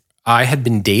point, I had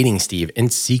been dating Steve in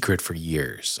secret for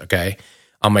years, okay?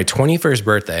 On my 21st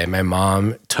birthday, my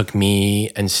mom took me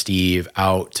and Steve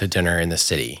out to dinner in the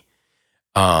city.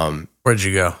 Where'd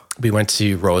you go? We went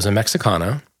to Rosa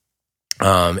Mexicana.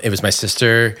 It was my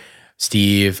sister,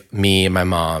 Steve, me, and my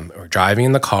mom. We were driving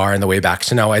in the car on the way back.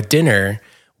 So now at dinner,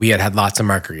 we had lots of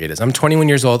margaritas. I'm 21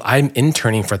 years old. I'm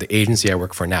interning for the agency I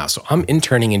work for now. So I'm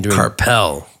interning and doing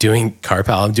Carpel.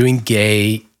 I'm doing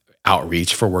gay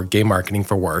outreach for work, gay marketing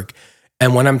for work.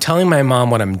 And when I'm telling my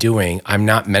mom what I'm doing, I'm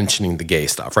not mentioning the gay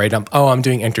stuff, right? I'm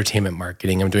doing entertainment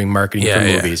marketing. I'm doing marketing for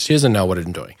movies. She doesn't know what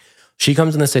I'm doing. She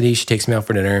comes in the city. She takes me out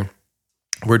for dinner.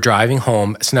 We're driving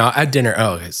home. So now at dinner,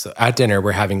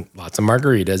 we're having lots of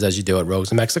margaritas, as you do at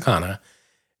Rosa Mexicana.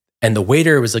 And the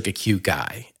waiter was like a cute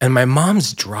guy. And my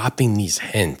mom's dropping these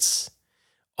hints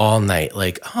all night,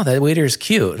 like, oh, that waiter is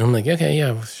cute. And I'm like, okay,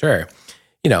 yeah, sure.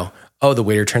 The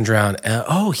waiter turns around.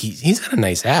 He's got a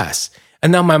nice ass.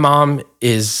 And now my mom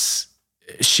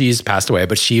she's passed away,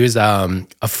 but she was a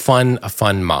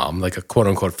fun mom, like a quote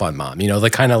unquote fun mom, the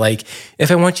kind of like,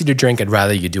 if I want you to drink, I'd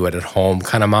rather you do it at home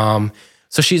kind of mom.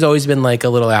 So she's always been like a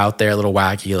little out there, a little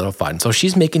wacky, a little fun. So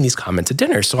she's making these comments at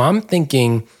dinner. So I'm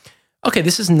thinking, okay,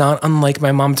 this is not unlike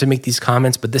my mom to make these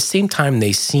comments, but at the same time,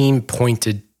 they seem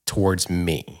pointed towards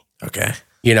me. Okay.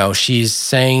 She's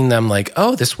saying them like,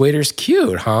 oh, this waiter's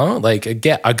cute, huh? Like a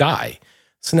guy.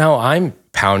 So now I'm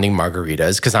pounding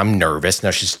margaritas because I'm nervous.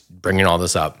 Now she's bringing all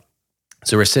this up.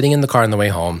 So we're sitting in the car on the way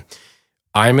home.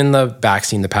 I'm in the back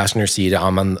seat, the passenger seat.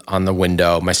 I'm on the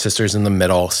window. My sister's in the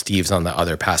middle. Steve's on the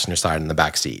other passenger side in the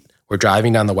back seat. We're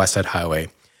driving down the West Side Highway.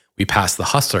 We pass the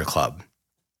Hustler Club.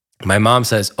 My mom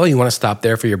says, oh, you want to stop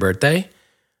there for your birthday?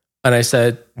 And I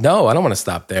said, no, I don't want to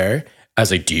stop there. I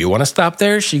was like, do you want to stop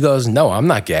there? She goes, no, I'm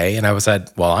not gay. And I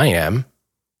said, well, I am.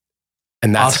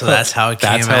 And that's how it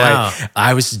came out.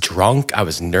 I was drunk. I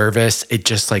was nervous. It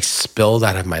just like spilled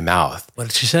out of my mouth. What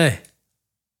did she say?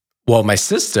 Well, my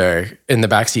sister in the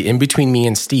backseat, in between me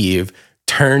and Steve,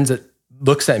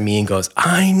 looks at me and goes,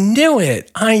 I knew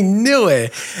it.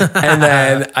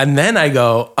 and then I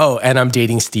go, oh, and I'm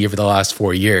dating Steve for the last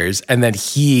 4 years. And then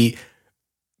he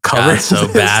covers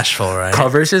bashful, right?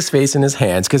 Covers his face in his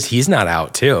hands because he's not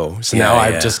out too. So now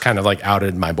I've just kind of like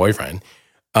outed my boyfriend.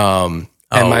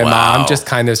 And my mom just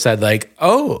kind of said like,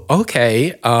 oh,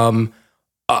 okay.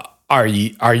 Are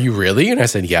you really? And I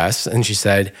said, yes. And she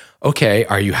said, okay,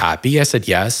 are you happy? I said,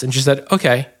 yes. And she said,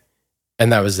 okay.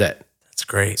 And that was it. That's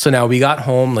great. So now we got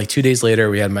home, like 2 days later,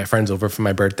 we had my friends over for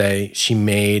my birthday. She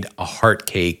made a heart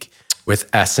cake with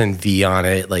S and V on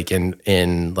it, like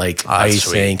in like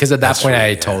icing. Because at that point I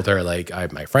had told her like,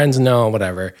 my friends know,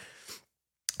 whatever.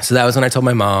 So that was when I told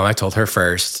my mom. I told her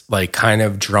first, like kind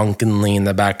of drunkenly in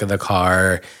the back of the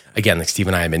car. Again, like Steve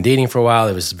and I had been dating for a while.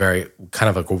 It was very kind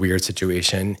of like a weird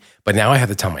situation. But now I have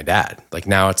to tell my dad. Like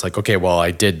now it's like, okay, well, I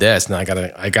did this, and I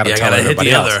gotta tell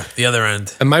everybody else. The other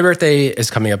end. And my birthday is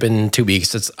coming up in 2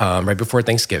 weeks. It's right before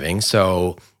Thanksgiving.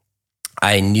 So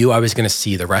I knew I was going to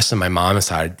see the rest of my mom's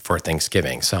side for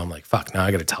Thanksgiving. So I'm like, fuck, now I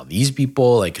got to tell these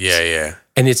people. Like, yeah.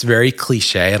 And it's very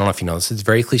cliche. I don't know if you know this. It's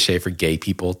very cliche for gay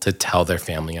people to tell their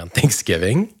family on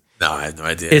Thanksgiving. No, I had no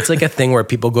idea. It's like a thing where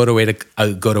people go away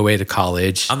to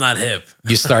college. I'm not hip.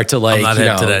 You start to like, I'm not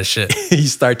hip to that shit. You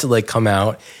start to like come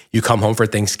out. You come home for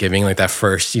Thanksgiving, like that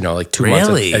first, like 2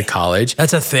 months at college.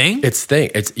 That's a thing?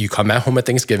 It's you come at home at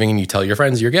Thanksgiving and you tell your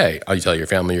friends you're gay. Or you tell your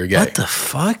family you're gay. What the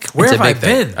fuck? Where have I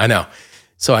been? I know.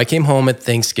 So I came home at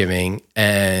Thanksgiving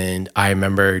and I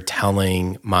remember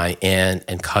telling my aunt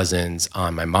and cousins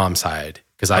on my mom's side,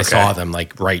 because I saw them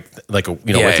like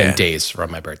within days from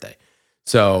my birthday.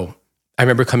 So I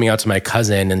remember coming out to my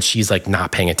cousin and she's like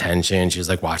not paying attention. She was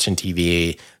like watching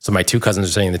TV. So my two cousins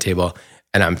are sitting at the table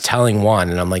and I'm telling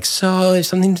one and I'm like, so I have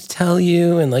something to tell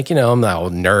you. And like, I'm all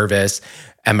nervous.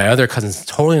 And my other cousin's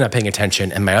totally not paying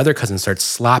attention. And my other cousin starts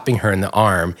slapping her in the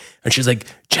arm. And she's like,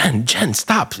 Jen,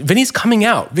 stop. Vinny's coming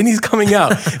out.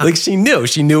 Like she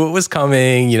knew it was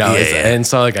coming, And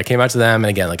so like I came out to them and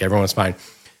again, like everyone was fine.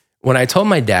 When I told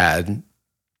my dad,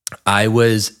 I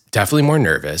was definitely more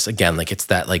nervous. Again, like it's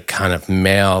that like kind of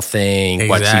male thing. Exactly.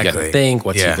 What's he going to think?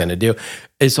 What's he going to do?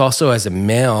 It's also as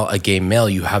a gay male,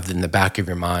 you have in the back of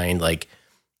your mind, like,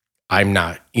 I'm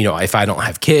not, if I don't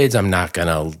have kids, I'm not going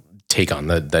to take on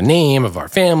the name of our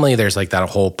family. There's like that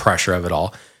whole pressure of it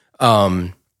all.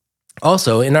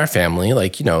 Also in our family,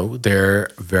 like, they're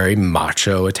very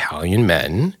macho Italian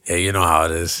men. Yeah. You know how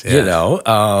it is.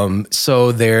 Yeah.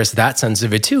 So there's that sense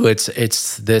of it too.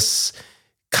 It's this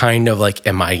kind of like,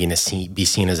 am I going to be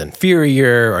seen as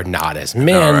inferior or not as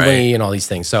manly and all these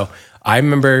things. So I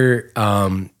remember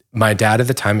my dad at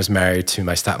the time was married to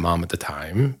my stepmom at the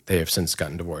time. They have since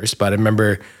gotten divorced. But I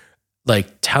remember like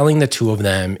telling the two of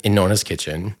them in Nona's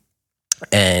kitchen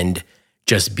and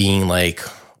just being like,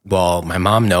 well, my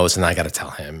mom knows and I got to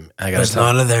tell him. Was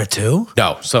Nona there too?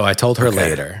 No. So I told her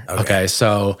later. Okay.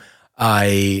 So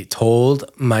I told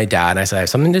my dad, I said, I have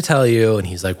something to tell you. And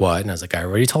he's like, what? And I was like, I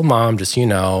already told mom, just so you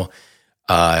know,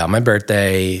 on my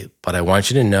birthday, but I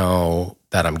want you to know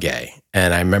that I'm gay.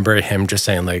 And I remember him just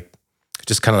saying like,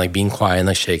 just kind of like being quiet and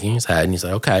like shaking his head. And he's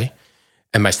like, okay.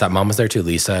 And my stepmom was there too,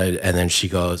 Lisa. And then she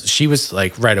was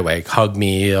like right away, hugged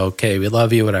me. Okay, we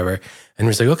love you, whatever. And he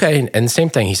was like, okay. And the same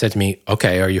thing, he said to me,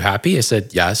 okay, are you happy? I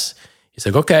said, yes. He's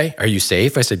like, okay, are you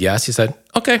safe? I said, yes. He said,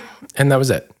 okay. And that was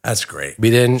it. That's great. We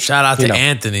didn't. Shout out to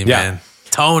Anthony, man.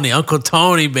 Tony, Uncle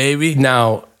Tony, baby.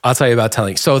 Now, I'll tell you about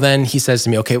telling. So then he says to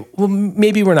me, okay, well,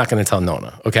 maybe we're not going to tell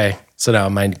Nona. Okay. So now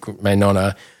my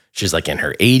Nona, she's like in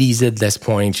her 80s at this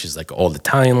point. She's like an old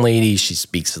Italian lady. She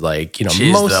speaks like, she's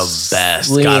the best.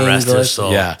 God rest her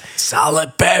soul. Yeah.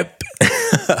 Salad pep.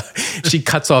 She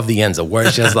cuts off the ends of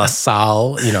words. She has la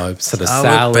sal, instead of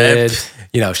salad.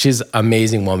 She's an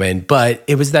amazing woman. But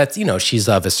it was that, she's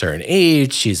of a certain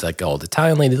age. She's like an old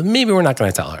Italian lady. Maybe we're not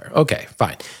going to tell her. Okay,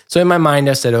 fine. So in my mind,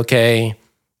 I said, okay,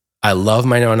 I love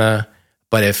my Nona,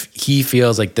 but if he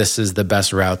feels like this is the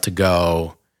best route to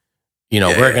go,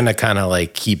 we're going to kind of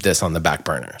like keep this on the back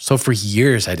burner. So for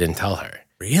years, I didn't tell her.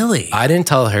 Really? I didn't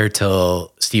tell her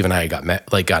till Steve and I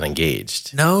got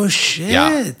engaged. No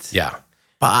shit. Yeah.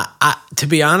 But to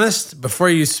be honest, before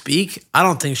you speak, I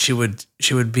don't think she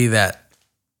would be that,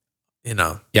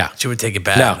 Yeah. She would take it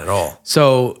bad at all.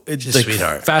 So She's a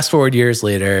sweetheart. Fast forward years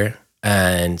later.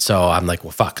 And so I'm like,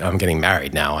 well, fuck, I'm getting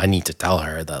married now. I need to tell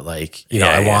her that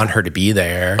I want her to be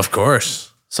there. Of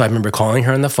course. So I remember calling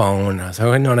her on the phone. I was like,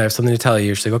 oh, no, I have something to tell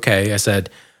you. She's like, okay. I said,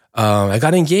 I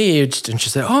got engaged. And she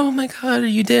said, oh my God,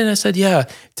 you did? I said, yeah,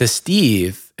 to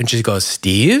Steve. And she goes,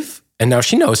 Steve? And now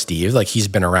she knows Steve. Like he's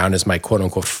been around as my quote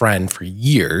unquote friend for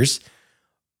years.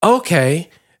 Okay.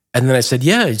 And then I said,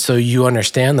 yeah, so you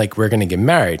understand, like we're going to get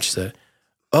married. She said,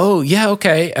 oh yeah,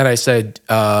 okay. And I said,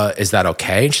 is that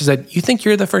okay? And she said, you think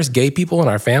you're the first gay people in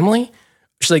our family?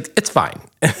 She's like, it's fine.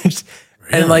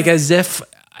 And like as if,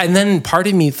 and then part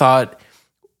of me thought,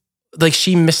 like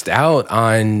she missed out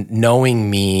on knowing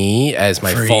me as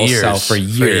my full self for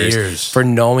years, for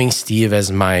knowing Steve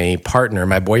as my partner,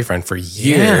 my boyfriend for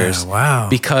years. Yeah, wow.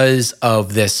 Because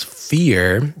of this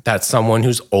fear that someone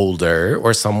who's older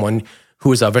or someone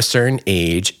who is of a certain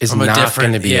age is not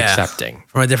going to be accepting.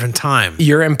 From a different time.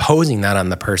 You're imposing that on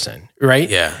the person, right?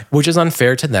 Yeah. Which is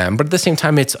unfair to them. But at the same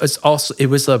time, it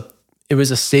was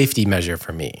a safety measure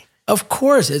for me. Of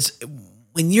course,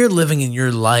 when you're living in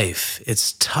your life,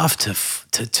 it's tough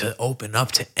to open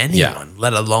up to anyone,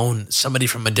 let alone somebody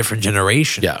from a different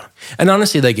generation. Yeah. And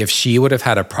honestly, like if she would have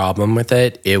had a problem with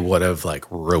it, it would have like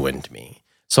ruined me.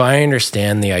 So I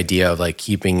understand the idea of like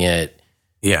keeping it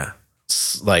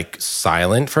like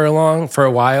silent for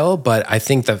a while, but I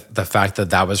think that the fact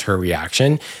that was her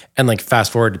reaction, and like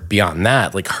fast forward beyond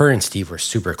that, like her and Steve were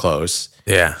super close.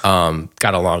 Yeah.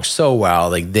 Got along so well.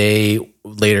 Like they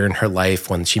later in her life,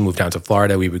 when she moved down to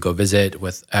Florida, we would go visit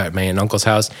at my aunt and uncle's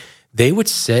house. They would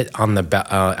sit on the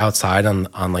outside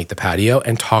on like the patio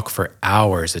and talk for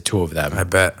hours, the two of them. I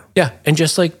bet. Yeah, and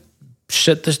just like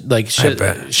shit. I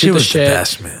bet. She was the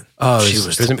best, man. Oh, she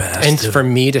was the best. And for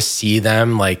me to see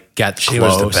them like get close, she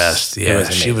was the best. Yeah,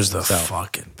 she was the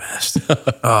fucking best.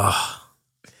 Oh,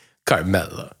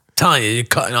 Carmela. Telling you, you're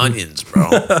cutting onions, bro.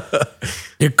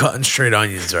 You're cutting straight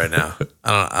onions right now.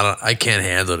 I can't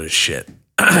handle this shit.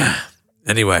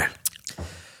 Anyway,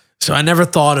 So I never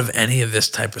thought of any of this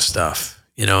type of stuff,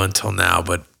 until now,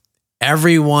 but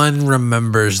everyone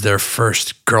remembers their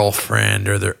first girlfriend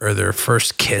or their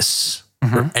first kiss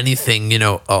or anything,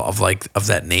 of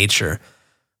that nature.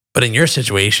 But in your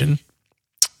situation,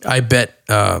 I bet,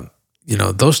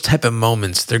 those type of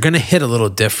moments, they're going to hit a little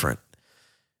different,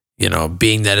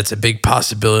 being that it's a big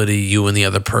possibility you and the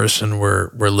other person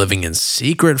were living in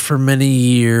secret for many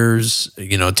years,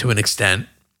 to an extent,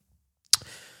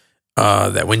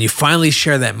 that when you finally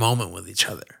share that moment with each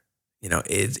other,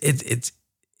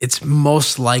 it's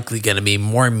most likely going to be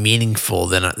more meaningful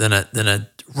than a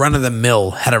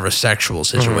run-of-the-mill heterosexual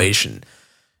situation.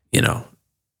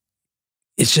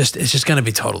 It's just going to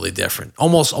be totally different,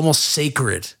 almost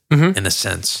sacred in a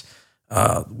sense.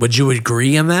 Would you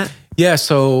agree on that? Yeah.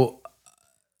 So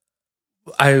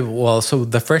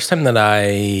the first time that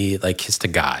I kissed a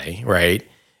guy, right?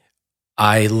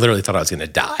 I literally thought I was going to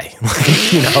die.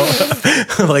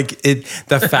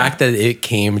 The fact that it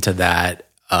came to that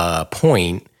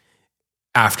point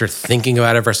after thinking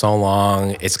about it for so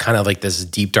long, it's kind of like this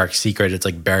deep, dark secret. It's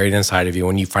like buried inside of you.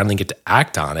 When you finally get to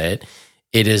act on it,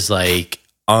 it is like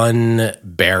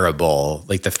unbearable,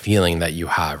 like the feeling that you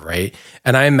have, right?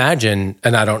 And I imagine,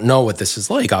 and I don't know what this is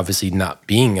like, obviously not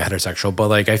being heterosexual,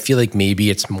 but I feel like maybe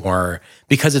it's more,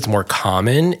 because it's more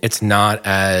common, it's not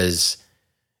as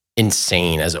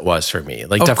insane as it was for me.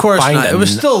 Of course not. It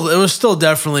was still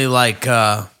definitely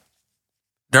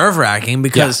nerve-wracking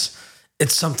because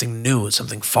it's something new, it's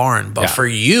something foreign. But for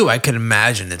you, I can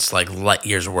imagine it's like light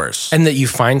years worse. And that you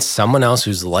find someone else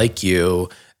who's like you.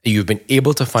 You've been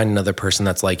able to find another person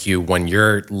that's like you when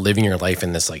you're living your life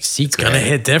in this secret. It's gonna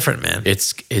hit different, man.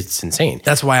 It's insane.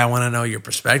 That's why I want to know your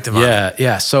perspective on it.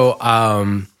 Yeah. So,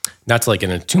 not to get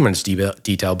into too much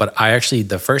detail, but I actually,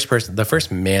 the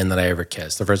first man that I ever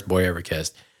kissed, the first boy I ever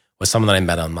kissed was someone that I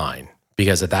met online.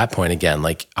 Because at that point, again,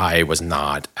 I was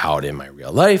not out in my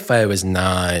real life. That was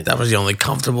the only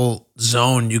comfortable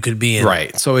zone you could be in.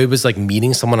 Right. So it was like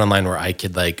meeting someone online where I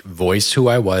could voice who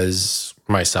I was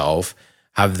myself,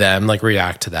 have them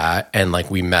react to that. And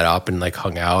we met up and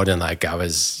hung out and I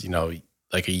was, a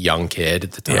young kid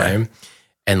at the time.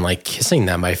 And kissing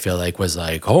them, I feel was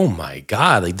oh my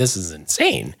God, this is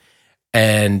insane.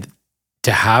 And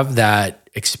to have that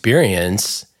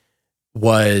experience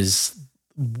was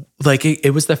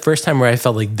it was the first time where I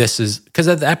felt this is, because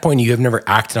at that point you have never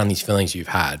acted on these feelings you've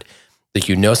had.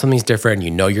 Something's different,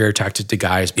 you're attracted to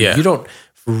guys, but you don't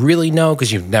really know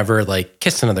because you've never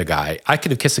kissed another guy. I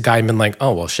could have kissed a guy and been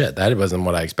oh, well, shit, that wasn't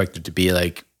what I expected to be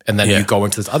and then you go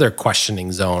into this other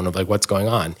questioning zone of what's going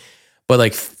on.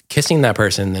 But kissing that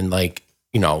person and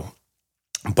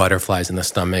butterflies in the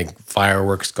stomach,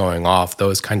 fireworks going off,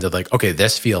 those kinds of okay,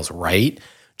 this feels right,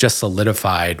 just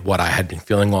solidified what I had been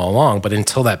feeling all along. But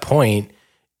until that point,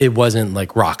 it wasn't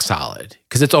rock solid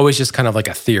because it's always just kind of a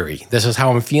theory. This is how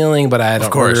I'm feeling, but I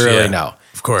don't really know.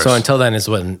 Of course. So until then is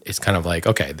when it's kind of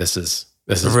okay, this is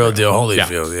the real deal.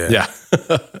 Holyfield. Yeah.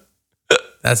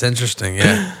 That's interesting.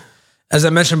 Yeah. As I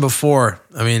mentioned before,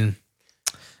 I mean,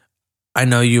 I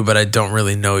know you, but I don't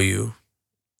really know you.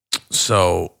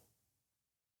 So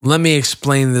let me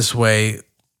explain this way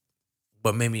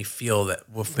what made me feel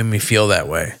that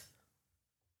way.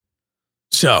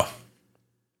 So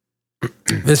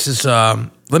this is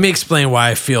let me explain why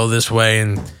I feel this way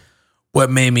and what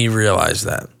made me realize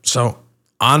that. So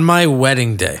on my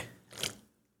wedding day,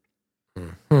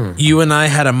 you and I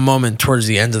had a moment towards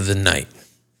the end of the night.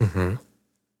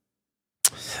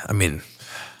 I mean,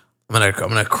 I'm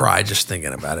gonna cry just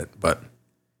thinking about it, but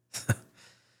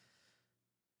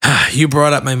you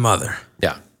brought up my mother.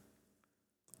 Yeah.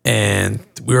 And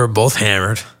we were both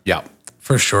hammered. Yeah.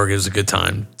 For sure. It was a good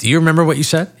time. Do you remember what you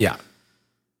said? Yeah.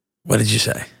 What did you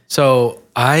say? So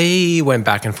I went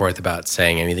back and forth about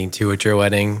saying anything to you at your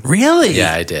wedding. Really?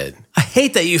 Yeah, I did. I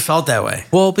hate that you felt that way.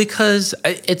 Well, because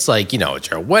it's it's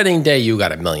your wedding day. You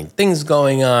got a million things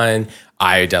going on.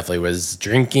 I definitely was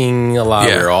drinking a lot.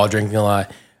 Yeah. We were all drinking a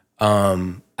lot.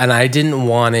 And I didn't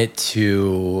want it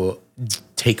to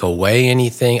take away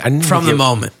anything. From the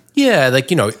moment. Yeah,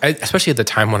 especially at the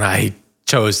time when I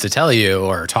chose to tell you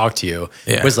or talk to you,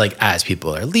 it was as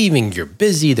people are leaving, you're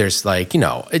busy. There's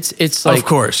it's of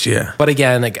course, yeah. But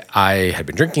again, I had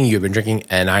been drinking, you had been drinking,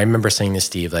 and I remember saying to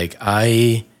Steve,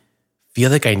 I feel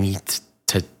like I need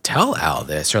to tell Al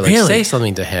this or say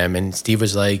something to him. And Steve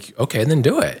was like, okay, then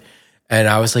do it. And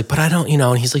I was like, but I don't,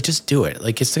 and he's like, just do it.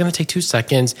 It's going to take 2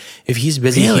 seconds. If he's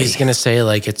busy, he's going to say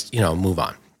it's, move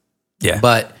on. Yeah.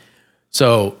 But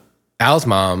so Al's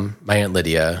mom, my Aunt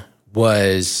Lydia,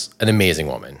 was an amazing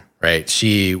woman, right?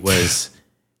 She was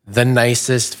the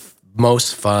nicest,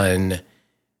 most fun,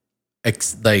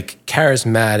 like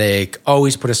charismatic,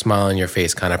 always put a smile on your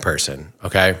face kind of person.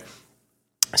 Okay.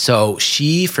 So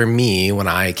she, for me, when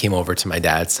I came over to my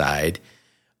dad's side,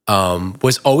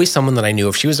 was always someone that I knew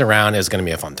if she was around, it was going to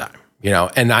be a fun time,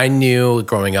 and I knew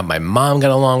growing up, my mom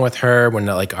got along with her when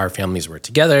like our families were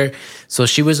together. So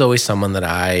she was always someone that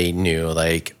I knew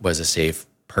like was a safe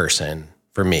person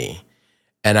for me.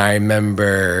 And I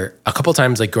remember a couple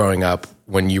times like growing up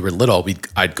when you were little,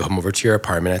 I'd come over to your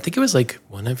apartment. I think it was like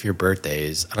one of your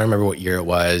birthdays. I don't remember what year it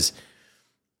was.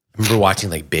 I remember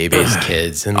watching like Baby's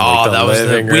Kids and like the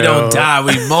living room. We don't die,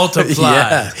 we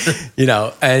multiply.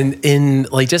 Yeah. And in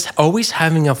like just always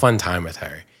having a fun time with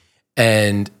her.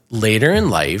 And later in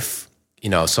life,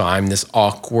 so I'm this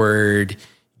awkward,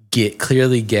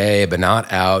 clearly gay but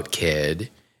not out kid.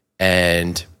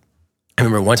 And I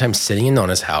remember one time sitting in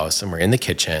Nona's house and we're in the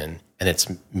kitchen and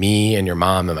it's me and your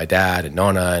mom and my dad and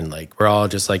Nona and like we're all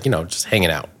just like, just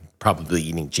hanging out, probably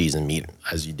eating cheese and meat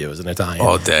as you do as an Italian.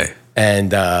 All day.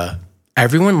 And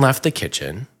everyone left the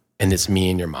kitchen and it's me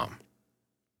and your mom.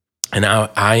 And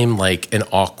I'm like an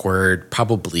awkward,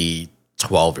 probably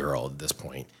 12-year-old at this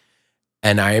point.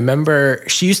 And I remember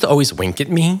she used to always wink at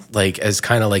me, like as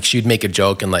kind of like she'd make a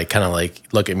joke and like kind of like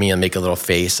look at me and make a little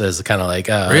face as kind of like,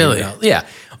 really? Yeah,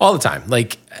 all the time.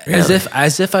 Like really?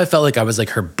 as if I felt like I was like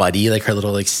her buddy, like her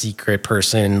little like secret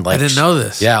person. Like I didn't know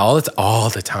this. Yeah, all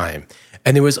the time.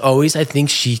 And it was always, I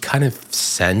think she kind of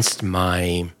sensed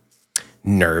my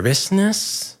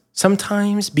nervousness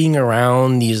sometimes being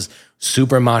around these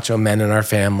super macho men in our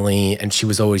family. And she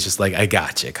was always just like, I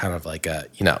got you, kind of like,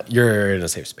 you're in a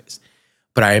safe space.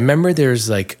 But I remember there's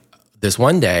like this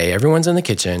one day, everyone's in the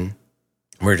kitchen.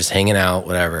 We're just hanging out,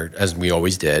 whatever, as we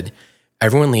always did.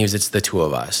 Everyone leaves, it's the two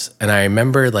of us. And I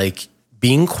remember like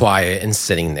being quiet and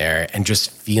sitting there and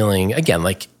just feeling, again,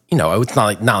 like, it's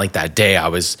not like that day I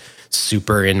was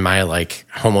super in my like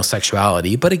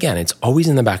homosexuality. But again, it's always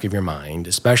in the back of your mind,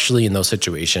 especially in those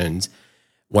situations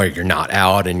where you're not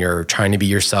out and you're trying to be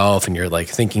yourself and you're like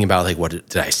thinking about like, what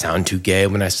did I sound too gay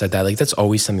when I said that? Like that's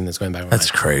always something that's going back in my mind.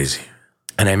 That's crazy.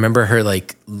 And I remember her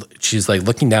like, she's like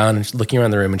looking down and looking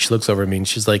around the room and she looks over at me and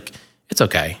she's like, it's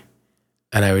okay.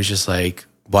 And I was just like,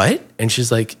 what? And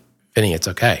she's like, Vinny, it's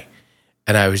okay.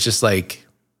 And I was just like,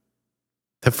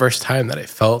 the first time that I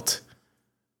felt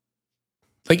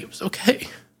like it was okay.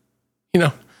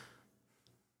 Like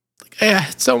I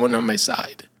had someone on my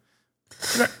side.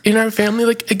 In our family,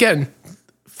 like again,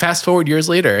 fast forward years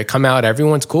later, I come out,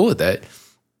 everyone's cool with it.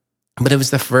 But it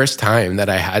was the first time that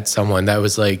I had someone that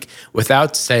was like,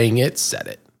 without saying it, said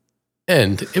it.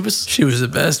 And it was... She was the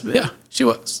best, man. Yeah, she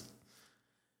was.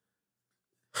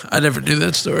 I never knew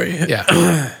that story. Yeah.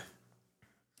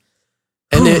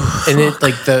 and it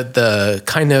like the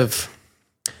kind of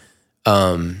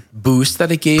boost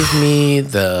that it gave me,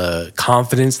 the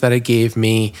confidence that it gave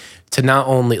me to not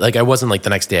only, like I wasn't like the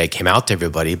next day I came out to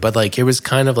everybody, but like it was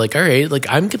kind of like, all right, like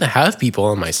I'm going to have people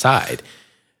on my side.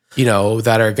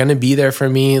 That are going to be there for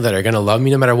me, that are going to love me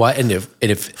no matter what. And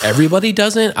if everybody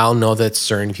doesn't, I'll know that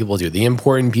certain people do. The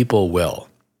important people will.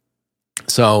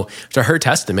 So to her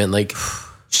testament, like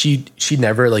she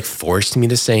never like forced me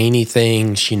to say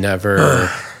anything. She never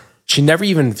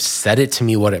even said it to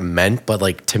me what it meant. But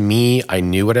like to me, I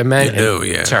knew what it meant. You knew,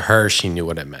 yeah. To her, she knew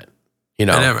what it meant.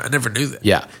 I never knew that.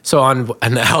 Yeah. So on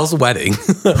Al's wedding,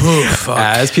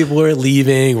 as people were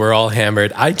leaving, we're all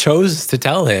hammered. I chose to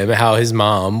tell him how his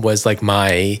mom was like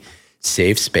my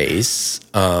safe space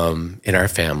in our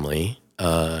family.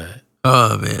 Oh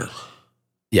man.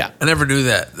 Yeah. I never knew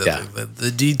that.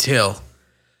 The detail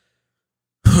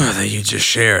that you just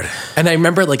shared. And I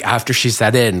remember like after she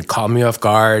said it and caught me off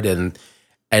guard and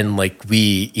like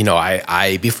we,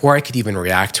 I before I could even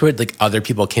react to it, like other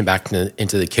people came back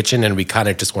into the kitchen and we kind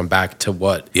of just went back to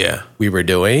what we were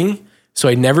doing. So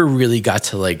I never really got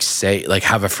to like say, like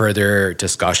have a further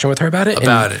discussion with her about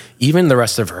it. Even the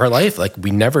rest of her life, like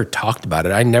we never talked about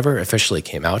it. I never officially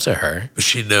came out to her. But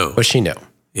she knew.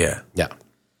 Yeah. Yeah.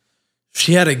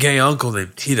 She had a gay uncle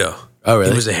named Tito. Oh,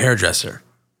 really? He was a hairdresser.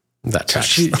 So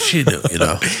she knew,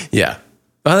 Yeah.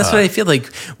 Well, that's what I feel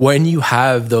like when you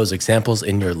have those examples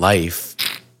in your life,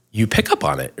 you pick up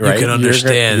on it, right? You can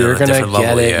understand. You're going to get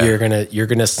level, it. Yeah. You're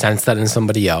gonna sense that in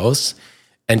somebody else.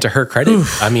 And to her credit,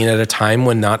 I mean, at a time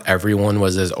when not everyone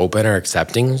was as open or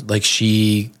accepting, like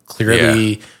she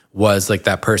clearly was like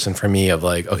that person for me of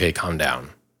like, okay, calm down.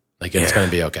 Like it's going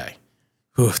to be okay.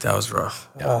 Oof, that was rough.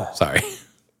 Yeah, sorry.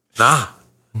 Nah,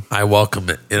 I welcome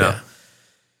it,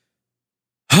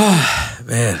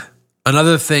 Man.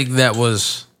 Another thing that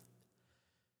was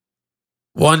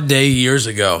one day years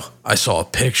ago, I saw a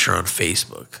picture on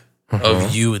Facebook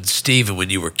of you and Steven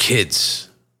when you were kids.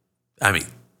 I mean,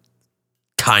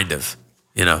 kind of,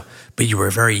 but you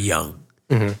were very young.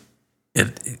 Mm-hmm.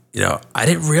 And, I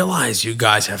didn't realize you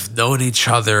guys have known each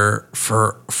other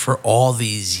for all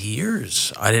these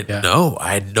years. I didn't know.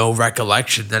 I had no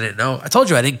recollection. I didn't know. I told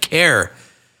you I didn't care.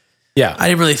 Yeah. I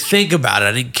didn't really think about it.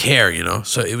 I didn't care,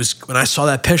 So it was, when I saw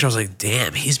that picture, I was like,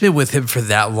 damn, he's been with him for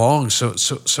that long.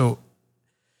 So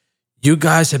you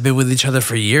guys have been with each other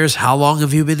for years. How long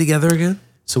have you been together again?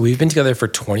 So we've been together for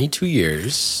 22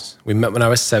 years. We met when I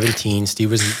was 17.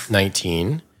 Steve was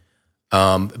 19.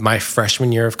 My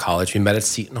freshman year of college, we met at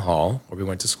Seton Hall, where we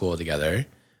went to school together.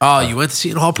 Oh, you went to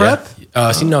Seton Hall Prep?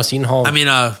 Seton Hall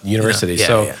University.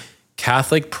 Yeah.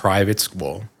 Catholic private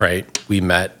school, right? We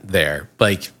met there.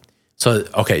 You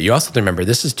also have to remember,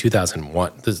 this is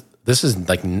 2001. This is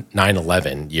like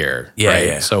 9/11 year, right?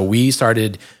 Yeah. So we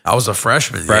started... I was a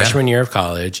freshman. Freshman year of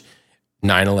college,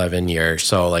 9/11 year.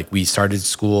 So we started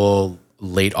school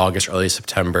late August, early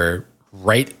September,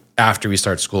 right after we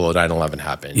start school, 9/11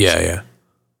 happened. Yeah.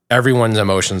 Everyone's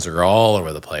emotions are all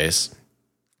over the place.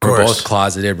 We're both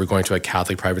closeted. We're going to a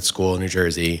Catholic private school in New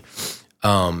Jersey.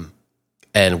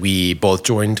 And we both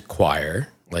joined choir,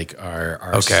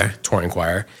 our touring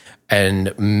choir,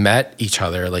 and met each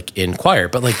other in choir,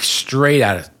 but straight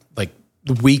out of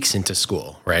weeks into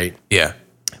school, right? Yeah.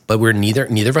 But we're neither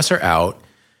of us are out.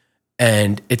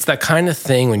 And it's that kind of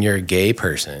thing when you're a gay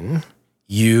person,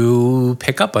 you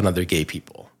pick up on other gay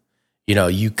people.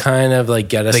 You kind of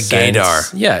get a sense.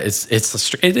 gaydar. Yeah, it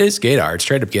is gaydar. It's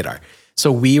straight up gaydar.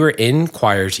 So we were in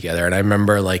choir together, and I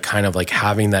remember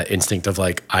having that instinct of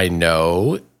I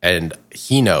know and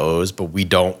he knows, but we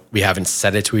haven't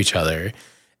said it to each other,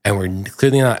 and we're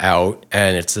clearly not out,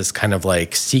 and it's this kind of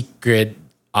secret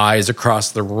eyes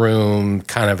across the room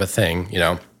kind of a thing,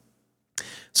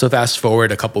 So fast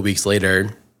forward a couple weeks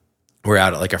later, we're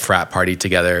out at a frat party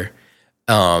together.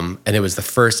 And it was the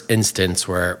first instance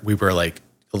where we were a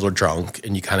little drunk,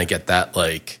 and you kind of get that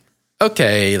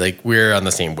okay, we're on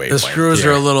the same wavelength. The screws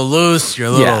are a little loose. You're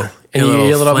a little, and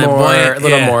you're a little more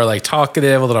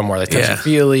talkative, a little more touchy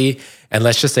feely. And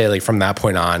let's just say from that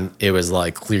point on, it was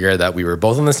clear that we were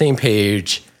both on the same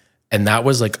page. And that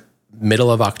was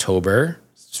middle of October,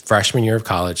 freshman year of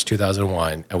college,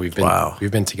 2001, and we've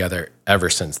been together ever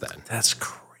since then. That's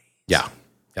crazy. Yeah.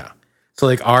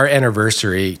 So our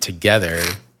anniversary together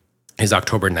is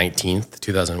October 19th,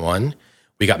 2001.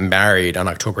 We got married on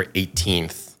October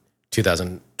 18th,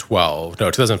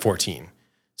 2014.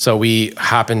 So we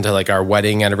happened to our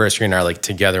wedding anniversary and our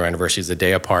together anniversary is a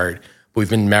day apart. We've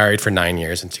been married for 9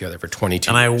 years and together for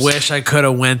 22 and years. I wish I could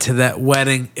have went to that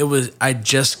wedding. I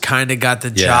just kind of got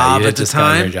the job at the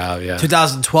time. Your job, yeah.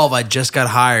 2012, I just got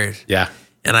hired. Yeah.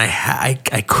 And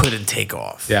I couldn't take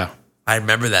off. Yeah. I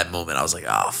remember that moment. I was like,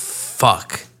 oh,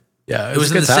 fuck. Yeah. It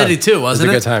was in the city too, wasn't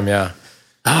it? It was a good time, yeah.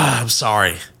 I'm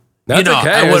sorry. That's okay.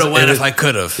 I would have went if I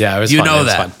could have. Yeah, it was fun. Know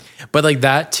that. Fun. But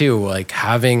that too,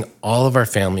 having all of our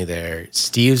family there,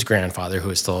 Steve's grandfather, who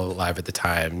was still alive at the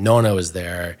time, Nona was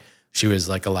there. She was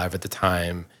alive at the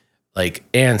time.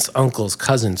 Aunts, uncles,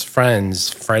 cousins,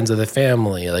 friends of the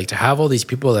family. To have all these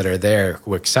people that are there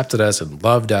who accepted us and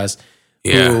loved us,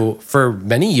 who for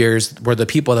many years were the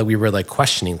people that we were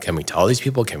questioning, can we tell these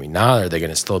people? Can we not? Are they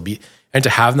going to still be? And to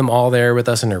have them all there with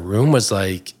us in a room was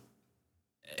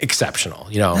exceptional.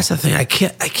 That's the thing. I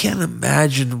can't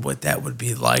imagine what that would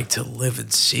be like to live in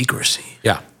secrecy.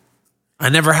 Yeah. I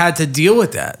never had to deal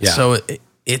with that. Yeah. So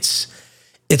it's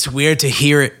weird to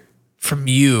hear it from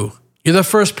you. You're the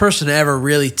first person to ever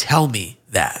really tell me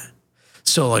that.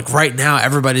 So right now,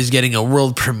 everybody's getting a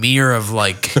world premiere of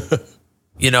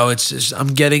it's just,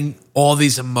 I'm getting all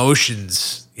these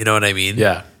emotions. You know what I mean?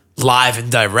 Yeah. Live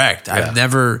and direct. I've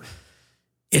never.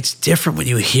 It's different when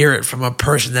you hear it from a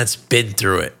person that's been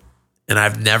through it, and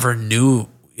I've never knew.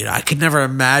 I could never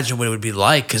imagine what it would be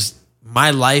like because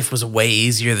my life was way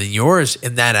easier than yours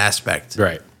in that aspect.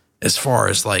 Right. As far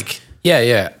as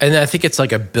Yeah. And I think it's a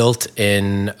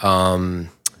built-in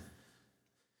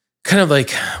kind of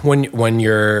when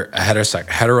you're a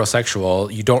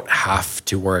heterosexual, you don't have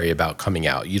to worry about coming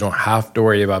out. You don't have to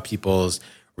worry about people's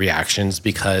reactions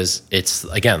because it's,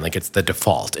 again, it's the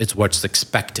default. It's what's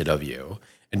expected of you.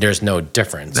 And there's no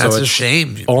difference. That's a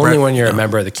shame. Only when you're a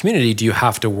member of the community do you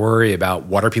have to worry about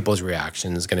what are people's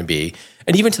reactions going to be.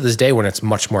 And even to this day, when it's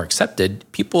much more accepted,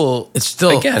 it's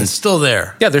still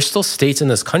there. Yeah, there's still states in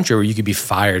this country where you could be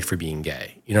fired for being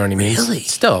gay. You know what I mean? Really?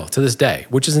 Still to this day,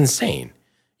 which is insane.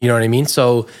 You know what I mean?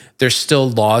 So there's still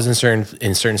laws in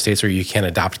certain states where you can't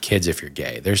adopt kids if you're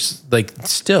gay. There's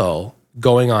still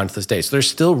going on to this day. So there's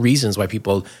still reasons why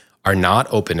people are not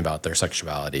open about their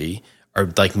sexuality,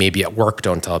 or like maybe at work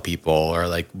don't tell people, or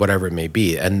like whatever it may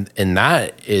be. And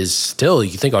that is still,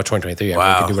 you think, 2023,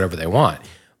 everyone can do whatever they want.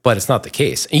 But it's not the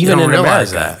case. Even in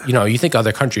America, you think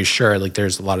other countries, sure, like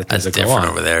there's a lot of things that go on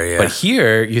over there, yeah. But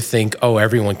here, you think,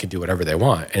 everyone can do whatever they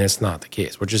want, and it's not the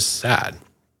case, which is sad.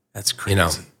 That's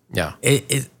crazy. Yeah.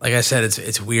 It like I said,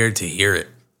 it's weird to hear it,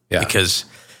 because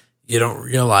you don't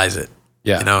realize it.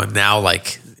 Yeah. And now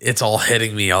like it's all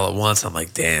hitting me all at once. I'm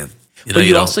like, damn. But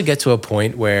you also get to a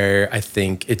point where I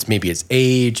think it's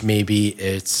age, maybe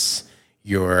it's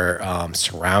your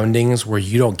surroundings, where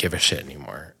you don't give a shit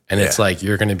anymore. And it's like,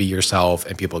 you're going to be yourself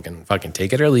and people can fucking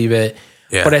take it or leave it.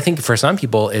 Yeah. But I think for some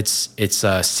people, it's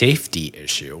a safety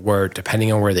issue where,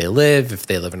 depending on where they live, if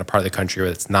they live in a part of the country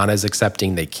where it's not as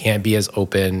accepting, they can't be as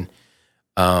open.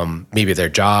 Maybe their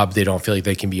job, they don't feel like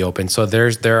they can be open. So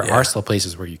there are still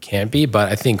places where you can't be.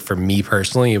 But I think for me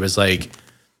personally, it was like,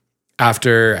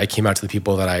 after I came out to the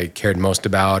people that I cared most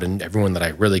about and everyone that I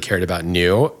really cared about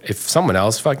knew, if someone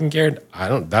else fucking cared,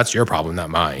 that's your problem, not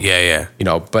mine. Yeah.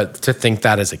 But to think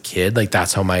that as a kid, like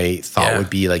that's how my thought would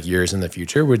be like years in the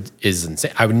future is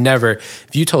insane. I would never, if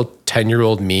you told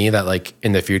 10-year-old me that like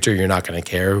in the future, you're not going to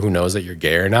care who knows that you're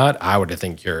gay or not, I would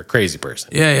think you're a crazy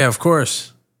person. Yeah, of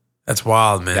course. That's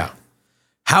wild, man. Yeah.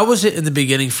 How was it in the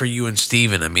beginning for you and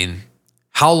Steven? I mean,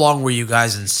 how long were you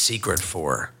guys in secret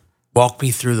for? Walk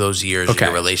me through those years of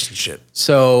your relationship.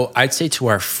 So I'd say to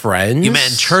our friends. You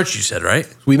met in church, you said, right?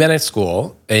 We met at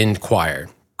school in choir.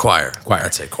 Choir.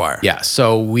 I'd say choir. Yeah.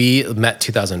 So we met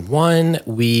 2001.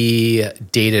 We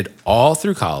dated all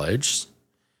through college.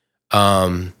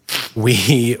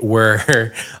 We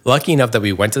were lucky enough that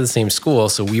we went to the same school.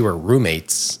 So we were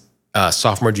roommates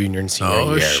sophomore, junior, and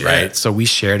senior year, right? So we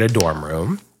shared a dorm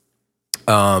room.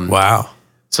 Wow.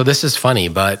 So this is funny,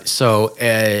 but so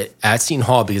at Seton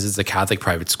Hall, because it's a Catholic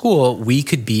private school, we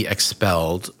could be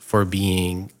expelled for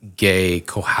being gay,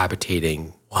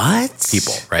 cohabitating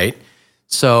people, right?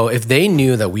 So if they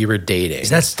knew that we were dating... Is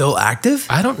that still active?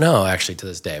 I don't know, actually, to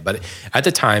this day. But at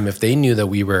the time, if they knew that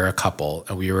we were a couple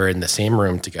and we were in the same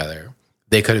room together,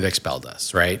 they could have expelled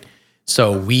us, right?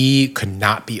 So we could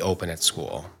not be open at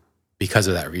school because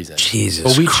of that reason. Jesus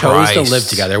But we Christ. chose to live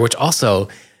together, which also...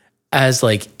 As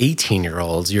like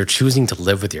 18-year-olds, you're choosing to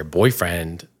live with your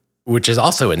boyfriend, which is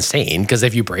also insane because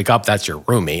if you break up, that's your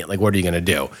roommate. Like, what are you going to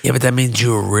do? Yeah, but that means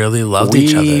you really loved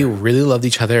each other. We really loved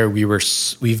each other.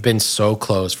 We've been so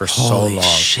close for so long.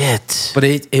 Shit. But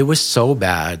it was so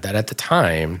bad that at the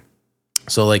time,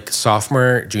 so like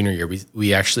sophomore, junior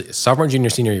year, sophomore, junior,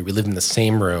 senior year, we lived in the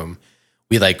same room.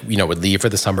 We would leave for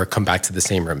the summer, come back to the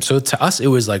same room. So to us, it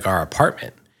was like our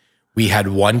apartment. We had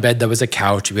one bed that was a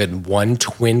couch. We had one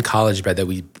twin college bed that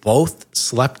we both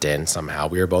slept in somehow.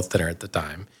 We were both thinner at the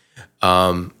time.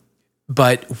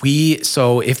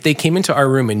 So if they came into our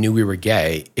room and knew we were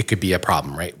gay, it could be a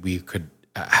problem, right? We could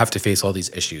have to face all these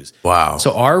issues. Wow.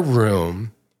 So our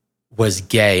room was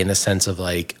gay in the sense of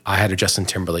like, I had a Justin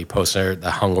Timberlake poster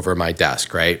that hung over my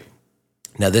desk, right?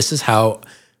 Now, this is how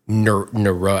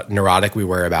neurotic we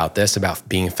were about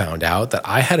being found out, that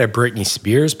I had a Britney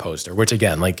Spears poster, which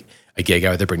again, like, a gay guy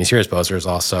with a Britney Spears poster is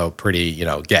also pretty,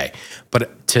 gay.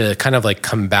 But to kind of like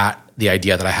combat the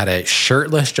idea that I had a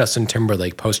shirtless Justin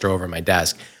Timberlake poster over my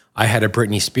desk, I had a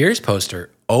Britney Spears poster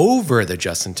over the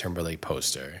Justin Timberlake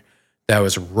poster that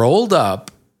was rolled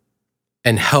up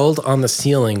and held on the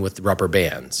ceiling with rubber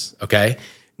bands. Okay.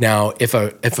 Now, if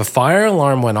a fire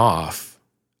alarm went off,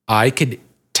 I could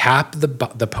tap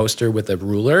the poster with a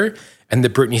ruler, and the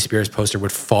Britney Spears poster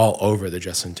would fall over the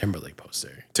Justin Timberlake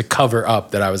poster to cover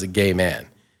up that I was a gay man.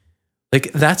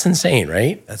 Like, that's insane,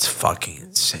 right? That's fucking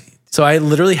insane. So I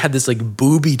literally had this like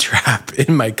booby trap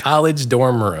in my college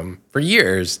dorm room for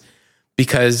years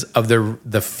because of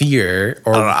the fear.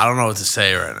 Or I don't know what to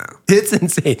say right now. It's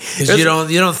insane. Because you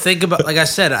don't think about, like I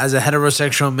said, as a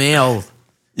heterosexual male.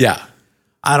 Yeah.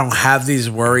 I don't have these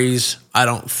worries. I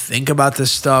don't think about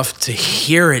this stuff. To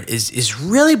hear it is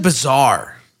really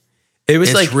bizarre. It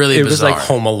was really bizarre. It was like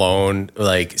Home Alone,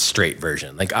 like straight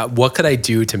version. Like, what could I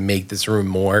do to make this room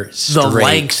more straight? The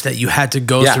lengths that you had to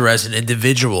go through as an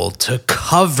individual to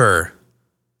cover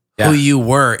who you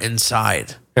were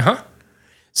inside. Uh-huh.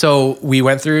 So we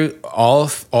went through all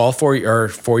 4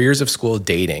 years of school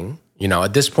dating.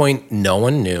 At this point, no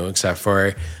one knew except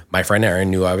for my friend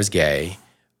Aaron knew I was gay.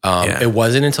 It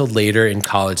wasn't until later in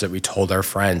college that we told our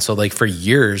friends. So like for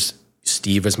years,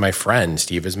 Steve was my friend.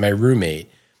 Steve was my roommate.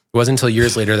 It wasn't until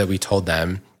years later that we told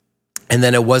them. And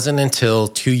then it wasn't until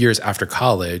 2 years after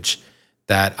college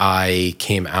that I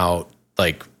came out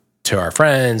like to our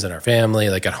friends and our family,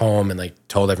 like at home, and like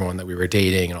told everyone that we were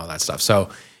dating and all that stuff. So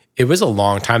it was a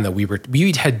long time that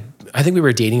we had I think we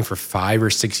were dating for 5 or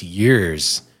 6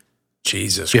 years.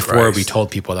 Jesus before Christ. we told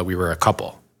people that we were a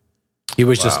couple. He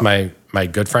was just my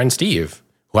good friend Steve,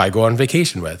 who I go on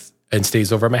vacation with and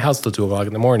stays over at my house till 2:00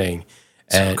 in the morning.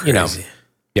 And so crazy.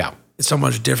 Yeah. It's so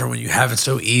much different when you have it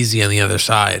so easy on the other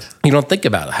side. You don't think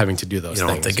about having to do those things. You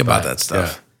don't think about that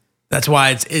stuff. Yeah. That's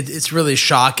why it's really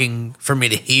shocking for me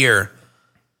to hear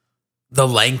the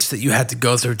lengths that you had to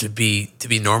go through to be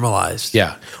normalized.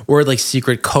 Yeah. Or like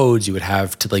secret codes you would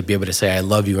have to like be able to say I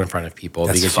love you in front of people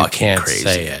because you can't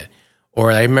say it. Or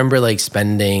I remember like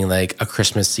spending like a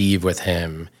Christmas Eve with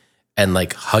him and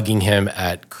like hugging him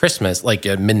at Christmas, like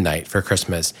at midnight for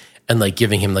Christmas, and like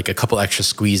giving him like a couple extra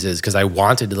squeezes because I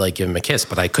wanted to like give him a kiss,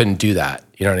 but I couldn't do that.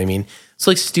 You know what I mean? It's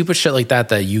like stupid shit like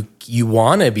that you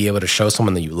want to be able to show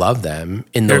someone that you love them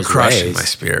in those ways. You're crushing my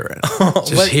spirit right now.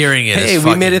 Just hearing it is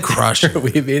we made it crushing.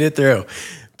 We made it through.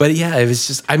 But yeah, it was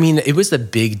just, I mean, it was a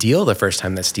big deal the first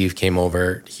time that Steve came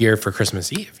over here for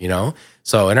Christmas Eve, you know?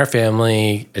 So in our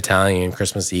family, Italian,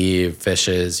 Christmas Eve,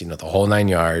 fishes, you know, the whole 9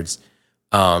 yards.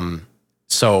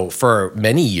 So for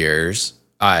many years,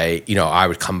 I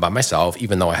would come by myself,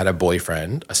 even though I had a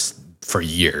boyfriend for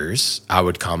years. I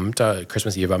would come to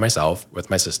Christmas Eve by myself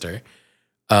with my sister.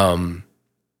 And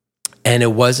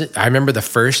it wasn't, I remember the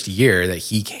first year that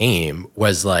he came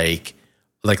was like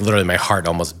literally my heart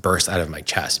almost burst out of my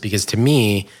chest because to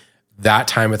me, that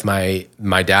time with my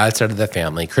dad's side of the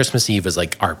family, Christmas Eve was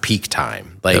like our peak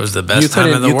time. Like it was the best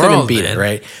time in the world. You couldn't beat it,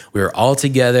 right? We were all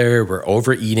together. We're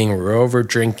overeating. We're over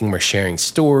drinking. We're sharing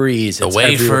stories. The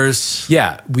wafers.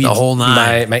 The whole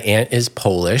nine. My aunt is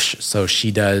Polish, so she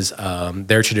does.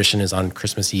 Their tradition is on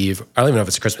Christmas Eve. I don't even know if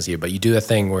it's Christmas Eve, but you do the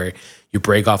thing where you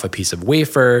break off a piece of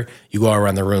wafer. You go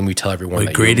around the room. You tell everyone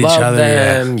that you love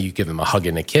them. Yeah. You give them a hug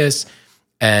and a kiss.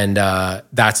 And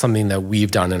that's something that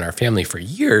we've done in our family for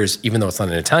years, even though it's not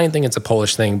an Italian thing, it's a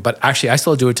Polish thing. But actually, I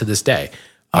still do it to this day.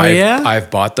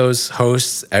 I've bought those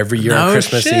hosts every year on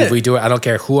Christmas Eve. We do it. I don't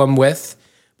care who I'm with,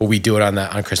 but we do it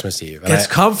on Christmas Eve. And it's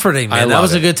comforting, man. That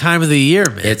was a good time of the year,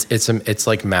 man. It's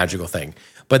like a magical thing.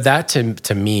 But that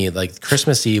to me, like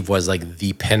Christmas Eve was like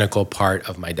the pinnacle part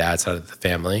of my dad's side of the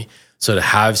family. So to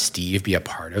have Steve be a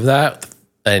part of that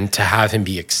and to have him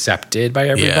be accepted by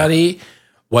everybody. Yeah.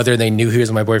 Whether they knew he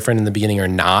was my boyfriend in the beginning or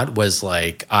not, was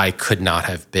like I could not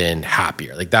have been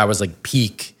happier. Like that was like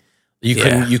peak. You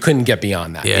couldn't get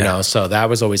beyond that, you know. So that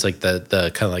was always like the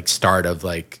kind of like start of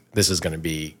like this is going to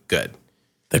be good.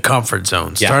 The comfort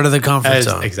zone, start of the comfort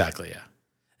zone. Exactly, yeah.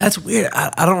 That's weird.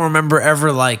 I don't remember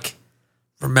ever like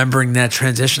remembering that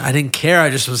transition. I didn't care. I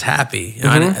just was happy. You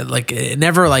know, like it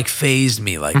never like phased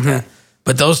me like that.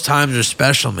 But those times are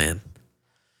special, man.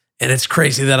 And it's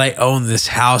crazy that I own this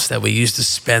house that we used to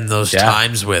spend those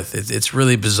times with. It's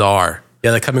really bizarre.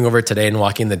 Yeah, like coming over today and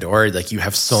walking the door, like you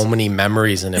have so many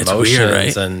memories and emotions. Weird,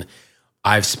 right? And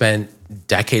I've spent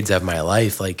decades of my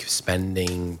life like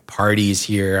spending parties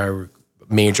here,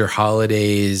 major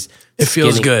holidays. It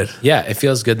feels good. Yeah, it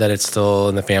feels good that it's still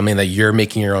in the family and that you're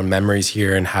making your own memories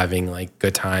here and having like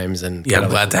good times. And yeah, I'm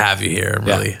glad to have you here.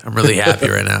 I'm really happy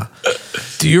right now.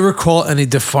 Do you recall any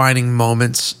defining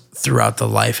moments throughout the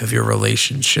life of your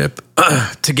relationship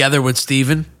together with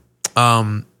Steven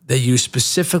that you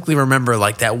specifically remember,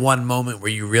 like that one moment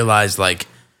where you realized like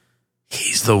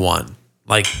he's the one,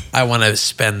 like I want to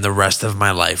spend the rest of my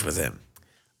life with him?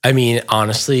 I mean,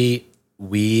 honestly,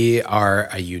 we are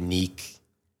a unique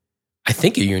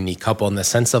couple in the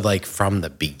sense of like from the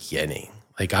beginning.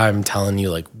 Like I'm telling you,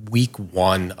 like week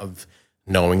one of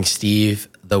knowing Steve,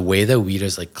 the way that we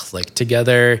just like clicked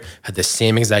together, had the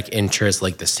same exact interests,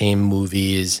 like the same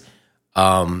movies.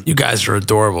 You guys are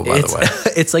adorable, by the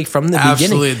way. It's like from the beginning.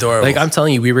 Absolutely adorable. Like I'm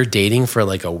telling you, we were dating for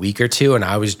like a week or two and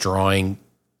I was drawing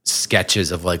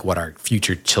sketches of like what our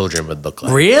future children would look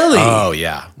like. Really? Oh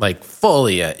yeah. Like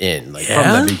fully in, like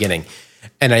from the beginning.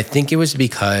 And I think it was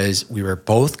because we were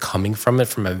both coming from it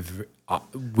from a,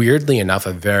 weirdly enough,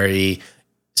 a very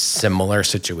similar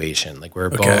situation. Like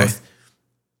we're both,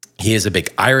 he has a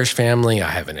big Irish family. I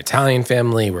have an Italian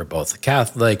family. We're both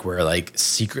Catholic. We're like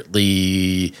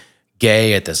secretly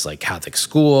gay at this like Catholic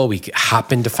school. We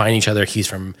happened to find each other. He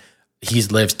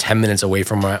lives 10 minutes away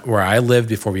from where I lived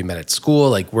before we met at school.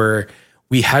 Like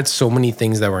we had so many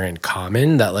things that were in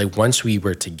common that like once we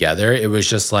were together, it was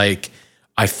just like,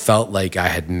 I felt like I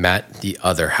had met the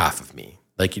other half of me.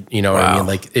 Like, you know what I mean?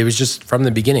 Like it was just from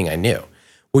the beginning I knew,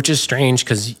 which is strange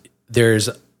because there's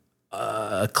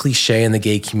a cliche in the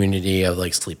gay community of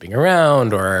like sleeping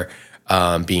around or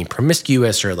being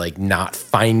promiscuous or like not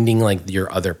finding like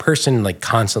your other person, like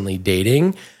constantly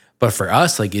dating. But for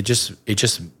us, like it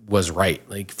just was right.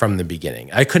 Like from the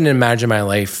beginning, I couldn't imagine my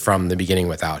life from the beginning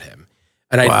without him.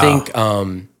 And I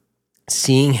think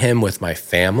seeing him with my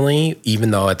family,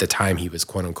 even though at the time he was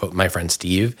quote unquote my friend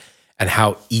Steve, and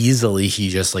how easily he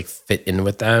just like fit in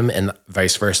with them and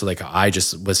vice versa. Like I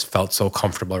just felt so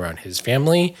comfortable around his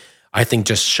family. I think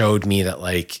just showed me that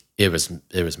like it was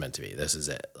meant to be. This is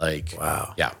it. Like,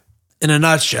 wow. Yeah. In a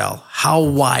nutshell, how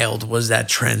wild was that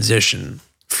transition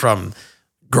from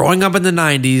growing up in the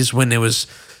 90s when it was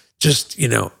just,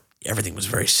 everything was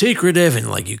very secretive and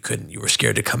like you were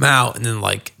scared to come out. And then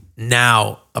like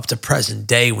now up to present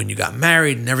day when you got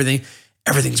married and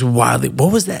everything's wildly.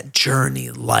 What was that journey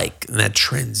like and that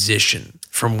transition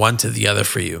from one to the other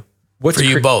for you? For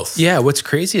you both? Yeah. What's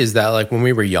crazy is that like when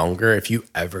we were younger, if you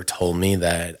ever told me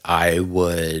that I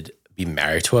would be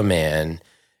married to a man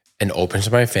and open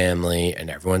to my family and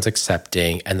everyone's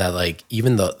accepting and that like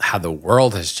even how the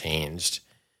world has changed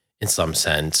in some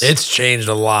sense. It's changed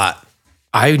a lot.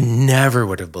 I never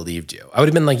would have believed you. I would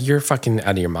have been like, you're fucking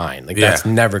out of your mind. Like that's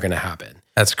never going to happen.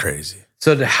 That's crazy.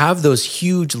 So to have those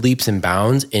huge leaps and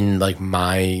bounds in like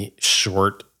my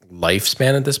short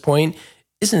lifespan at this point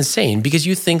is insane because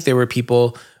you think there were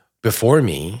people before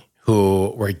me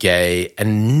who were gay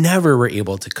and never were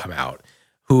able to come out,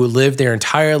 who lived their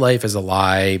entire life as a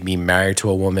lie, being married to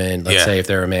a woman, let's say if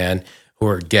they're a man, who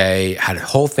were gay, had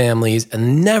whole families,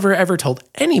 and never ever told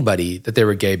anybody that they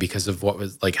were gay because of what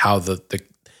was like how the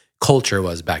culture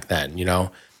was back then,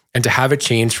 And to have it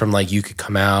change from like you could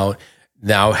come out,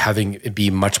 now having it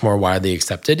be much more widely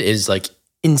accepted is like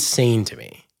insane to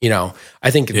me.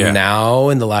 I think now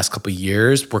in the last couple of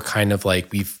years, we're kind of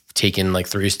like we've taken like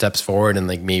 3 steps forward and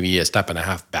like maybe a step and a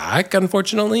half back,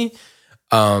 unfortunately.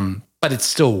 But it's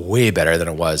still way better than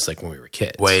it was like when we were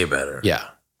kids. Way better. Yeah.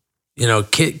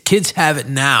 Kids have it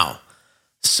now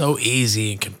so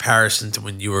easy in comparison to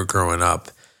when you were growing up.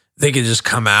 They could just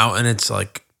come out and it's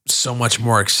like so much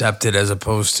more accepted as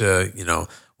opposed to,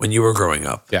 when you were growing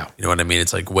up. Yeah. You know what I mean?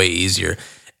 It's like way easier,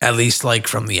 at least like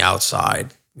from the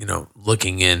outside,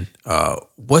 looking in.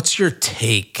 What's your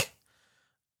take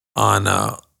on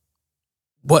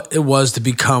what it was to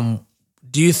become?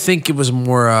 Do you think it was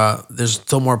more, there's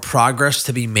still more progress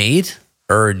to be made?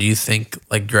 Or do you think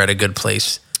like you're at a good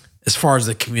place as far as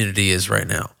the community is right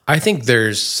now? I think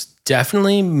there's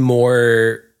definitely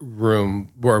more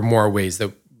room or more ways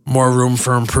that... More room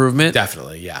for improvement?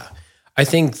 Definitely, yeah. I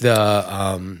think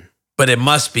but it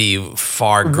must be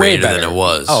far greater than it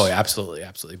was. Oh, absolutely,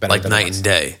 absolutely. Better like night and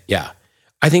day. Yeah.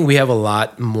 I think we have a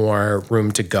lot more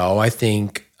room to go. I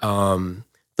think the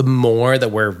more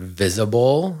that we're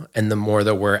visible and the more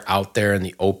that we're out there in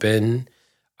the open,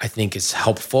 I think is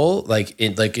helpful. Like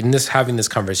in this having this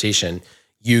conversation,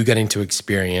 you getting to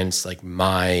experience like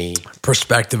my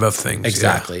perspective of things.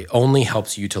 Exactly. Only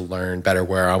helps you to learn better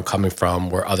where I'm coming from,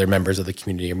 where other members of the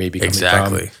community are maybe coming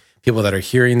from. People that are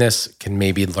hearing this can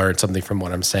maybe learn something from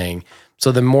what I'm saying.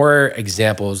 So the more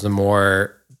examples, the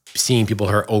more seeing people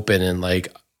who are open and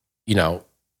like,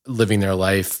 living their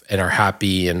life and are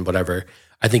happy and whatever,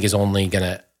 I think is only going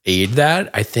to aid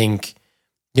that. I think,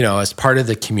 as part of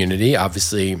the community,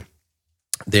 obviously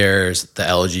there's the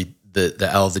LG, the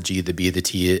L, the G, the B, the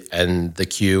T, and the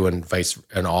Q, and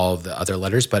and all of the other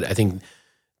letters. But I think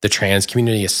the trans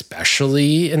community,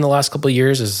 especially in the last couple of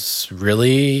years, has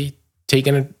really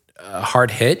taken a hard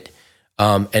hit.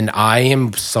 And I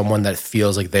am someone that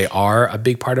feels like they are a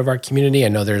big part of our community. I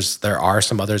know there are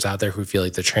some others out there who feel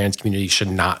like the trans community should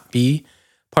not be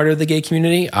part of the gay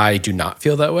community. I do not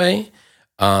feel that way.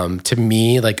 To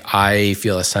me, like I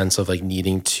feel a sense of like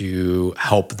needing to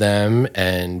help them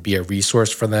and be a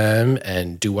resource for them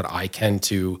and do what I can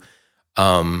to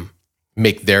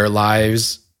make their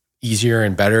lives easier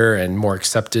and better and more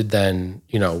accepted than,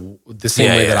 the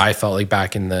same way that I felt like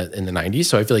back in the 90s.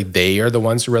 So I feel like they are the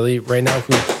ones really right now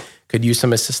who could use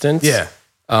some assistance. Yeah.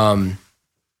 So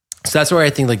that's where I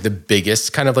think like the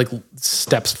biggest kind of like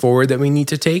steps forward that we need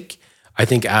to take. I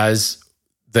think as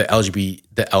the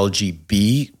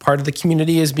LGB part of the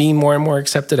community is being more and more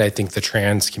accepted, I think the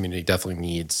trans community definitely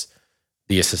needs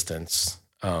the assistance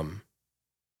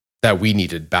that we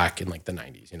needed back in like the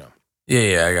 90s,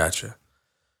 Yeah, I gotcha.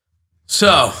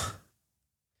 So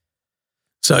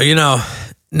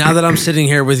now that I'm sitting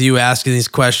here with you asking these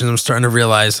questions, I'm starting to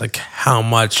realize like how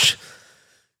much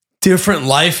different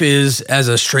life is as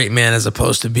a straight man as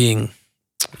opposed to being,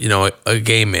 a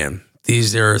gay man.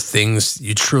 These are things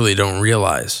you truly don't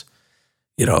realize,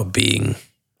 being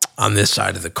on this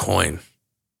side of the coin,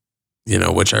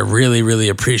 which I really, really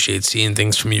appreciate seeing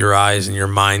things from your eyes and your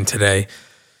mind today.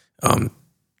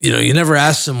 You never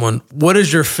ask someone, what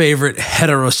is your favorite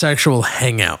heterosexual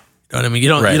hangout? You know what I mean? You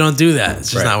don't do that.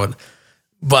 It's just not what,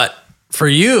 but for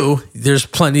you, there's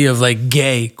plenty of like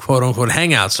gay quote unquote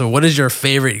hangouts. So what is your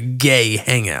favorite gay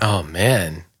hangout? Oh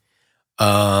man.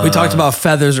 We talked about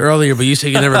feathers earlier, but you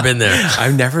said you've never been there.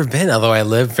 I've never been, although I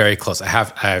live very close. I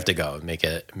have to go and make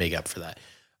up for that.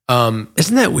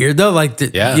 Isn't that weird though? Like you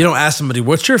don't ask somebody,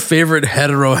 what's your favorite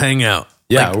hetero hangout?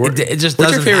 Yeah. Like, it just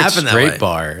what's doesn't your favorite happen that straight way.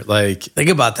 bar? Like, think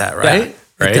about that, right? Yeah,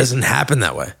 right? It doesn't happen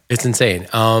that way. It's insane.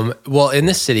 Well, in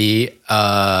the city,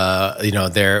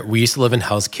 we used to live in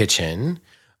Hell's Kitchen.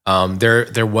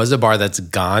 There was a bar that's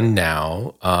gone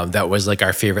now. That was like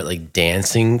our favorite like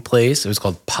dancing place. It was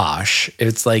called Posh.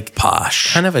 It's like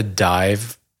Posh, kind of a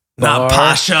dive bar. not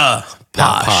Pasha.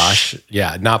 Not Posh.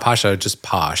 Yeah, not Pasha, just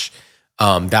Posh.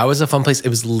 That was a fun place. It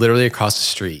was literally across the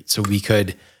street, so we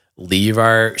could leave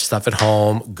our stuff at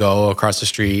home, go across the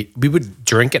street. We would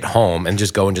drink at home and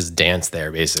just go and just dance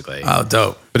there, basically. Oh,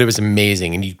 dope. But it was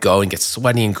amazing. And you'd go and get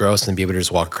sweaty and gross and be able to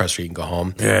just walk across the street and go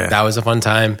home. Yeah. That was a fun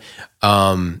time.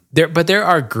 There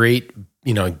are great,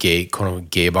 gay, quote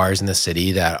unquote, gay bars in the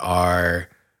city that are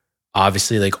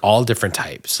obviously like all different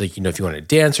types. Like, if you want to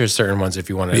dance, there's certain ones. If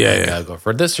you want to go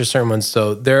for this, there's certain ones.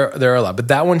 So there are a lot. But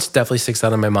that one definitely sticks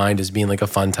out in my mind as being like a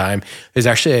fun time. There's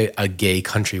actually a gay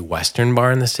country western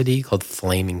bar in the city called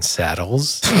Flaming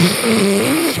Saddles.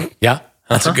 Yeah.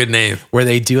 That's a good name. Where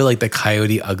they do like the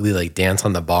Coyote Ugly like dance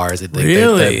on the bars.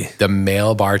 Really? The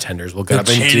male bartenders will get up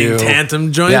and Channing do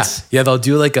Tatum joints? Yeah, they'll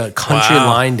do like a country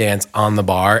line dance on the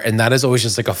bar. And that is always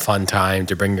just like a fun time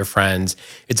to bring your friends.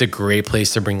 It's a great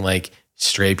place to bring like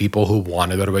straight people who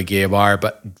want to go to a gay bar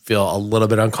but feel a little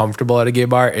bit uncomfortable at a gay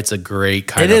bar. It's a great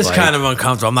kind of It is kind of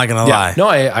uncomfortable. I'm not going to lie. No,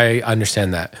 I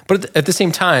understand that. But at the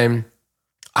same time,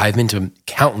 I've been to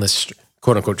countless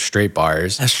quote unquote straight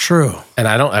bars. That's true. And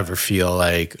I don't ever feel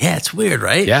like. Yeah, it's weird,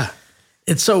 right? Yeah.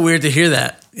 It's so weird to hear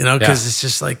that, because it's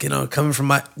just like, coming from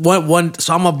my one.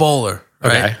 So I'm a bowler,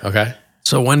 right? Okay.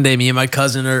 So one day, me and my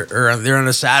cousin are there on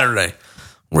a Saturday.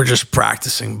 We're just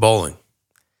practicing bowling.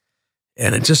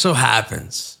 And it just so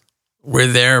happens we're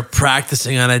there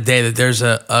practicing on a day that there's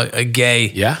a gay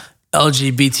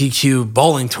LGBTQ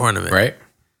bowling tournament. Right.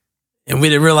 And we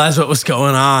didn't realize what was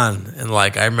going on. And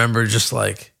like, I remember just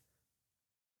like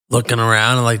looking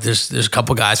around and like there's a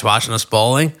couple guys watching us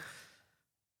bowling.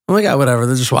 Oh my God, whatever.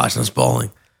 They're just watching us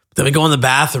bowling. Then we go in the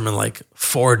bathroom and like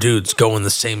 4 dudes go in the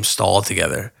same stall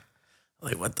together.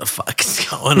 Like, what the fuck is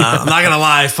going on? I'm not going to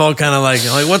lie. I felt kind of like,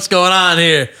 what's going on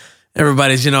here?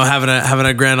 Everybody's, having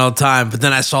a grand old time. But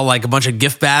then I saw like a bunch of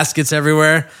gift baskets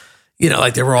everywhere.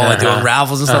 Like they were all like doing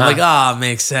raffles and stuff. Like, it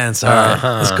makes sense. All right,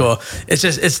 that's cool.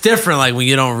 It's different. Like when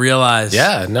you don't realize.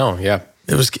 Yeah, no, yeah.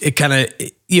 It kind of,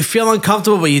 you feel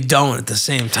uncomfortable, but you don't at the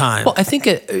same time. Well, I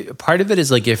think part of it is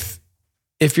like if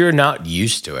you're not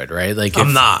used to it, right? Like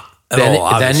I'm not at all.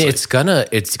 Obviously. Then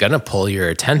it's gonna pull your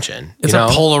attention. It's a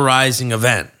polarizing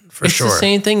event for sure. It's the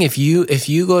same thing if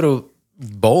you go to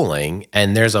bowling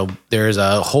and there's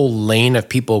a whole lane of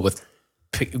people with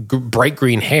bright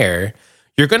green hair.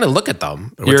 You're gonna look at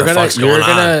them.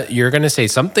 You're gonna say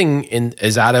something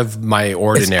is out of my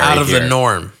ordinary. It's out of the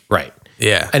norm, right?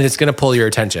 Yeah. And it's going to pull your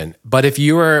attention. But if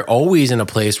you are always in a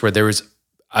place where there was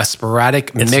a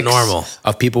sporadic mix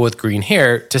of people with green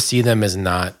hair, to see them is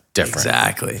not different.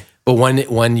 Exactly. But when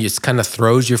it kind of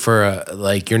throws you for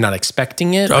you're not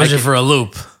expecting it. Throws you for a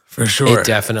loop, for sure. It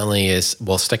definitely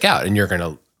will stick out. And you're going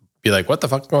to be like, what the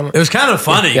fuck's going on? It was kind of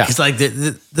funny because like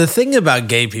the thing about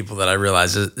gay people that I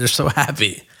realize is they're so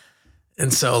happy.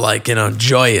 And so like,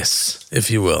 joyous, if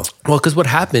you will. Well, because what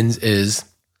happens is,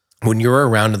 when you're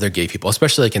around other gay people,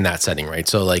 especially like in that setting, right?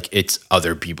 So like it's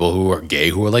other people who are gay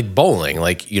who are like bowling.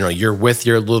 Like, you're with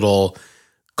your little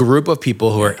group of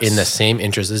people who are in the same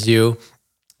interests as you.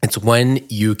 It's when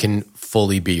you can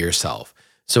fully be yourself.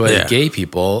 So as gay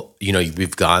people,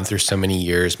 we've gone through so many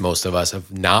years, most of us,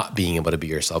 of not being able to be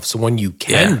yourself. So when you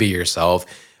can be yourself,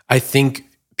 I think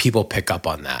people pick up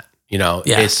on that.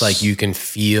 It's like you can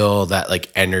feel that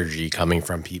like energy coming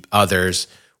from others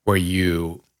where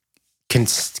you can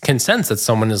sense that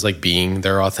someone is like being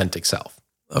their authentic self.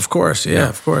 Of course. Yeah,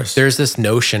 of course. There's this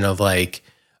notion of like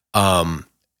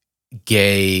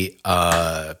gay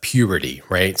puberty,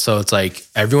 right? So it's like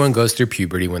everyone goes through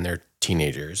puberty when they're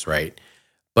teenagers, right?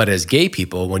 But as gay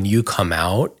people, when you come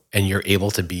out and you're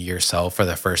able to be yourself for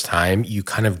the first time, you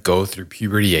kind of go through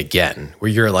puberty again,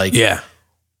 where you're like,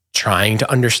 trying to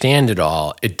understand it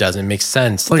all. It doesn't make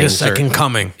sense. Like things a second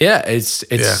coming. Yeah. It's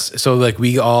so like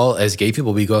we all, as gay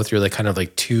people, we go through like kind of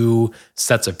like 2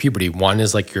 sets of puberty. One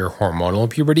is like your hormonal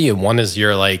puberty, and one is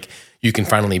your like, you can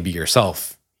finally be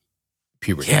yourself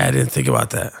puberty. Yeah, I didn't think about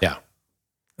that. Yeah.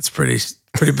 That's pretty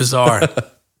bizarre.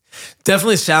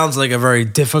 Definitely sounds like a very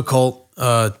difficult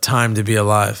time to be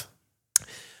alive.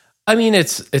 I mean,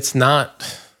 it's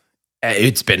not.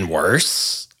 It's been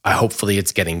worse. Hopefully,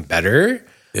 it's getting better.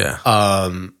 Yeah.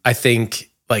 I think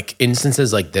like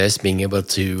instances like this, being able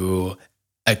to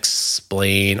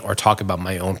explain or talk about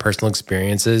my own personal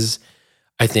experiences,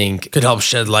 I think Could help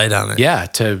shed light on it. yeah,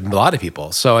 to a lot of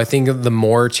people. So I think the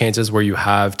more chances where you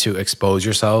have to expose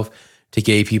yourself to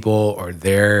gay people or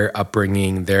their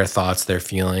upbringing, their thoughts, their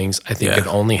feelings, I think it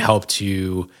only help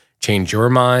to change your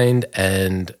mind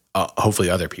and hopefully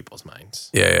other people's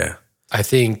minds. Yeah. I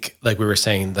think, like we were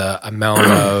saying, the amount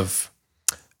of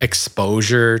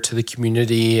exposure to the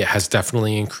community has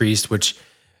definitely increased, which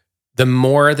the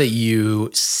more that you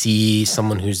see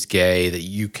someone who's gay that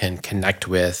you can connect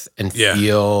with and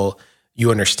feel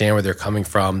you understand where they're coming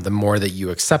from, the more that you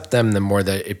accept them, the more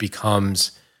that it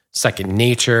becomes second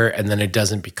nature, and then it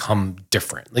doesn't become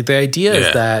different. Like the idea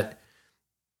is that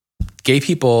gay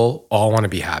people all want to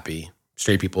be happy.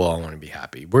 Straight people all want to be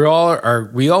happy. We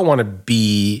all want to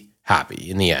be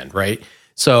happy in the end, right?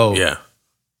 So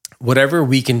whatever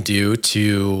we can do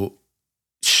to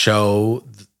show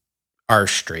our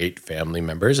straight family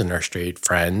members and our straight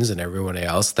friends and everyone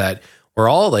else that we're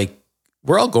all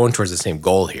going towards the same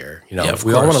goal here. You know,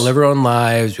 we all want to live our own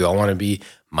lives. We all want to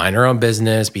mind our own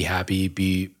business, be happy,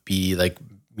 be like,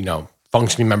 you know,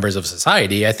 functioning members of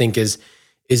society, I think is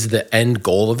the end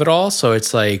goal of it all. So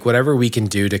it's like whatever we can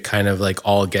do to kind of like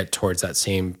all get towards that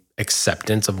same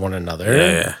acceptance of one another.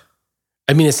 Yeah.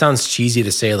 I mean, it sounds cheesy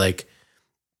to say like,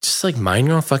 just like mind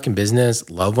your own fucking business,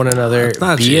 love one another,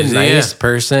 be cheesy, a nice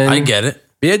person. I get it.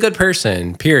 Be a good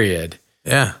person, period.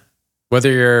 Yeah.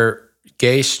 Whether you're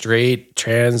gay, straight,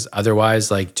 trans,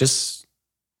 otherwise, like just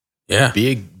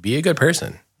be a good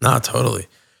person. No, totally.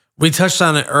 We touched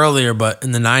on it earlier, but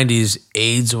in the 90s,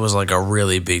 AIDS was like a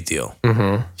really big deal.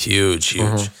 Mm-hmm. Huge.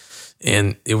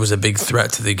 And it was a big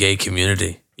threat to the gay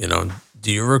community. You know,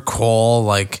 do you recall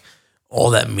like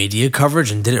all that media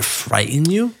coverage, and did it frighten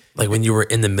you? Like when you were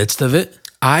in the midst of it?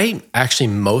 I actually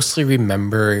mostly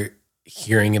remember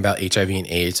hearing about HIV and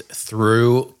AIDS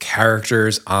through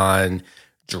characters on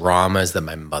dramas that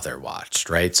my mother watched,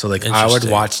 right? So like I would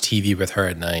watch TV with her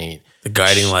at night. The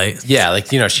Guiding Light. Yeah,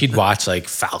 like, you know, she'd watch like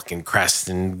Falcon Crest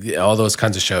and all those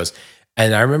kinds of shows.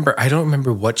 And I don't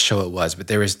remember what show it was, but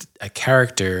there was a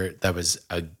character that was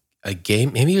a gay,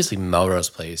 maybe it was like Melrose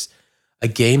Place, a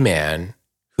gay man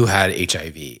who had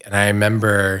HIV. And I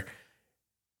remember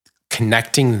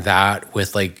connecting that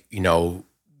with like, you know,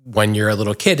 when you're a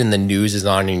little kid and the news is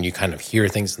on and you kind of hear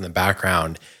things in the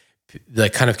background,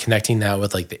 like kind of connecting that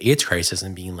with like the AIDS crisis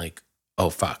and being like, oh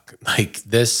fuck, like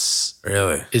this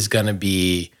really is going to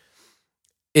be,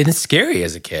 it's scary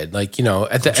as a kid. Like, you know,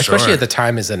 especially at the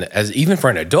time as even for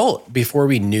an adult, before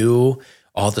we knew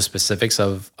all the specifics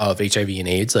of HIV and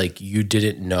AIDS, like you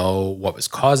didn't know what was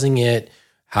causing it,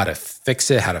 how to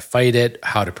fix it, how to fight it,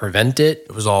 how to prevent it.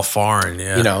 It was all foreign,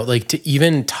 yeah. You know, like to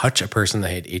even touch a person that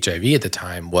had HIV at the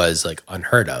time was like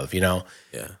unheard of, you know?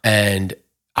 Yeah. And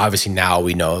obviously now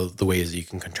we know the ways that you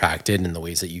can contract it and the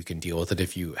ways that you can deal with it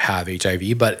if you have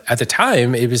HIV. But at the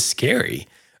time, it was scary.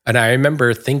 And I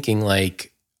remember thinking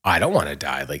like, I don't want to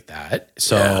die like that.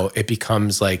 So it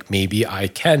becomes like, maybe I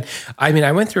can. I mean,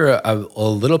 I went through a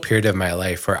little period of my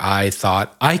life where I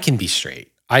thought I can be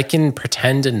straight. I can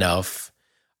pretend enough.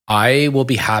 I will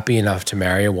be happy enough to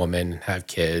marry a woman, have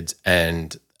kids,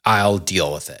 and I'll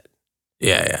deal with it.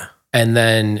 Yeah. And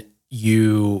then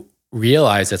you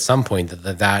realize at some point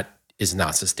that is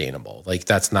not sustainable. Like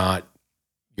that's not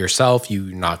yourself.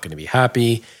 You're not going to be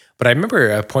happy. But I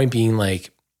remember a point being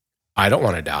like, I don't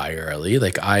want to die early.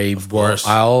 Like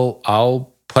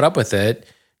I'll put up with it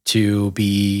to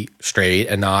be straight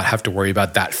and not have to worry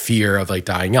about that fear of like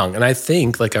dying young. And I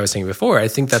think, like I was saying before, I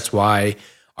think that's why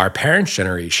our parents'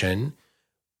 generation,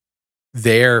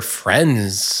 their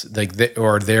friends,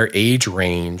 or their age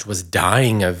range was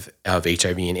dying of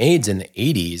HIV and AIDS in the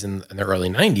 80s and the early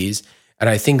 90s. And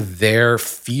I think their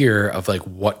fear of like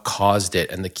what caused it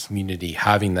and the community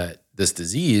having this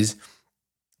disease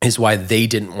is why they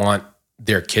didn't want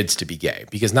their kids to be gay.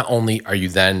 Because not only are you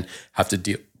then have to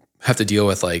deal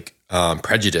with like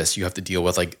prejudice, you have to deal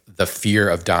with like the fear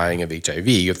of dying of HIV.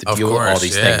 You have to deal with all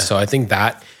these things. So I think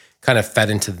that kind of fed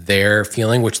into their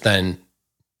feeling, which then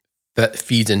that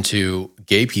feeds into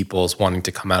gay people's wanting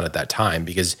to come out at that time.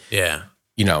 Because,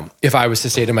 you know, if I was to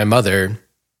say to my mother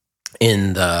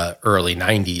in the early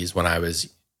 90s,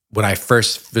 when I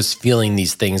first was feeling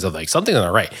these things of like something's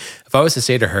not right, if I was to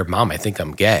say to her, Mom, I think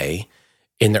I'm gay,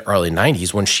 in the early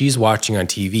 90s, when she's watching on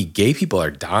TV, gay people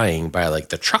are dying by like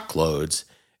the truckloads,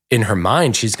 in her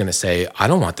mind, she's going to say, I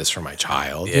don't want this for my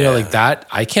child. You know, like that,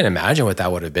 I can't imagine what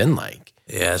that would have been like.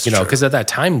 Yeah, it's you know, true. because at that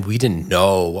time we didn't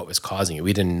know what was causing it.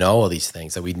 We didn't know all these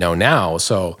things that we know now.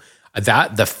 So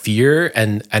that the fear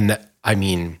and I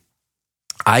mean,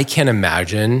 I can't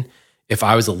imagine if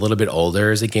I was a little bit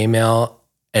older as a gay male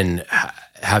and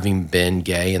having been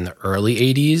gay in the early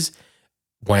 80s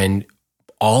when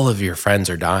all of your friends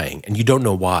are dying and you don't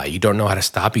know why. You don't know how to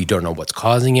stop it. You don't know what's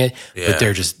causing it, but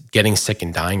they're just getting sick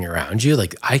and dying around you.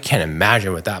 Like, I can't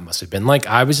imagine what that must have been like.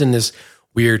 I was in this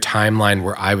weird timeline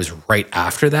where I was right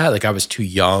after that. Like, I was too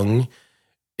young,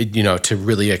 you know, to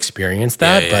really experience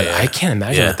that, but I can't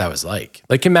imagine what that was like.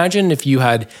 Like, imagine if you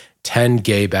had 10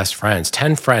 gay best friends,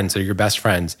 10 friends that are your best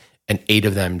friends, and 8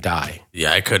 of them die.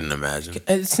 Yeah, I couldn't imagine.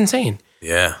 It's insane.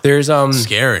 Yeah. There's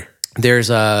scary. There's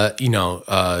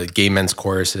gay men's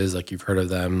choruses, like you've heard of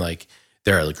them. Like,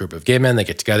 they're a group of gay men that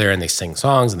get together and they sing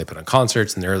songs and they put on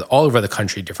concerts, and they're all over the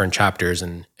country, different chapters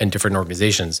and different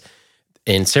organizations.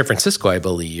 In San Francisco, I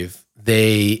believe,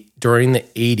 they during the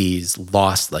 80s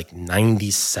lost like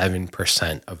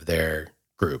 97% of their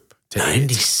group to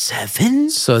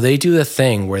 97? So they do a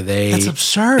thing where That's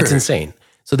absurd. It's insane.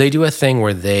 So they do a thing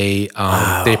where they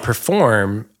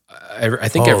perform, I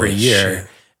think every year. Shit.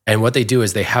 And what they do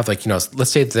is they have, like, you know,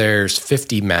 let's say there's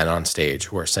 50 men on stage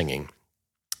who are singing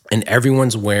and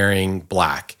everyone's wearing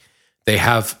black. They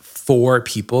have 4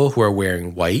 people who are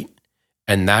wearing white.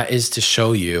 And that is to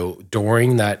show you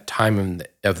during that time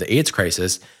of the AIDS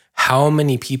crisis, how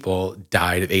many people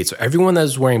died of AIDS. So everyone that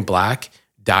was wearing black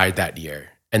died that year.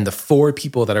 And the 4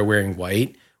 people that are wearing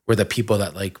white were the people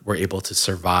that, like, were able to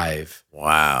survive.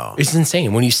 Wow. It's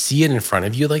insane. When you see it in front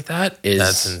of you like that,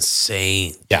 That's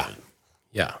insane. Yeah.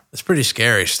 Yeah. It's pretty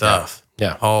scary stuff.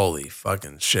 Yeah. Holy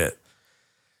fucking shit.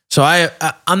 So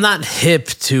I'm not hip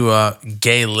to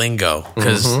gay lingo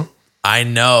because I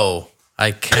know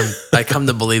I come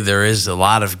to believe there is a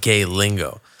lot of gay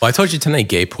lingo. Well, I told you tonight,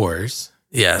 gay pores.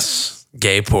 Yes,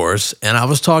 gay pores. And I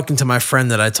was talking to my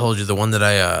friend that I told you, the one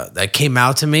that that came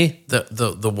out to me,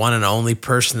 the one and only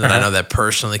person that I know that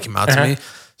personally came out to me.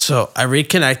 So I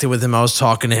reconnected with him. I was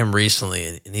talking to him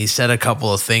recently, and he said a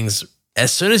couple of things.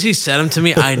 As soon as he said them to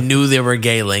me, I knew they were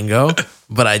gay lingo,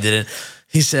 but I didn't.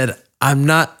 He said, I'm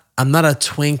not a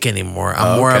twink anymore.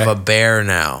 I'm more of a bear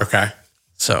now. Okay.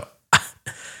 So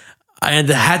I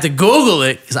had to Google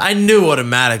it because I knew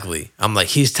automatically. I'm like,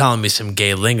 he's telling me some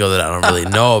gay lingo that I don't really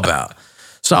know about.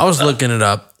 So I was looking it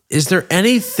up. Is there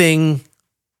any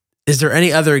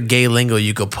other gay lingo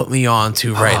you could put me on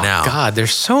to right now? God,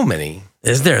 there's so many.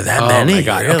 Is there that many? Oh my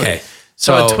God. Really? Okay.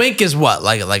 So a twink is what?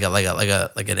 Like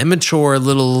an immature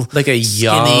little, like a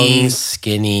skinny, young,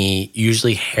 skinny,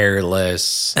 usually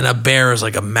hairless. and a bear is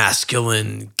like a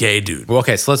masculine gay dude. Well,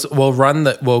 okay, so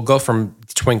we'll go from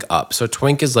twink up. So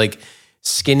twink is like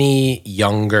skinny,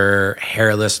 younger,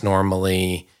 hairless,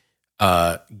 normally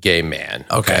gay man.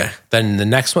 Okay. Then the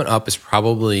next one up is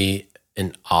probably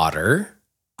an otter.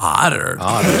 Otter.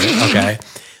 Okay.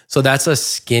 So that's a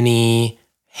skinny,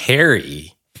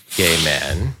 hairy gay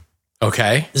man.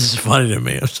 Okay. This is funny to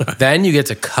me. I'm sorry. Then you get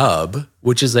to cub,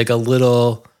 which is like a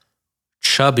little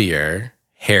chubbier,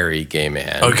 hairy gay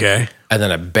man. Okay. And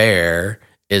then a bear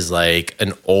is like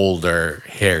an older,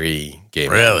 hairy gay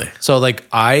man. Really? So, like,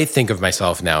 I think of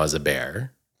myself now as a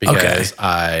bear because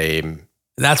I'm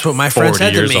That's what my friend 40 said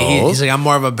to years me. old. He's like, I'm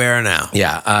more of a bear now.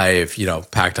 yeah, I've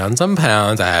packed on some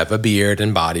pounds. I have a beard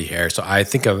and body hair, so I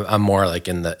think I'm more like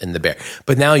in the bear.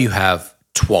 But now you have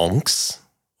twonks.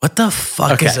 What the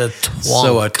fuck is a twonk?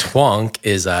 So a twonk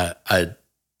is a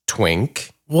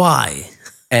twink Why?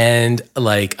 and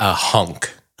like a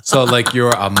hunk. So like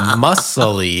you're a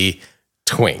muscly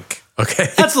twink. Okay.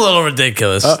 That's a little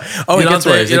ridiculous. It gets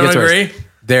worse. You don't agree?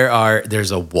 There's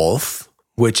a wolf,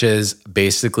 which is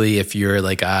basically if you're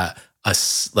like a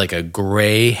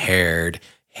gray-haired,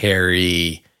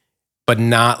 hairy, but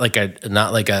not like a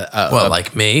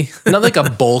Like me? not like a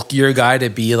bulkier guy to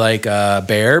be like a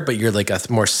bear, but you're like a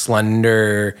more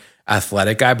slender,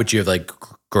 athletic guy, but you have like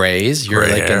grays. You're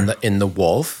Gray like hair. in the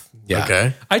wolf. Yeah.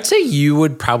 Okay. I'd say you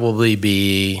would probably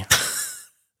be,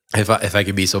 if I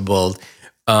could be so bold,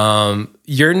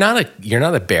 you're not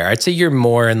a bear. I'd say you're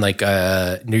more in like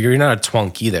you're not a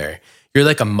twunk either. You're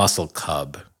like a muscle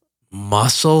cub.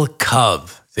 Muscle cub.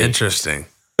 Interesting.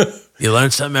 You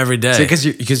learn something every day.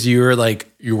 Because you're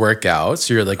like, you work out,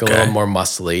 so you're like a little more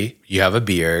muscly. You have a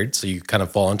beard, so you kind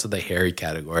of fall into the hairy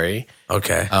category.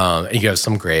 Okay. And you have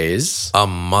some grays. A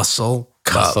muscle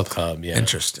cub. Muscle cub, yeah.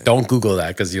 Interesting. Don't Google that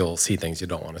because you'll see things you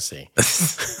don't want to see.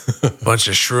 Bunch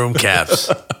of shroom caps.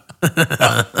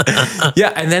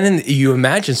 Yeah, and then you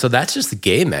imagine, so that's just the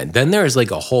gay men. Then there's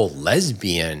like a whole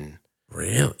lesbian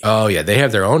Really? Oh yeah, they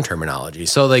have their own terminology.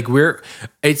 So like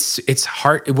it's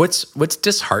hard. What's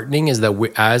disheartening is that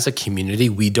we, as a community,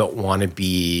 we don't want to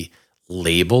be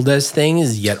labeled as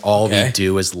things. Yet all we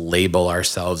do is label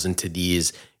ourselves into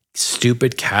these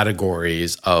stupid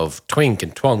categories of twink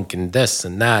and twunk and this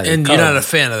and that. And you're not a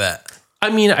fan of that. I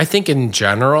mean, I think in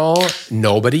general,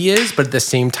 nobody is, but at the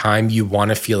same time, you want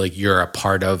to feel like you're a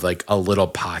part of like a little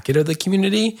pocket of the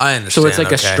community. I understand. So it's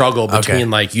like a struggle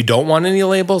between like, you don't want any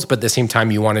labels, but at the same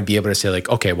time, you want to be able to say like,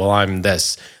 okay, well, I'm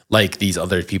this, like these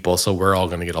other people, so we're all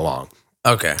going to get along.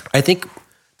 Okay. I think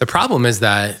the problem is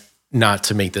that, not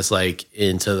to make this like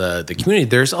into the community,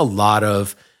 there's a lot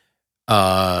of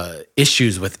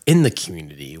issues within the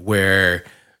community where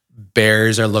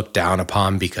bears are looked down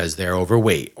upon because they're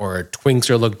overweight, or twinks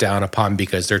are looked down upon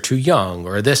because they're too young,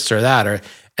 or this or that,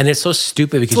 and it's so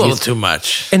stupid because it's a little too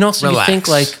much. And also, you think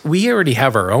like we already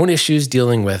have our own issues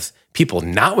dealing with people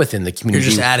not within the community.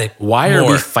 You're just adding Why more.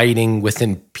 are we fighting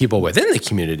within people within the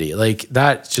community? Like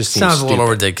that just sounds a little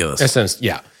stupid. ridiculous. That sounds,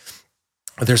 yeah.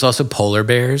 There's also polar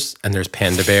bears and there's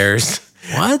panda bears.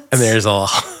 What? And there's a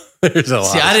lot. See,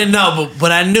 I didn't know,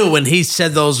 but I knew when he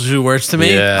said those two words to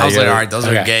me, I was like, all right, those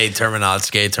are gay terminology.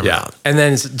 It's gay terminology. Yeah. And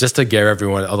then just to give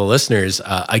everyone, all the listeners,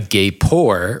 a gay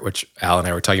pour, which Al and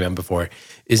I were talking about before,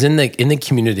 is in the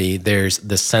community, there's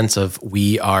the sense of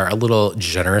we are a little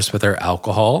generous with our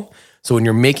alcohol. So when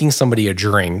you're making somebody a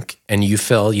drink and you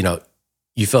fill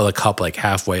a cup like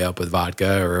halfway up with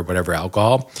vodka or whatever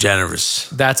alcohol. Generous.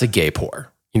 That's a gay pour.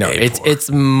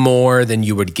 It's more than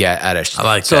you would get at a. I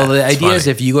like so that. the It's idea funny. is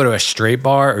if you go to a straight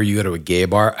bar or you go to a gay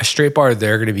bar,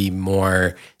 they're going to be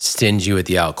more stingy with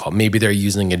the alcohol. Maybe they're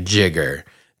using a jigger.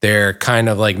 They're kind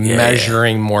of like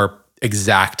measuring more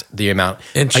exact the amount.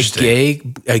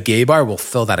 Interesting. A gay bar will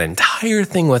fill that entire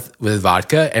thing with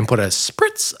vodka and put a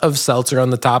spritz of seltzer on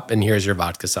the top, and here's your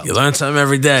vodka seltzer. You learn something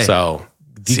every day. So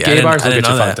the gay bars will get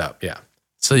you fucked up. Yeah.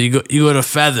 So you go to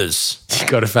Feathers. You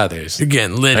go to Feathers. You're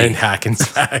getting litty. And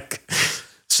Hackensack.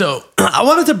 So I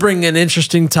wanted to bring an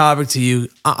interesting topic to you.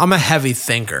 I'm a heavy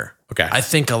thinker. Okay. I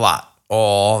think a lot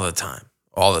all the time.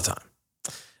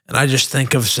 And I just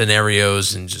think of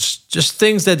scenarios and just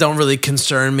things that don't really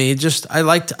concern me. I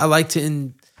like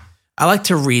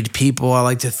to read people. I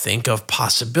like to think of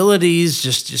possibilities,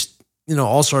 just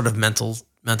all sort of mental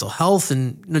health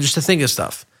and just to think of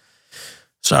stuff.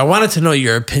 So I wanted to know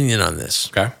your opinion on this.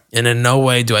 Okay. And in no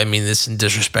way do I mean this in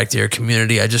disrespect to your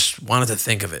community. I just wanted to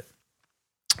think of it.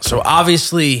 So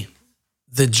obviously,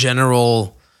 the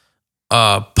general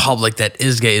public that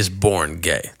is gay is born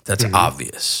gay. That's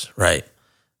obvious, right?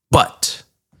 But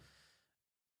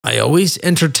I always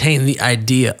entertain the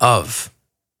idea of,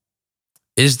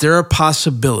 is there a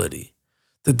possibility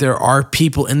that there are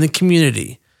people in the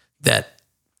community that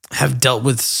have dealt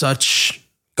with such,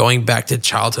 going back to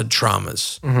childhood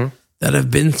traumas, that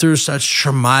have been through such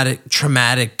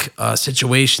traumatic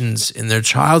situations in their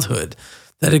childhood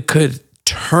that it could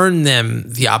turn them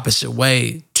the opposite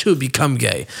way to become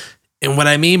gay? And what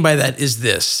I mean by that is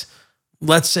this.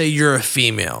 Let's say you're a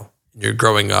female, you're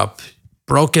growing up,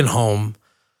 broken home,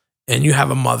 and you have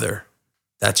a mother.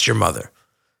 That's your mother.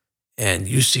 And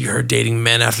you see her dating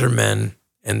men after men,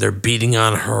 and they're beating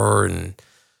on her and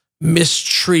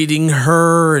mistreating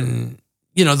her and,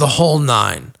 the whole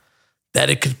nine. That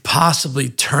it could possibly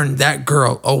turn that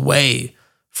girl away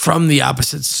from the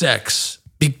opposite sex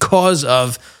because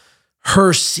of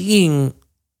her seeing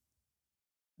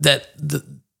that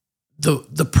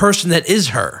the person that is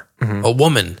her, a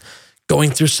woman,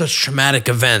 going through such traumatic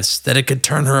events that it could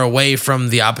turn her away from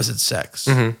the opposite sex.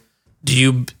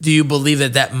 Do you believe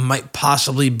that might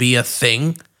possibly be a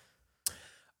thing?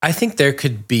 I think there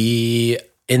could be,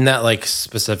 in that like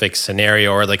specific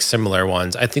scenario or like similar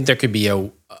ones, I think there could be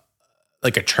a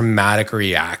traumatic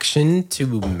reaction to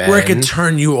men. Where it could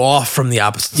turn you off from the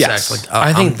opposite sex. Like,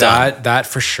 I think that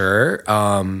for sure.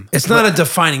 It's not a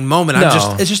defining moment.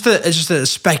 No. It's just a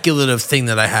speculative thing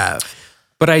that I have.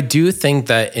 But I do think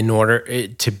that in order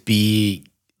to be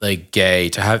like gay,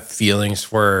 to have feelings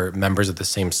for members of the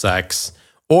same sex,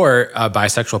 or a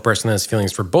bisexual person that has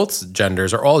feelings for both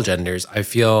genders or all genders, I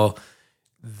feel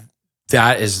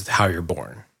that is how you're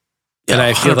born. Yeah, and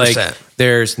I feel 100%. like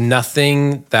there's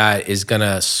nothing that is going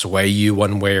to sway you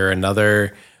one way or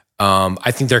another.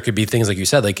 I think there could be things, like you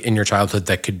said, like in your childhood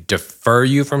that could defer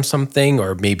you from something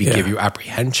or maybe give you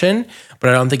apprehension. But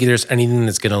I don't think there's anything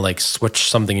that's going to like switch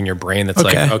something in your brain that's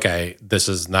like, okay, this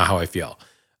is not how I feel.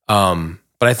 But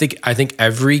I think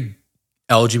every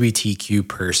LGBTQ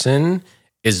person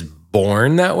is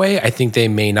born that way. I think they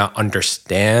may not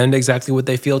understand exactly what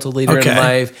they feel till later in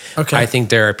life. Okay. I think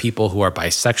there are people who are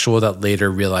bisexual that later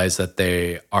realize that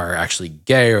they are actually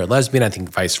gay or lesbian. I think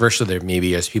vice versa. There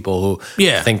maybe is people who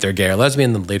think they're gay or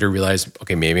lesbian and then later realize,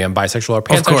 okay, maybe I'm bisexual or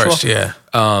pansexual. Of course, yeah.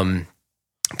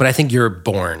 But I think you're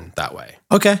born that way.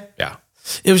 Okay. Yeah.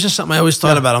 It was just something I always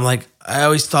thought about. I'm like, I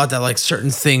always thought that like certain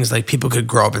things, like people could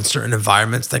grow up in certain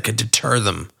environments that could deter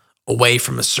them away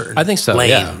from a certain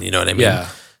lane. You know what I mean? Yeah.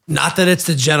 Not that it's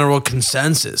the general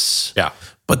consensus. Yeah.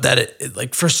 But that it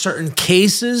like for certain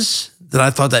cases that I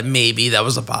thought that maybe that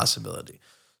was a possibility.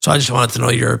 So I just wanted to know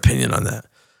your opinion on that.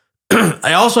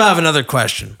 I also have another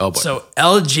question. Oh boy. So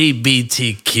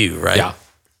LGBTQ, right? Yeah.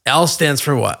 L stands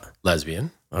for what?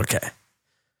 Lesbian. Okay.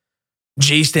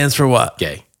 G stands for what?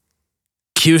 Gay.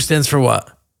 Q stands for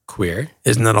what? Queer.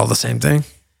 Isn't that all the same thing?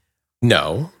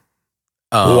 No.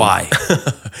 Why?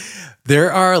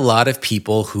 There are a lot of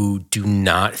people who do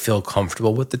not feel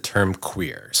comfortable with the term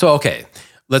queer. So, okay,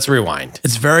 let's rewind.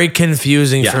 It's very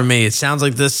confusing for me. It sounds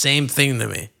like the same thing to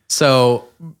me. So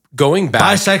going back.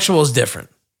 Bisexual is different.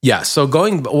 Yeah. So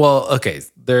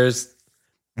there's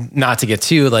not to get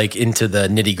too like into the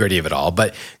nitty gritty of it all,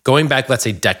 but going back, let's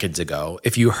say decades ago,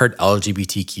 if you heard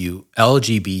LGBTQ,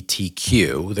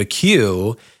 the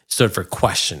Q stood for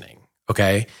questioning.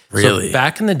 Okay. Really? So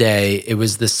back in the day, it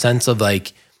was the sense of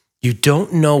like, you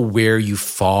don't know where you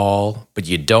fall, but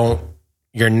you're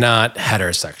not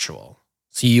heterosexual.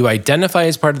 So you identify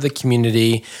as part of the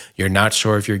community. You're not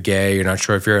sure if you're gay. You're not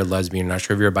sure if you're a lesbian. You're not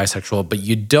sure if you're a bisexual, but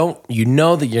you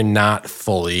know that you're not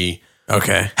fully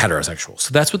heterosexual.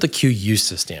 So that's what the Q used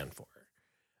to stand for.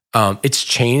 It's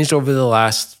changed over the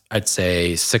last, I'd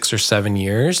say 6 or 7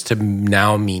 years to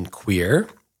now mean queer.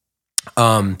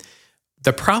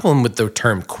 The problem with the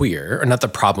term queer, or not the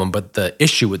problem, but the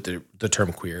issue with the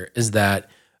term queer is that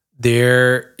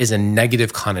there is a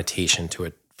negative connotation to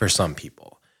it for some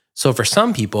people. So for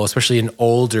some people, especially in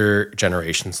older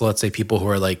generations, so let's say people who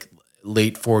are like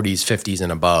late 40s, 50s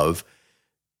and above,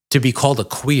 to be called a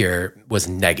queer was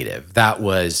negative. That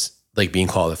was like being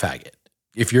called a faggot.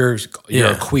 If you're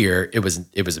a queer, it was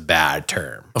a bad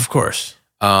term. Of course.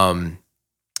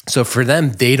 So for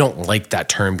them, they don't like that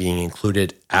term being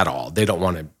included at all. They don't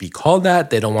want to be called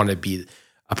that. They don't want to be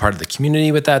a part of the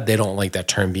community with that. They don't like that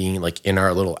term being like in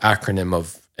our little acronym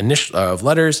of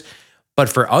letters. But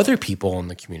for other people in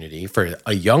the community, for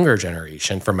a younger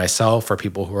generation, for myself, for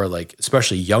people who are like,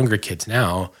 especially younger kids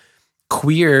now,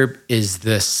 queer is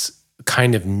this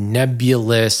kind of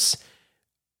nebulous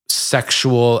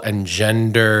sexual and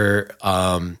gender.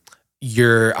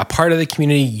 You're a part of the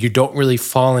community. You don't really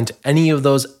fall into any of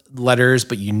those letters,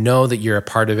 but you know that you're a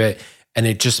part of it. And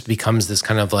it just becomes this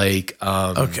kind of like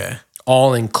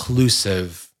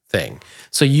all-inclusive thing.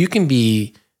 So you can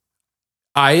be,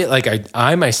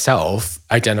 I myself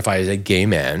identify as a gay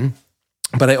man,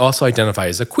 but I also identify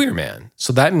as a queer man.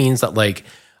 So that means that like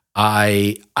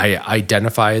I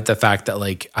identify the fact that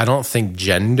like I don't think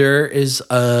gender is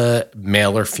a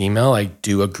male or female. I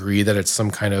do agree that it's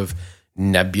some kind of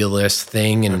nebulous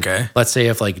thing. And let's say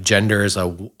if like gender is a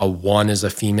 1 is a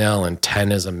female and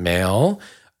 10 is a male,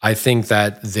 I think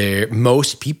that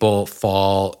most people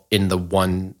fall in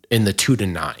the 2 to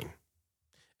 9.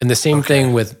 And the same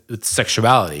thing with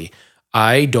sexuality.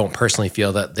 I don't personally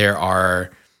feel that there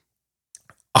are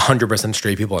 100%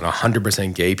 straight people and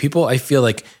 100% gay people. I feel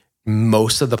like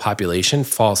most of the population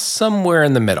falls somewhere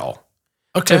in the middle.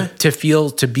 Okay.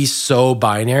 To be so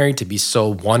binary, to be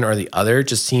so one or the other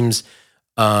just seems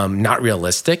not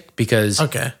realistic because,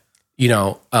 a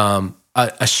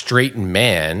straight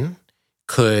man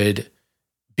could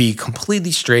be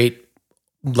completely straight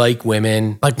like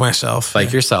women. Like myself.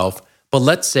 Like yourself. But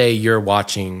let's say you're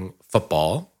watching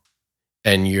football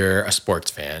and you're a sports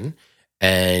fan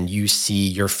and you see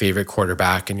your favorite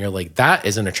quarterback and you're like, that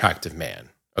is an attractive man.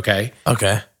 Okay.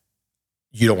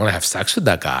 You don't want to have sex with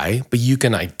that guy, but you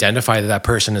can identify that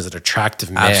person as an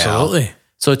attractive male. Absolutely.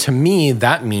 So to me,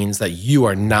 that means that you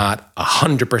are not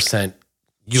 100%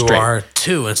 You straight. are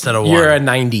 2 instead of 1. You're a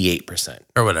 98%.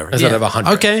 Or whatever. Instead of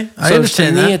 100. Okay, I so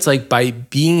understand to me, that. it's like by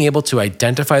being able to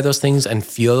identify those things and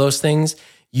feel those things,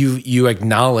 you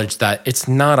acknowledge that it's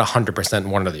not 100%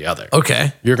 one or the other.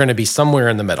 Okay. You're going to be somewhere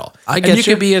in the middle. I get and you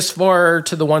you. could be as far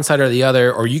to the one side or the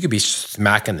other, or you could be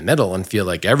smack in the middle and feel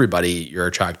like everybody you're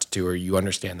attracted to, or you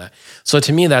understand that. So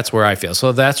to me, that's where I feel.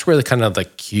 So that's where the kind of the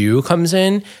Q comes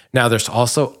in. Now there's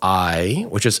also I,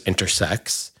 which is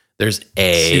intersex. There's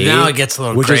A. See, now it gets a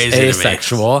little which crazy is to me.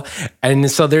 asexual.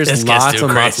 And so there's This gets lots too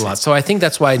and lots crazy. and lots. So I think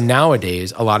that's why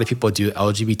nowadays a lot of people do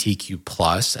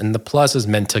LGBTQ+, and the plus is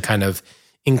meant to kind of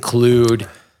include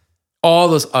all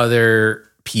those other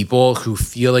people who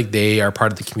feel like they are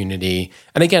part of the community.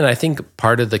 And again, I think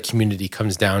part of the community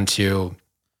comes down to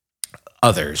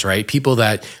others, right? People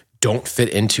that don't fit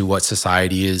into what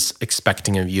society is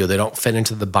expecting of you. They don't fit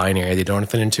into the binary. They don't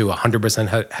fit into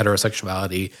 100%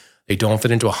 heterosexuality. They don't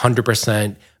fit into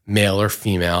 100% male or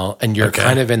female. And you're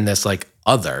kind of in this like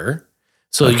other.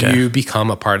 So you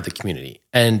become a part of the community.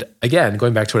 And again,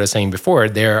 going back to what I was saying before,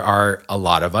 there are a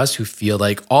lot of us who feel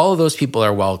like all of those people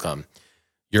are welcome.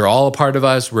 You're all a part of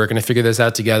us. We're going to figure this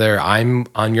out together. I'm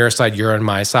on your side. You're on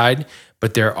my side.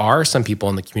 But there are some people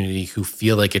in the community who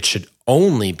feel like it should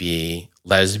only be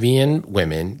lesbian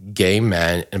women, gay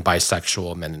men, and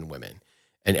bisexual men and women.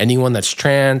 And anyone that's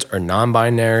trans or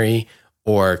non-binary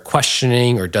or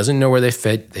questioning or doesn't know where they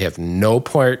fit, they have no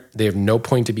point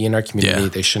to be in our community.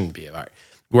 They shouldn't be.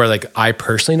 Where like I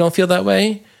personally don't feel that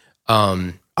way.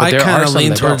 I kind of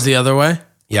lean towards the other way.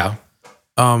 Yeah.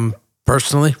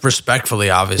 Personally, respectfully,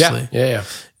 obviously. Yeah.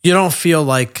 You don't feel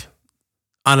like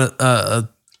on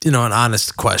an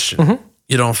honest question.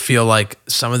 You don't feel like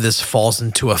some of this falls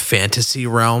into a fantasy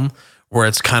realm where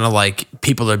it's kind of like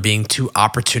people are being too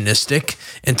opportunistic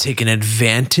and taking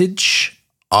advantage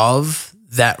of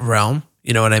that realm.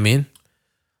 You know what I mean?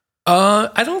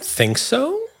 I don't think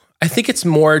so. I think it's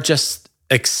more just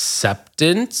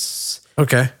acceptance.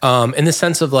 Okay. In the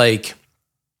sense of like,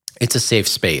 it's a safe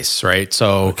space, right?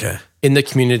 So in the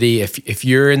community, if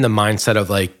you're in the mindset of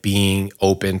like being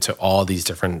open to all these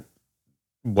different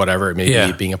whatever it may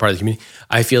be, being a part of the community,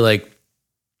 I feel like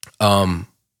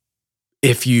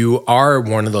if you are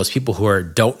one of those people who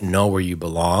don't know where you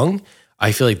belong,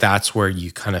 I feel like that's where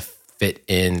you kind of fit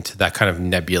into that kind of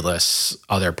nebulous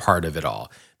other part of it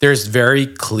all. There's very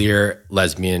clear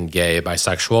lesbian, gay,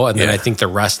 bisexual, and then I think the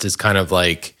rest is kind of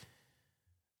like...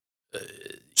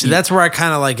 So that's where I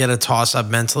kind of like get a toss up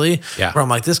mentally, where I'm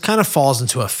like, this kind of falls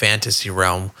into a fantasy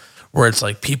realm where it's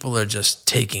like people are just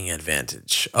taking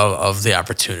advantage of the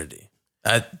opportunity.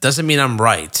 That doesn't mean I'm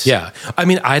right. Yeah. I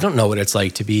mean, I don't know what it's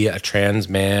like to be a trans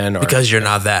man. Because you're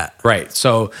not that. Right.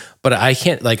 So, but I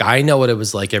can't, like, I know what it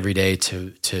was like every day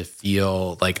to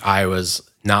feel like I was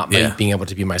not being able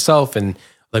to be myself. And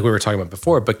like we were talking about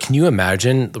before, but can you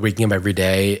imagine waking up every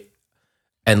day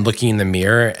and looking in the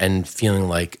mirror and feeling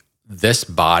like this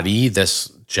body, this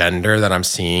gender that I'm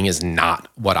seeing is not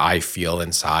what I feel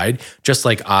inside. Just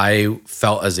like I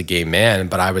felt as a gay man,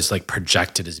 but I was like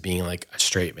projected as being like a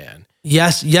straight man.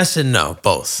 Yes and no,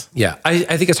 both. Yeah.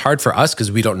 I think it's hard for us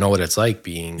because we don't know what it's like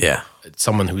being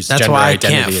someone whose gender identity is That's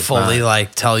why I can't fully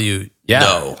like tell you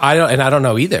no. I don't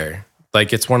know either.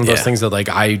 Like it's one of those things that like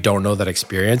I don't know that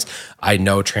experience. I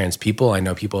know trans people. I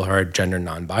know people who are gender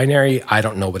non-binary. I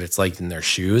don't know what it's like in their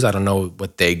shoes. I don't know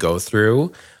what they go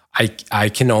through. I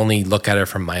can only look at it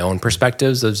from my own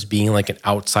perspectives as being like an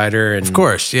outsider. And, of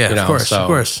course, of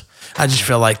course. I just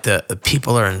feel like the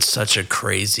people are in such a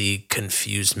crazy,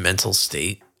 confused mental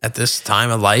state at this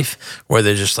time of life where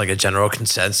there's just like a general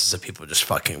consensus of people just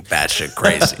fucking batshit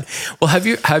crazy. Well,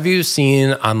 have you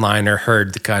seen online or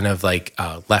heard the kind of like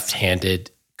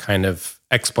left-handed kind of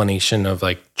explanation of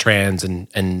like trans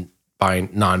and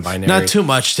non-binary? Not too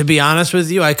much, to be honest with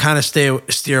you. I kind of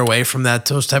steer away from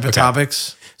those type of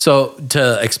topics. So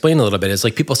to explain a little bit, it's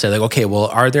like people say like, okay, well,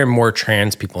 are there more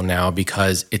trans people now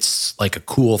because it's like a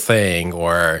cool thing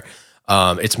or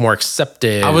it's more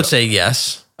accepted? I would say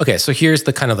yes. Okay, so here's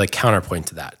the kind of like counterpoint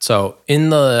to that. So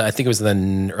I think it was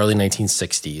in the early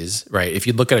 1960s, right? If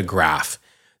you look at a graph,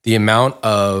 the amount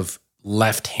of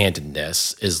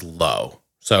left-handedness is low.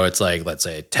 So it's like, let's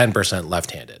say 10%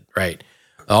 left-handed, right?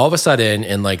 All of a sudden,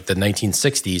 in like the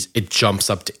 1960s, it jumps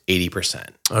up to 80%.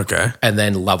 Okay. And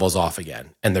then levels off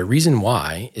again. And the reason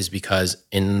why is because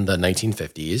in the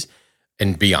 1950s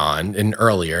and beyond and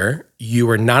earlier, you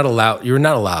were not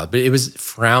allowed, but it was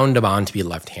frowned upon to be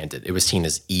left-handed. It was seen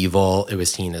as evil. It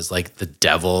was seen as like the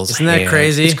devil's Isn't hand. That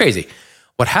crazy? It's crazy.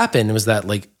 What happened was that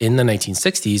like in the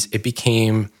 1960s, it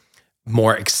became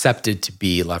more accepted to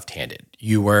be left-handed.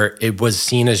 It was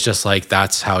seen as just like,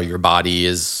 that's how your body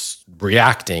is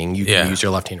reacting. You can use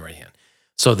your left hand and right hand.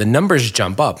 So the numbers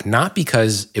jump up, not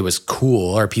because it was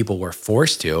cool or people were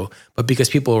forced to, but because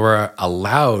people were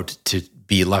allowed to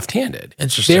be left-handed.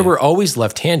 Interesting. They were always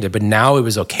left-handed, but now it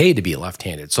was okay to be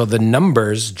left-handed. So the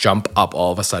numbers jump up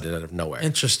all of a sudden out of nowhere.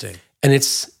 Interesting. And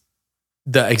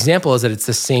the example is that it's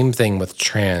the same thing with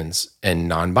trans and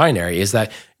non-binary, is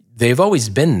that they've always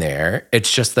been there.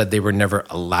 It's just that they were never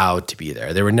allowed to be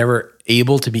there. They were never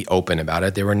able to be open about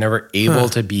it. They were never able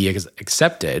to be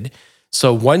accepted.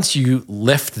 So once you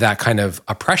lift that kind of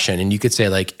oppression and you could say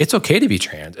like, it's okay to be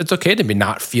trans. It's okay to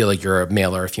not feel like you're a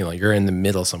male or a female. You're in the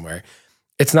middle somewhere.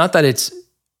 It's not that it's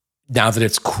now that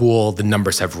it's cool, the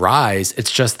numbers have rise.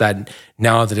 It's just that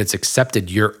now that it's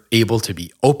accepted, you're able to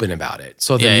be open about it.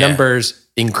 So the numbers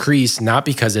increase, not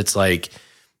because it's like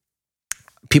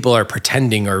people are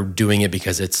pretending or doing it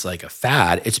because it's like a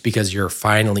fad. It's because you're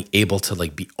finally able to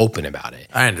like be open about it.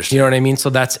 I understand. You know what I mean? So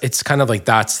it's kind of like,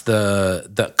 that's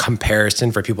the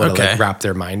comparison for people to like wrap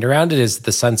their mind around it, is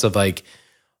the sense of like,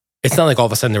 it's not like all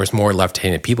of a sudden there was more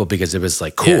left-handed people because it was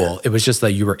like cool. Yeah. It was just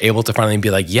that you were able to finally be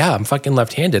like, yeah, I'm fucking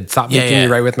left-handed. Stop making me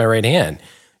write with my right hand.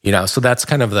 You know, so that's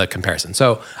kind of the comparison.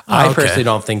 So I personally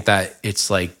don't think that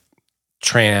it's like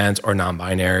trans or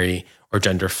non-binary or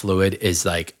gender fluid is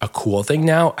like a cool thing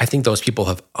now. I think those people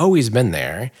have always been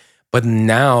there, but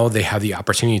now they have the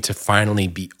opportunity to finally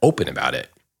be open about it.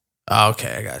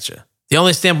 Okay, I gotcha. The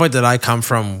only standpoint that I come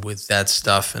from with that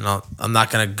stuff, and I'm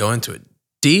not going to go into it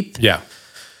deep. Yeah.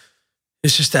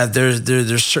 It's just that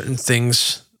there's certain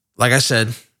things, like I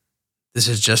said, this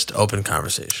is just open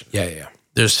conversation. Yeah.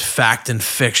 There's fact and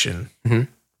fiction. Mm-hmm.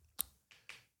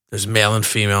 There's male and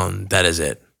female, and that is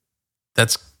it.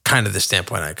 That's kind of the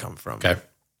standpoint I come from. Okay.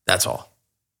 That's all.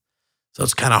 So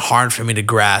it's kind of hard for me to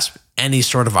grasp any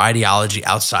sort of ideology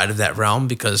outside of that realm,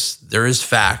 because there is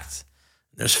fact,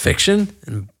 there's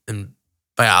fiction, and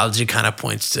biology kind of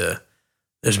points to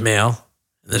there's male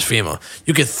and there's female.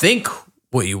 You could think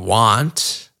what you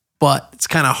want, but it's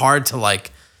kind of hard to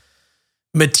like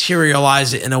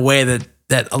materialize it in a way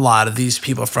that a lot of these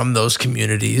people from those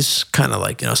communities kind of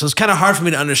like, so it's kind of hard for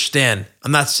me to understand.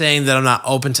 I'm not saying that I'm not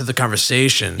open to the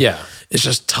conversation. Yeah. It's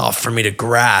just tough for me to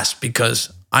grasp,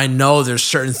 because I know there's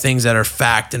certain things that are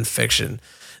fact and fiction,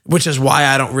 which is why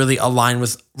I don't really align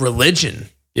with religion.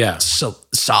 Yeah. So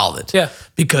solid. Yeah.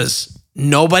 Because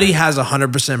nobody has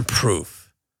 100% proof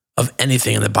of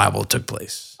anything in the Bible took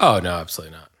place. Oh, no,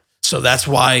 absolutely not. So that's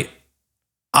why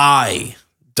I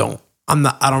don't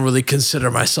really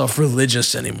consider myself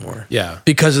religious anymore. Yeah.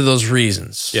 Because of those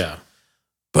reasons. Yeah.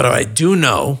 But what I do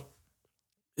know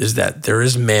is that there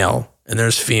is male and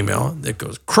there's female. That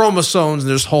goes chromosomes, and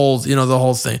there's whole, the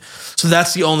whole thing. So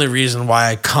that's the only reason why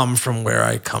I come from where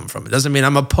I come from. It doesn't mean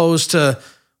I'm opposed to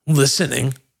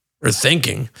listening or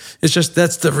thinking. It's just,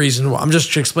 that's the reason why. I'm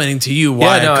just explaining to you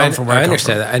why I come from where I come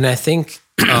from. I understand that. And I think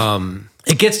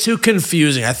it gets too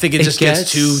confusing. I think it just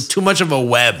gets too much of a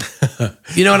web.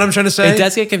 You know what I'm trying to say? It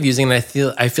does get confusing. And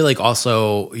I feel like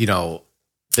also,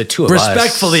 the two of us.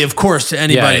 Respectfully, of course, to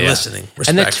anybody listening.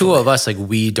 And the two of us, like,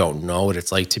 we don't know what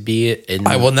it's like to be in.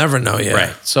 I will never know,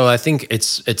 Right. So I think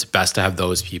it's best to have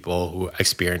those people who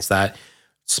experience that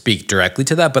speak directly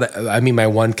to that. But I mean, my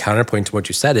one counterpoint to what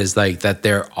you said is like that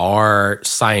there are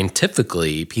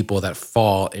scientifically people that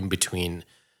fall in between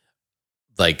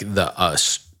like the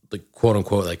like quote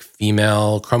unquote like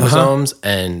female chromosomes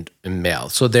and male.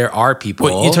 So there are people.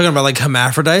 What, you talking about like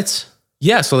hermaphrodites?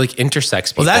 Yeah, so like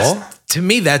intersex people. Well, to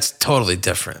me, that's totally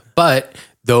different. But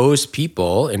those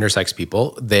people, intersex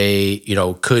people, they,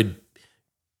 could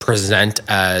present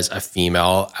as a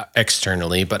female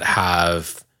externally, but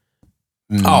have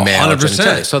male 100%.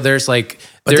 genitalia. So there's like...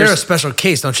 But they're a special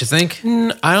case, don't you think?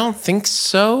 I don't think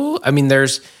so. I mean,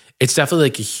 it's definitely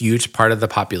like a huge part of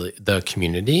the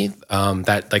community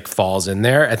that like falls in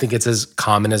there. I think it's as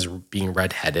common as being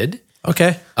redheaded.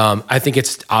 Okay. I think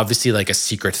it's obviously like a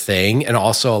secret thing. And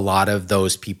also a lot of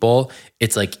those people,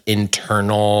 it's like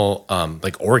internal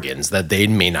like organs that they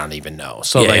may not even know.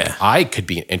 So I could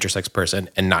be an intersex person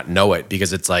and not know it,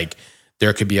 because it's like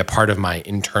there could be a part of my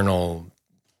internal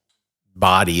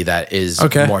body that is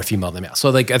more female than male.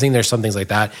 So like I think there's some things like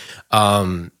that.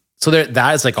 So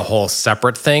that is like a whole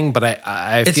separate thing, but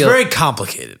I feel it's very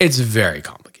complicated. It's very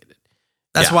complicated.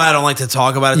 That's why I don't like to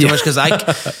talk about it too much,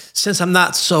 because since I'm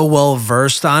not so well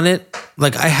versed on it,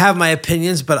 like I have my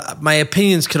opinions, but my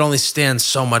opinions could only stand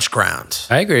so much ground.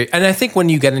 I agree. And I think when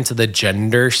you get into the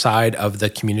gender side of the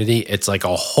community, it's like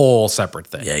a whole separate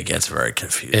thing. Yeah, it gets very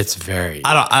confusing. It's very...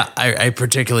 I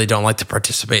particularly don't like to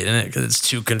participate in it because it's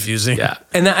too confusing. Yeah.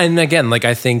 And again, like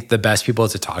I think the best people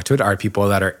to talk to it are people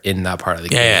that are in that part of the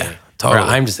community. Yeah, totally.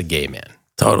 I'm just a gay man.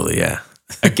 Totally, yeah.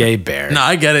 A gay bear. No,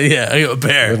 I get it. Yeah, a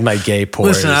bear. With my gay pores.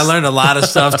 Listen, I learned a lot of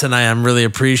stuff tonight. I'm really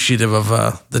appreciative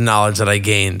of the knowledge that I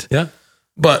gained. Yeah.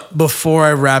 But before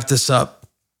I wrap this up,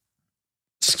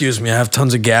 excuse me, I have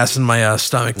tons of gas in my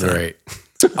stomach today.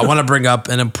 Right. I want to bring up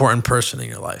an important person in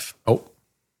your life. Oh.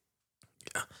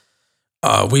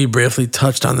 Yeah. We briefly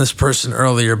touched on this person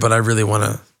earlier, but I really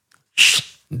want to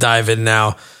dive in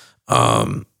now.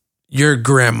 Your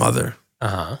grandmother,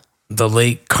 the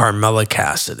late Carmela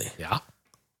Cassidy. Yeah.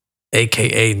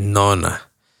 AKA Nona.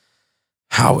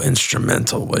 How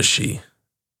instrumental was she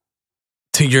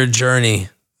to your journey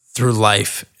through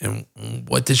life, and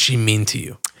what did she mean to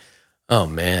you? Oh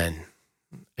man.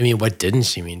 I mean, what didn't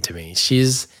she mean to me? She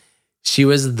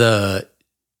was the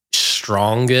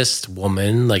strongest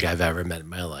woman like I've ever met in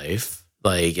my life.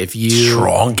 Like if you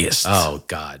Strongest. Oh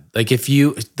God. Like if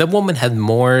you the woman had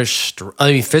more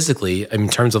physically, in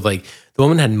terms of like the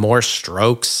woman had more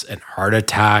strokes and heart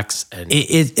attacks and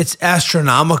It's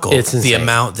astronomical. It's the insane.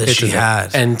 amount that she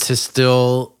had. And to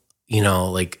still,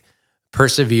 like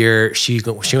persevere. She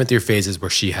went through phases where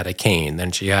she had a cane,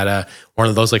 then she had one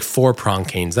of those like 4-prong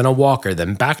canes, then a walker,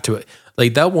 then back to it.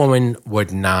 Like that woman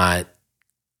would not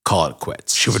call it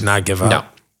quits. She would not give up. No.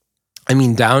 I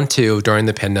mean, down to during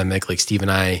the pandemic, like Steve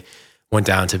and I went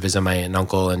down to visit my aunt and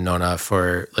uncle and Nona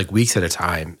for like weeks at a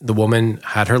time. The woman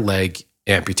had her leg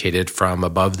amputated from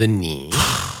above the knee,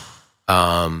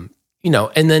 and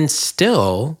then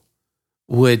still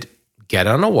would get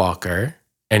on a walker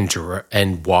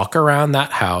and walk around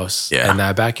that house and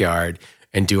that backyard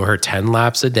and do her 10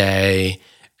 laps a day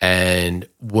and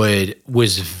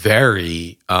was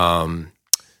very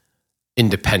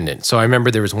independent. So I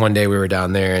remember there was one day we were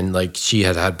down there and like she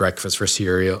had breakfast for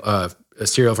cereal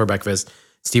for breakfast.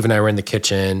 Steve and I were in the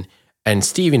kitchen and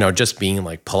Steve, just being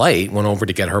like polite, went over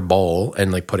to get her bowl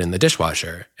and like put in the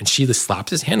dishwasher. And she just slapped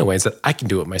his hand away and said, I can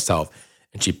do it myself.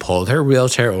 And she pulled her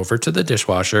wheelchair over to the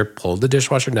dishwasher, pulled the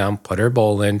dishwasher down, put her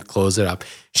bowl in, closed it up.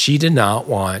 She did not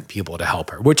want people to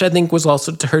help her, which I think was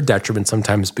also to her detriment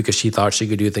sometimes because she thought she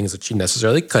could do things that she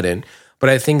necessarily couldn't. But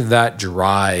I think that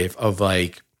drive of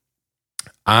like,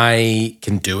 I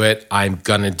can do it, I'm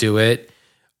gonna do it.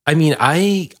 I mean,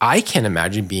 I can't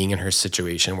imagine being in her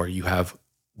situation where you have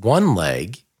one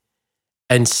leg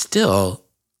and still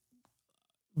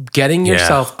getting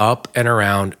yourself up and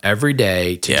around every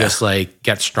day to just like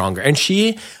get stronger. And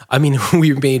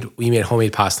we made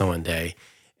homemade pasta one day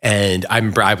and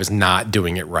I was not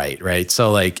doing it right?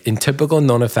 So like in typical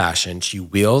Nona fashion, she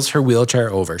wheels her wheelchair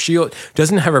over. She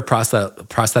doesn't have her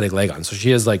prosthetic leg on. So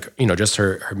she has like, just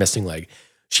her missing leg.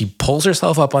 She pulls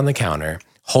herself up on the counter,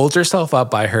 holds herself up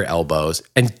by her elbows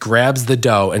and grabs the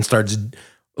dough and starts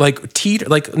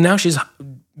like now she's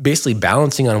basically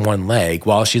balancing on one leg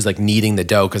while she's like kneading the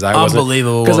dough because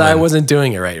I wasn't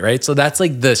doing it right. So that's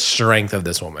like the strength of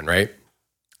this woman, right?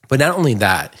 But not only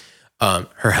that,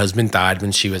 her husband died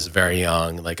when she was very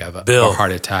young, like of a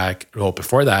heart attack. Well,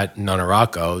 before that, Nona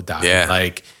Rocco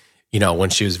died, when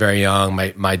she was very young.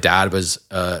 My dad was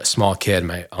a small kid.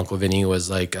 My Uncle Vinny was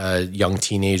like a young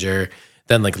teenager.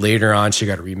 Then like later on, she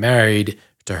got remarried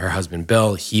to her husband,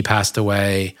 Bill. He passed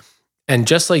away. And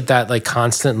just like that, like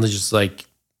constantly just like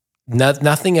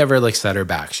nothing ever like set her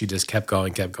back. She just kept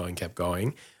going.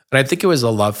 And I think it was a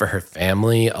love for her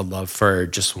family, a love for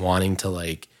just wanting to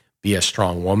like be a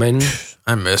strong woman.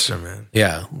 I miss her, man.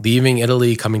 Yeah. Leaving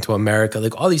Italy, coming to America,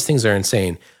 like all these things are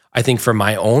insane. I think for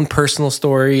my own personal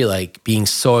story, like being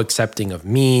so accepting of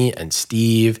me and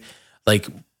Steve, like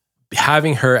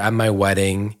having her at my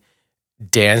wedding,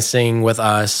 dancing with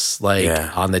us, like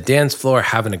on the dance floor,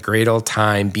 having a great old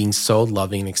time, being so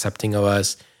loving and accepting of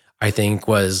us, I think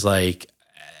was like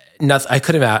nothing. I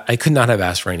could not have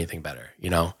asked for anything better,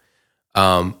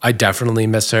 I definitely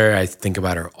miss her. I think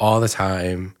about her all the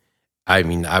time. I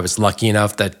mean, I was lucky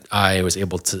enough that I was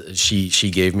able to,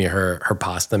 she gave me her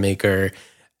pasta maker.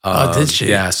 Did she?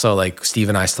 Yeah. So like Steve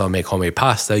and I still make homemade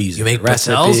pasta using you make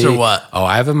recipe. pizzelles or what? Oh,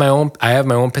 I have my own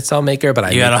pizzelle maker, but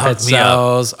I gotta make hook me up.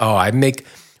 pizzelles. Oh, I make,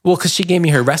 because she gave me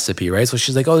her recipe, right? So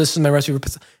she's like, oh, this is my recipe for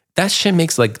pizza. That shit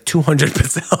makes like 200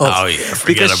 pizzelles. Oh yeah,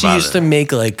 because she used to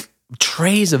make like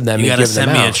trays of them. You gotta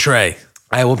send me out. a tray.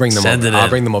 I will bring them over. I'll in.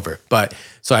 bring them over. But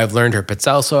so I've learned her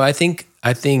pizzelle. So I think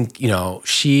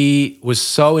she was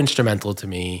so instrumental to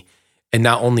me in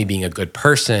not only being a good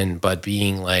person, but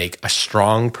being like a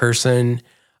strong person.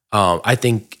 I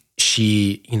think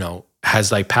she,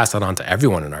 has like passed that on to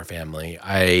everyone in our family.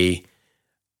 I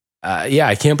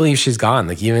can't believe she's gone.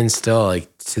 Like even still,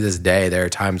 like to this day, there are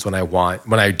times when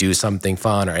I do something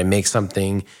fun or I make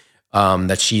something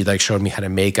that she like showed me how to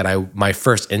make, and my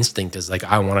first instinct is like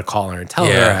I want to call her and tell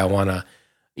her I want to,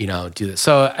 do this.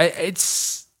 So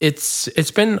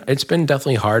it's been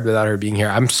definitely hard without her being here.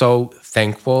 I'm so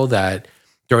thankful that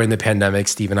during the pandemic,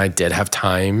 Steve and I did have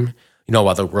time,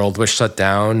 while the world was shut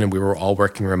down and we were all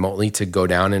working remotely, to go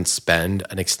down and spend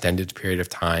an extended period of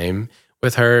time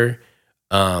with her.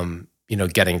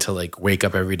 Getting to like wake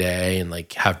up every day and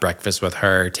like have breakfast with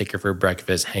her, take her for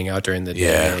breakfast, hang out during the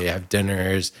day, have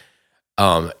dinners,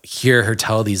 hear her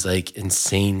tell these like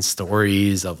insane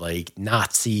stories of like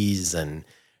Nazis and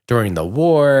during the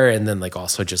war. And then like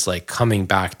also just like coming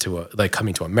to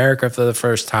America for the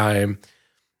first time.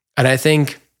 And I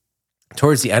think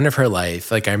towards the end of her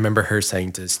life, like I remember her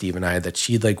saying to Steve and I that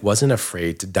she like wasn't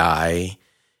afraid to die.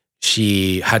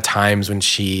 she had times when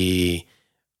she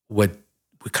would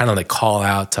kind of like call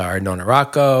out to our Nona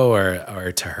Rocco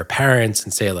or to her parents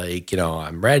and say like,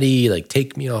 I'm ready, like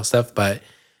take me, all stuff. But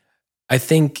I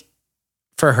think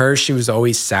for her, she was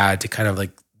always sad to kind of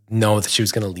like know that she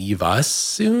was going to leave us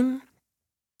soon,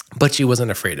 but she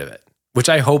wasn't afraid of it, which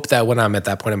I hope that when I'm at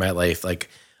that point in my life, like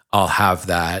I'll have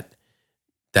that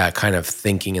kind of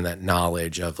thinking and that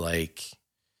knowledge of like,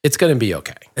 it's going to be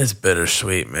okay. It's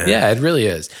bittersweet, man. Yeah, it really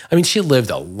is. I mean, she lived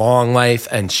a long life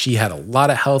and she had a lot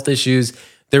of health issues.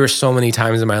 There were so many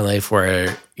times in my life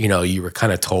where, you were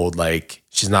kind of told like,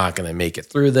 she's not going to make it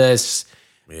through this.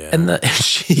 Yeah. And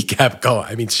she kept going.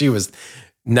 I mean,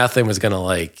 nothing was going to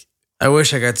like. I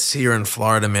wish I got to see her in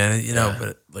Florida, man.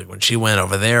 But like when she went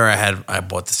over there, I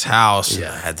bought this house. Yeah.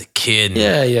 And I had the kid.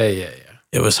 Yeah.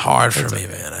 It was hard for me,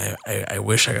 man. I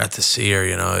wish I got to see her,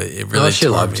 It really she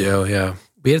loved you, yeah.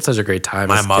 We had such a great time.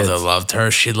 My mother loved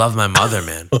her. She loved my mother,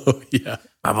 man. Oh, yeah.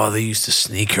 My mother used to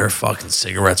sneak her fucking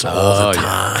cigarettes all the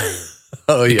time. Yeah.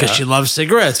 Oh, yeah. Because she loves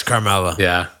cigarettes, Carmela.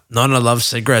 Yeah. Nona loves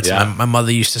cigarettes. Yeah. My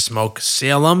mother used to smoke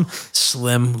Salem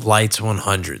Slim Lights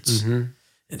 100s. Mm-hmm.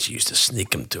 And she used to sneak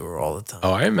them to her all the time.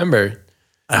 Oh, I remember.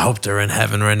 I hope they're in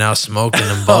heaven right now smoking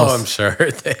them both. Oh, I'm sure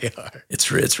they are. It's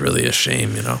really a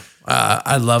shame,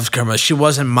 I loved Carmela. She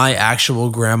wasn't my actual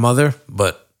grandmother,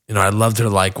 but, I loved her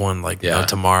like one,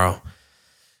 tomorrow.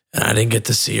 And I didn't get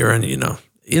to see her. And,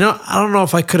 I don't know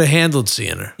if I could have handled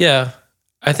seeing her. Yeah.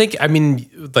 I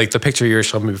mean, like the picture you were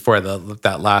showing me before,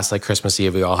 that last like Christmas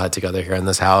Eve we all had together here in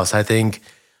this house, I think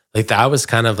like that was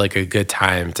kind of like a good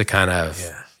time to kind of,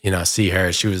 see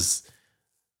her. She was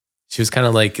kind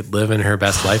of like living her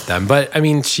best life then. But I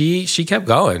mean, she kept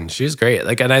going. She was great.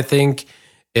 Like, and I think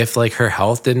if like her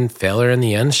health didn't fail her in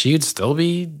the end, she'd still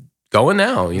be going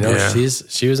now.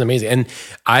 She was amazing. And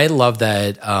I love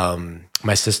that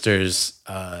my sister's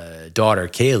daughter,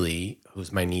 Kaylee,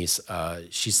 who's my niece,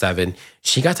 she's 7.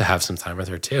 She got to have some time with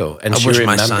her too. And I wish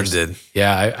my son did.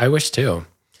 Yeah, I wish too.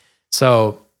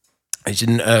 So I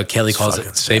didn't. Kaylee calls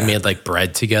it. They made like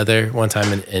bread together one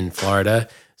time in Florida.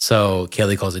 So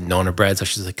Kaylee calls it Nona bread. So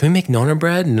she's like, "Can we make Nona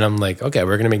bread?" And I'm like, "Okay,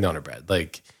 we're gonna make Nona bread."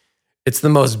 Like, it's the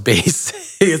most basic.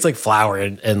 It's like flour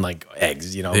and like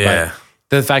eggs, Yeah.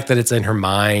 But the fact that it's in her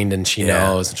mind and she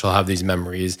knows and she'll have these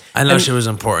memories. I know she was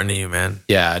important to you, man.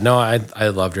 Yeah. No, I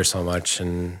loved her so much,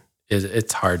 and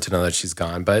it's hard to know that she's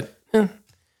gone. But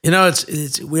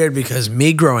it's weird because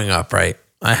me growing up, right?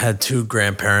 I had 2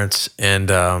 grandparents, and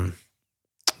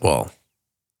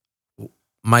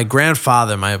my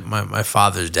grandfather, my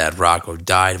father's dad, Rocco,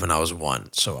 died when I was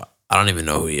 1. So I don't even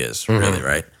know who he is, really,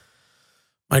 right?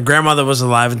 My grandmother was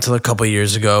alive until a couple of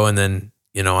years ago, and then,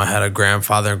 I had a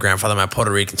grandfather and grandfather on my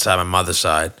Puerto Rican side, my mother's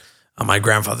side. My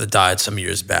grandfather died some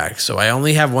years back, so I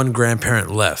only have 1 grandparent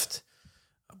left.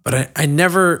 But I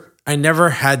never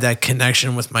had that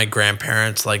connection with my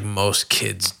grandparents like most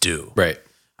kids do. Right.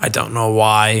 I don't know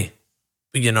why.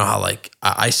 You know how like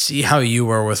I see how you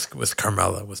were with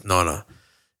Carmela, with Nona,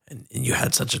 and you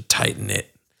had such a tight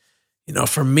knit.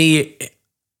 For me,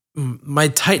 my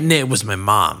tight knit was my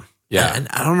mom. Yeah. And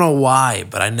I don't know why,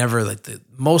 but I never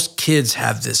most kids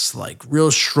have this like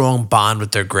real strong bond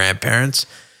with their grandparents.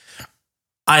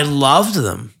 I loved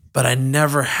them, but I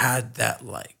never had that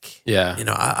like,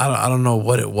 I don't know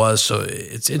what it was. So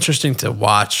it's interesting to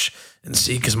watch and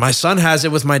see, because my son has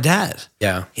it with my dad.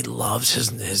 Yeah. He loves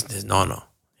his nono.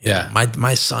 Yeah.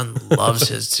 My son loves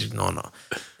his nono.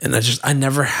 And I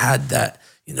never had that,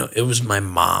 it was my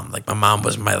mom. Like my mom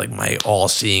was my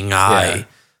all-seeing eye,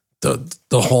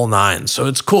 the whole 9. So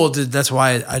it's cool. That's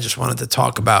why I just wanted to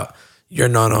talk about your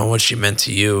nono and what she meant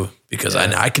to you, because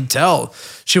I could tell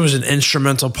she was an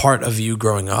instrumental part of you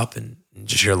growing up and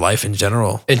just your life in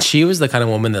general. And she was the kind of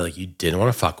woman that like you didn't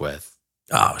want to fuck with.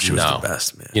 Oh, she was the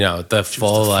best, man.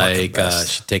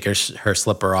 She'd take her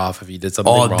slipper off if you did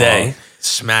something all wrong. day,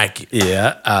 smack you.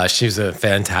 Yeah, she was a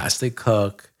fantastic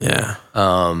cook. Yeah.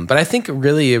 But I think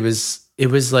really it was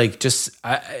like just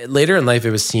later in life,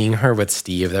 it was seeing her with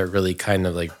Steve that really kind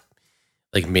of like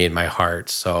made my heart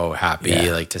so happy,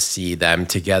 like to see them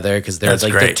together, because they're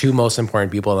like the 2 most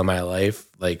important people in my life,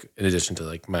 like in addition to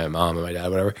like my mom and my dad,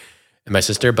 whatever, and my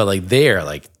sister, but like they're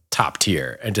like top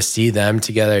tier, and to see them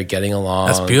together getting along,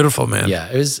 that's beautiful, man. Yeah,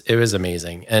 it was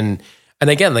amazing. And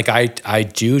again, like I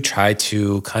do try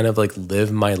to kind of like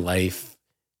live my life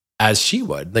as she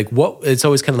would. Like it's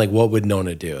always kind of like, what would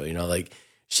Nona do? Like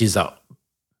she's a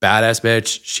badass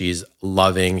bitch. She's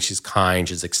loving. She's kind.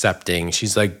 She's accepting.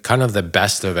 She's like kind of the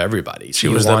best of everybody. She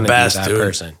was the best, that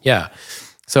person. Yeah.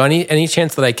 So any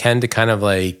chance that I can to kind of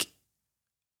like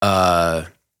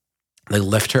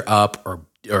lift her up or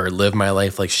or live my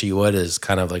life like she would is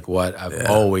kind of like what I'm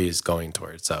always going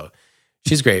towards. So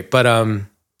she's great. But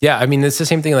yeah, I mean, it's the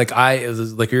same thing. Like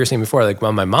like you were saying before, like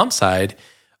on my mom's side,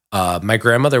 my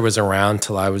grandmother was around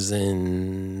till I was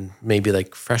in maybe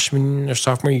like freshman or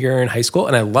sophomore year in high school.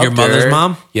 And I loved your mother's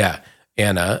mom? Yeah.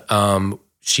 Anna.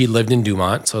 She lived in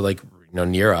Dumont. So like,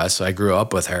 near us. So I grew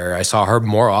up with her. I saw her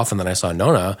more often than I saw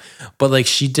Nona, but like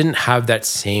she didn't have that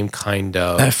same kind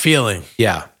of that feeling.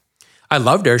 Yeah. I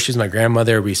loved her. She was my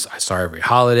grandmother. I saw her every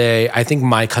holiday. I think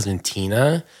my cousin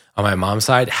Tina on my mom's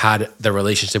side had the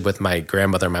relationship with my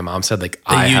grandmother on my mom's side like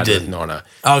I had with Nona.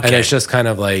 Okay. And it's just kind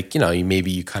of like,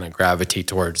 you kind of gravitate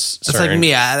towards It's like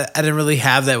me. I didn't really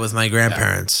have that with my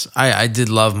grandparents. Yeah. I did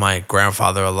love my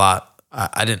grandfather a lot.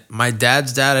 I didn't. My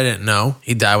dad's dad, I didn't know.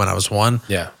 He died when I was 1.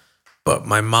 Yeah. But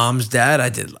my mom's dad, I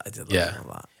did love him a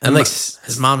lot. And like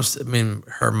his mom's,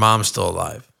 her mom's still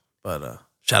alive. But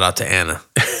shout out to Anna.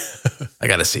 I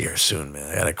got to see her soon,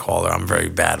 man. I got to call her. I'm very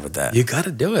bad with that. You got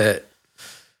to do it.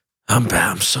 I'm bad.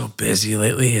 I'm so busy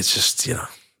lately. It's just,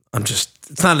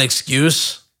 it's not an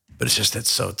excuse, but it's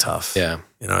so tough. Yeah.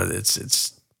 I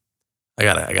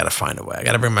gotta find a way. I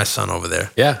gotta bring my son over there.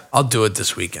 Yeah. I'll do it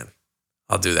this weekend.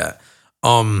 I'll do that.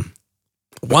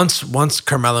 Once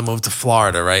Carmela moved to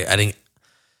Florida, right?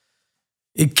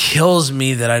 It kills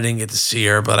me that I didn't get to see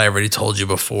her, but I already told you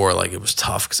before, like it was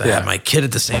tough because I had my kid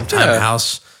at the same time in the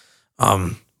house.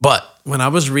 But when I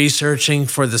was researching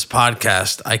for this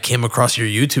podcast, I came across your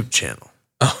YouTube channel.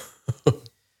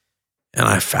 And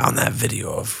I found that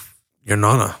video of your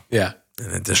Nona. Yeah.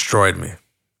 And it destroyed me.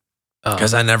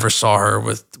 Because I never saw her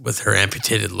with her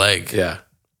amputated leg. Yeah.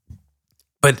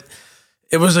 But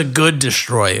it was a good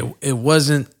destroy. It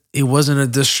wasn't a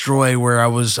destroy where I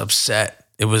was upset.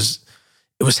 It was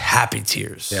happy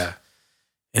tears. Yeah.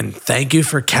 And thank you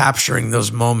for capturing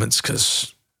those moments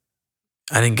because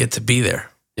I didn't get to be there.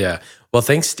 Yeah. Well,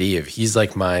 thanks, Steve. He's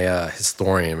like my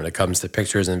historian when it comes to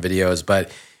pictures and videos.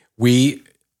 But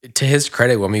to his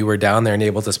credit, when we were down there and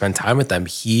able to spend time with them,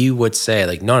 he would say,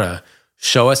 like, Nona,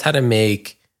 show us how to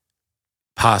make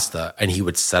pasta. And he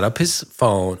would set up his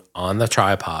phone on the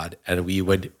tripod and we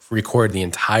would record the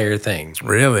entire thing.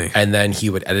 Really? And then he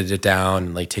would edit it down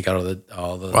and like take out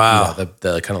all the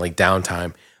the kind of like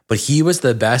downtime. But he was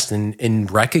the best in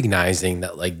recognizing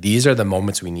that like these are the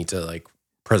moments we need to like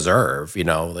preserve,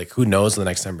 like who knows the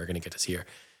next time we're going to get to see her.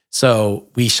 So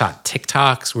we shot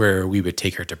TikToks where we would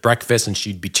take her to breakfast and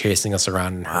she'd be chasing us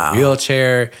around in her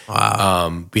wheelchair.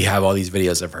 Wow. We have all these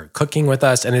videos of her cooking with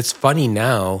us. And it's funny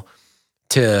now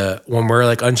when we're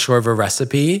like unsure of a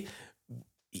recipe,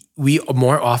 we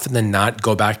more often than not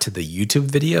go back to the YouTube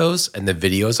videos and the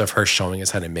videos of her showing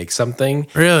us how to make something.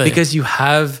 Really? Because you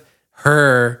have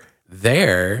her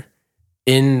there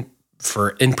in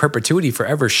perpetuity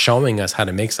forever showing us how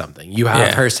to make something. You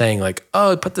have her saying like,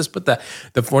 oh, put this, put that.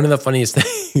 One of the funniest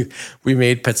things, we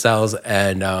made pizzelles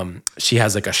and she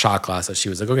has like a shot glass that she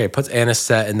was like, okay, put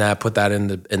anisette in that, put that in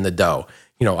the dough.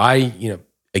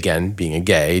 Again, being a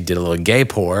gay, did a little gay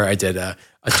pour. I did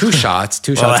two shots.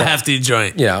 A hefty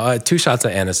joint. 2 shots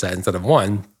of anisette instead of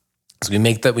 1. So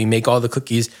we make all the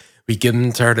cookies. We give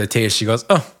them to her to taste. She goes,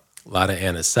 oh, a lot of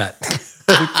anisette.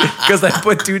 Because I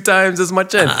put 2 times as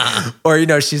much in.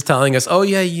 Or, she's telling us, oh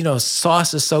yeah,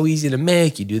 sauce is so easy to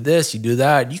make. You do this, you do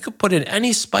that. You could put in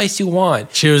any spice you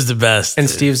want. She was the best. And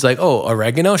Steve's like, oh,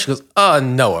 oregano? She goes, oh,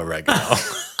 no oregano.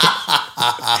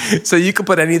 So you could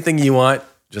put anything you want.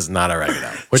 Just not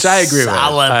oregano, which I agree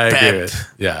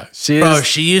with. Yeah.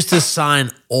 She used to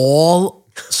sign all.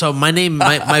 So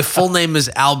my full name is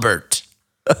Albert.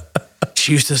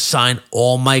 She used to sign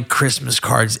all my Christmas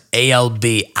cards,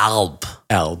 ALB, Alb.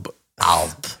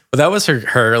 But that was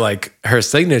her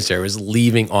signature was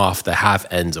leaving off the half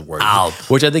ends of words, Alb,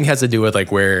 which I think has to do with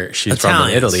like where she's from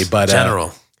in Italy. But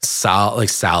general.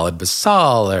 Salad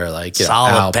basal or like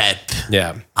salad pep.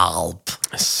 Yeah. Alb.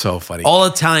 So funny. All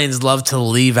Italians love to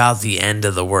leave out the end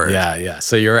of the word. Yeah.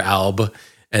 So you're Alb.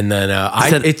 And then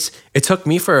it took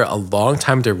me for a long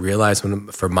time to realize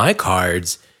for my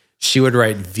cards, she would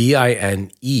write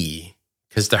Vine,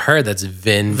 because to her that's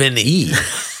Vinny.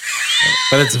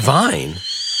 But it's Vine.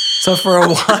 So for a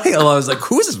while I was like,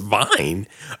 who's Vine?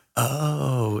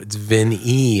 Oh, it's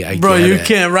Vinny. Bro, you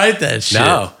can't write that shit.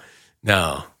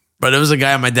 No. But there was a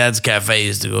guy at my dad's cafe. He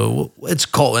used to go, it's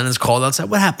cold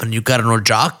outside. What happened? You got no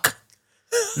jock?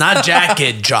 Not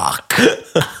jacket, jock.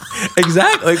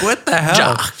 Exactly. Like what the hell?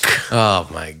 Jock. Oh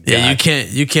my god. Yeah,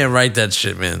 you can't write that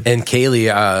shit, man. And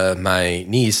Kaylee, my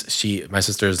niece, my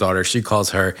sister's daughter, she calls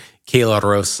her Kayla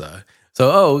Rosa.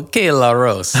 So Kayla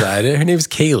Rosa. Her name's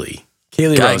Kaylee.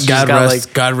 Kaylee Rosa.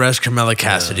 God rest Carmela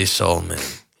Cassidy's soul, man.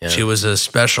 Yeah. She was a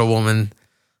special woman.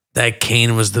 That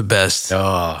cane was the best.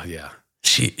 Oh, yeah.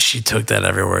 She took that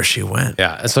everywhere she went.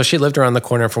 Yeah. And so she lived around the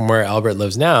corner from where Albert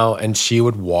lives now, and she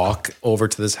would walk over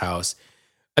to this house.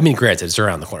 I mean, granted, it's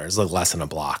around the corner. It's like less than a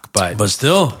block, but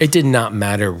still, it did not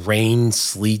matter. Rain,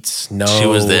 sleet, snow, she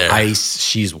was there. Ice.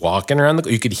 She's walking around.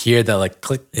 You could hear the like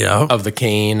click of the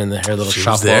cane and her little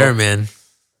shuffle. Was there, man.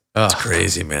 That's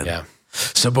crazy, man. Yeah.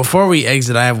 So before we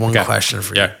exit, I have one question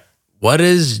for you. What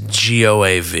is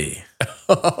GOAV?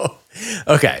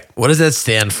 Okay. What does that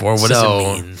stand for? What does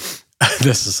it mean?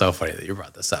 This is so funny that you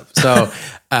brought this up. So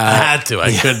I had to.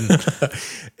 I couldn't.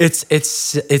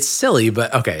 It's silly,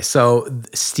 but okay. So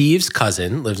Steve's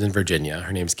cousin lives in Virginia.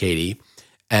 Her name's Katie,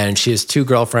 and she has two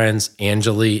girlfriends,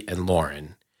 Angeli and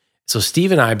Lauren. So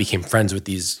Steve and I became friends with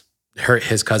his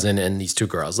cousin and these two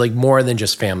girls, like more than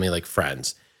just family, like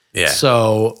friends. Yeah.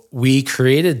 So we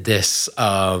created this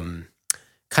kind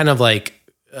of like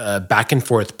back and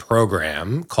forth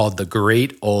program called the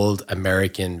Great Old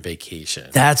American Vacation.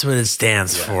 That's what it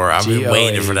stands for. I've been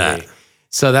waiting for that.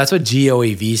 So that's what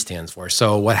GOAV stands for.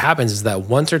 So what happens is that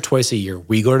once or twice a year,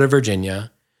 we go to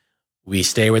Virginia, we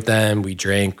stay with them, we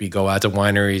drink, we go out to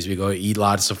wineries, we go eat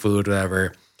lots of food,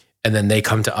 whatever. And then they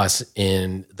come to us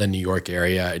in the New York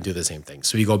area and do the same thing.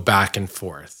 So we go back and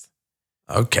forth.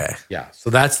 Okay. Yeah. So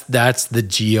that's the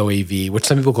GOAV, which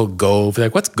some people call Gove. They're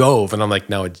like, what's Gove? And I'm like,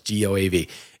 no, it's GOAV.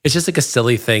 It's just like a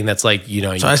silly thing that's like,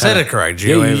 So I said it correct.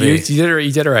 GOAV. Yeah,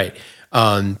 you did it right.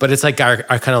 But it's like our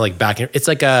kind of like it's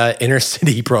like a inner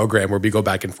city program where we go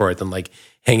back and forth and like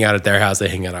hang out at their house, they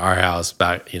hang out at our house.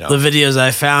 Back, The videos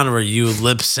I found were you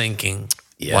lip syncing,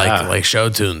 like show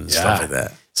tunes and stuff like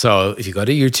that. So if you go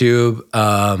to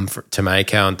YouTube, to my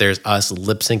account, there's us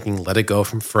lip syncing "Let It Go"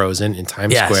 from Frozen in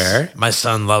Times Square. My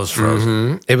son loves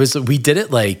Frozen. We did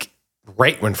it like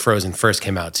right when Frozen first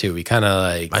came out too. We kind of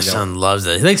like my son loves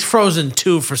it. He likes Frozen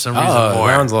 2 for some reason more.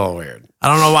 That one's a little weird. I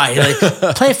don't know why. He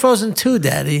like play Frozen 2,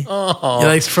 Daddy. Oh. He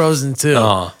likes Frozen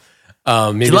 2.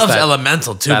 Maybe he loves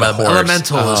Elemental too, but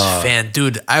Elemental is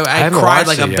dude. I cried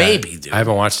like a baby, dude. I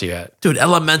haven't watched it yet. Dude,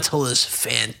 Elemental is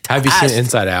fantastic. Have you seen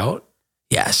Inside Out?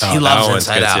 Yes, he loves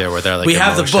Inside Out. Too, where they're like we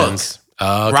have the book.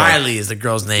 Oh, okay. Riley is the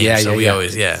girl's name, we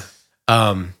always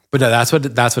But no, that's what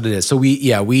it is. So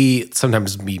we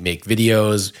sometimes we make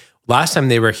videos. Last time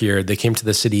they were here, they came to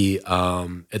the city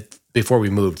before we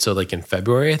moved. So like in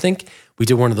February, I think we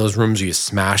did one of those rooms where you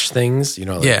smash things.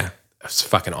 It's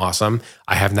fucking awesome.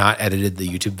 I have not edited the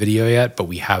YouTube video yet, but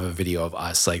we have a video of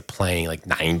us like playing like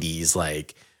 90s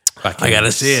like. I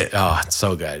gotta see it. Oh, it's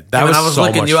so good. When I was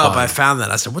looking you up, I found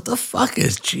that. I said, "What the fuck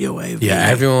is GOAV?" Yeah,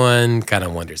 everyone kind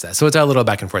of wonders that. So it's our little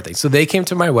back and forth thing. So they came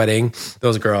to my wedding.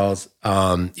 Those girls,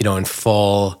 in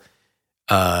full,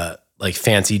 like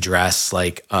fancy dress,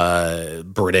 like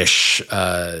British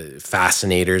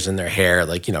fascinators in their hair,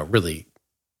 like really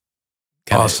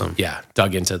awesome.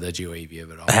 Dug into the GOAV of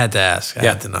it all. I had to ask. I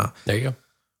had to know. There you go.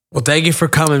 Well, thank you for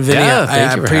coming, Vinny. Yeah,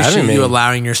 I appreciate you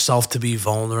allowing yourself to be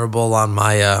vulnerable on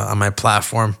my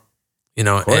platform.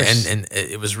 And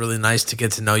it was really nice to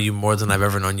get to know you more than I've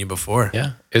ever known you before.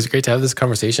 Yeah, it was great to have this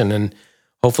conversation, and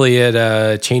hopefully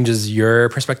it changes your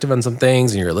perspective on some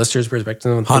things and your listeners'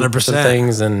 perspective on 100% some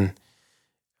things. And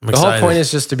the whole point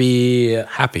is just to be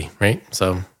happy, right?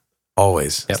 So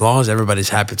always, as long as everybody's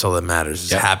happy, it's all that matters.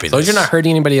 Is happiness. As long as you're not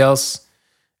hurting anybody else,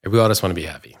 we all just want to be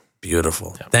happy.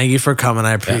 Beautiful. Yeah. Thank you for coming.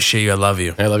 I appreciate you. I love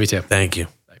you. I love you too. Thank you.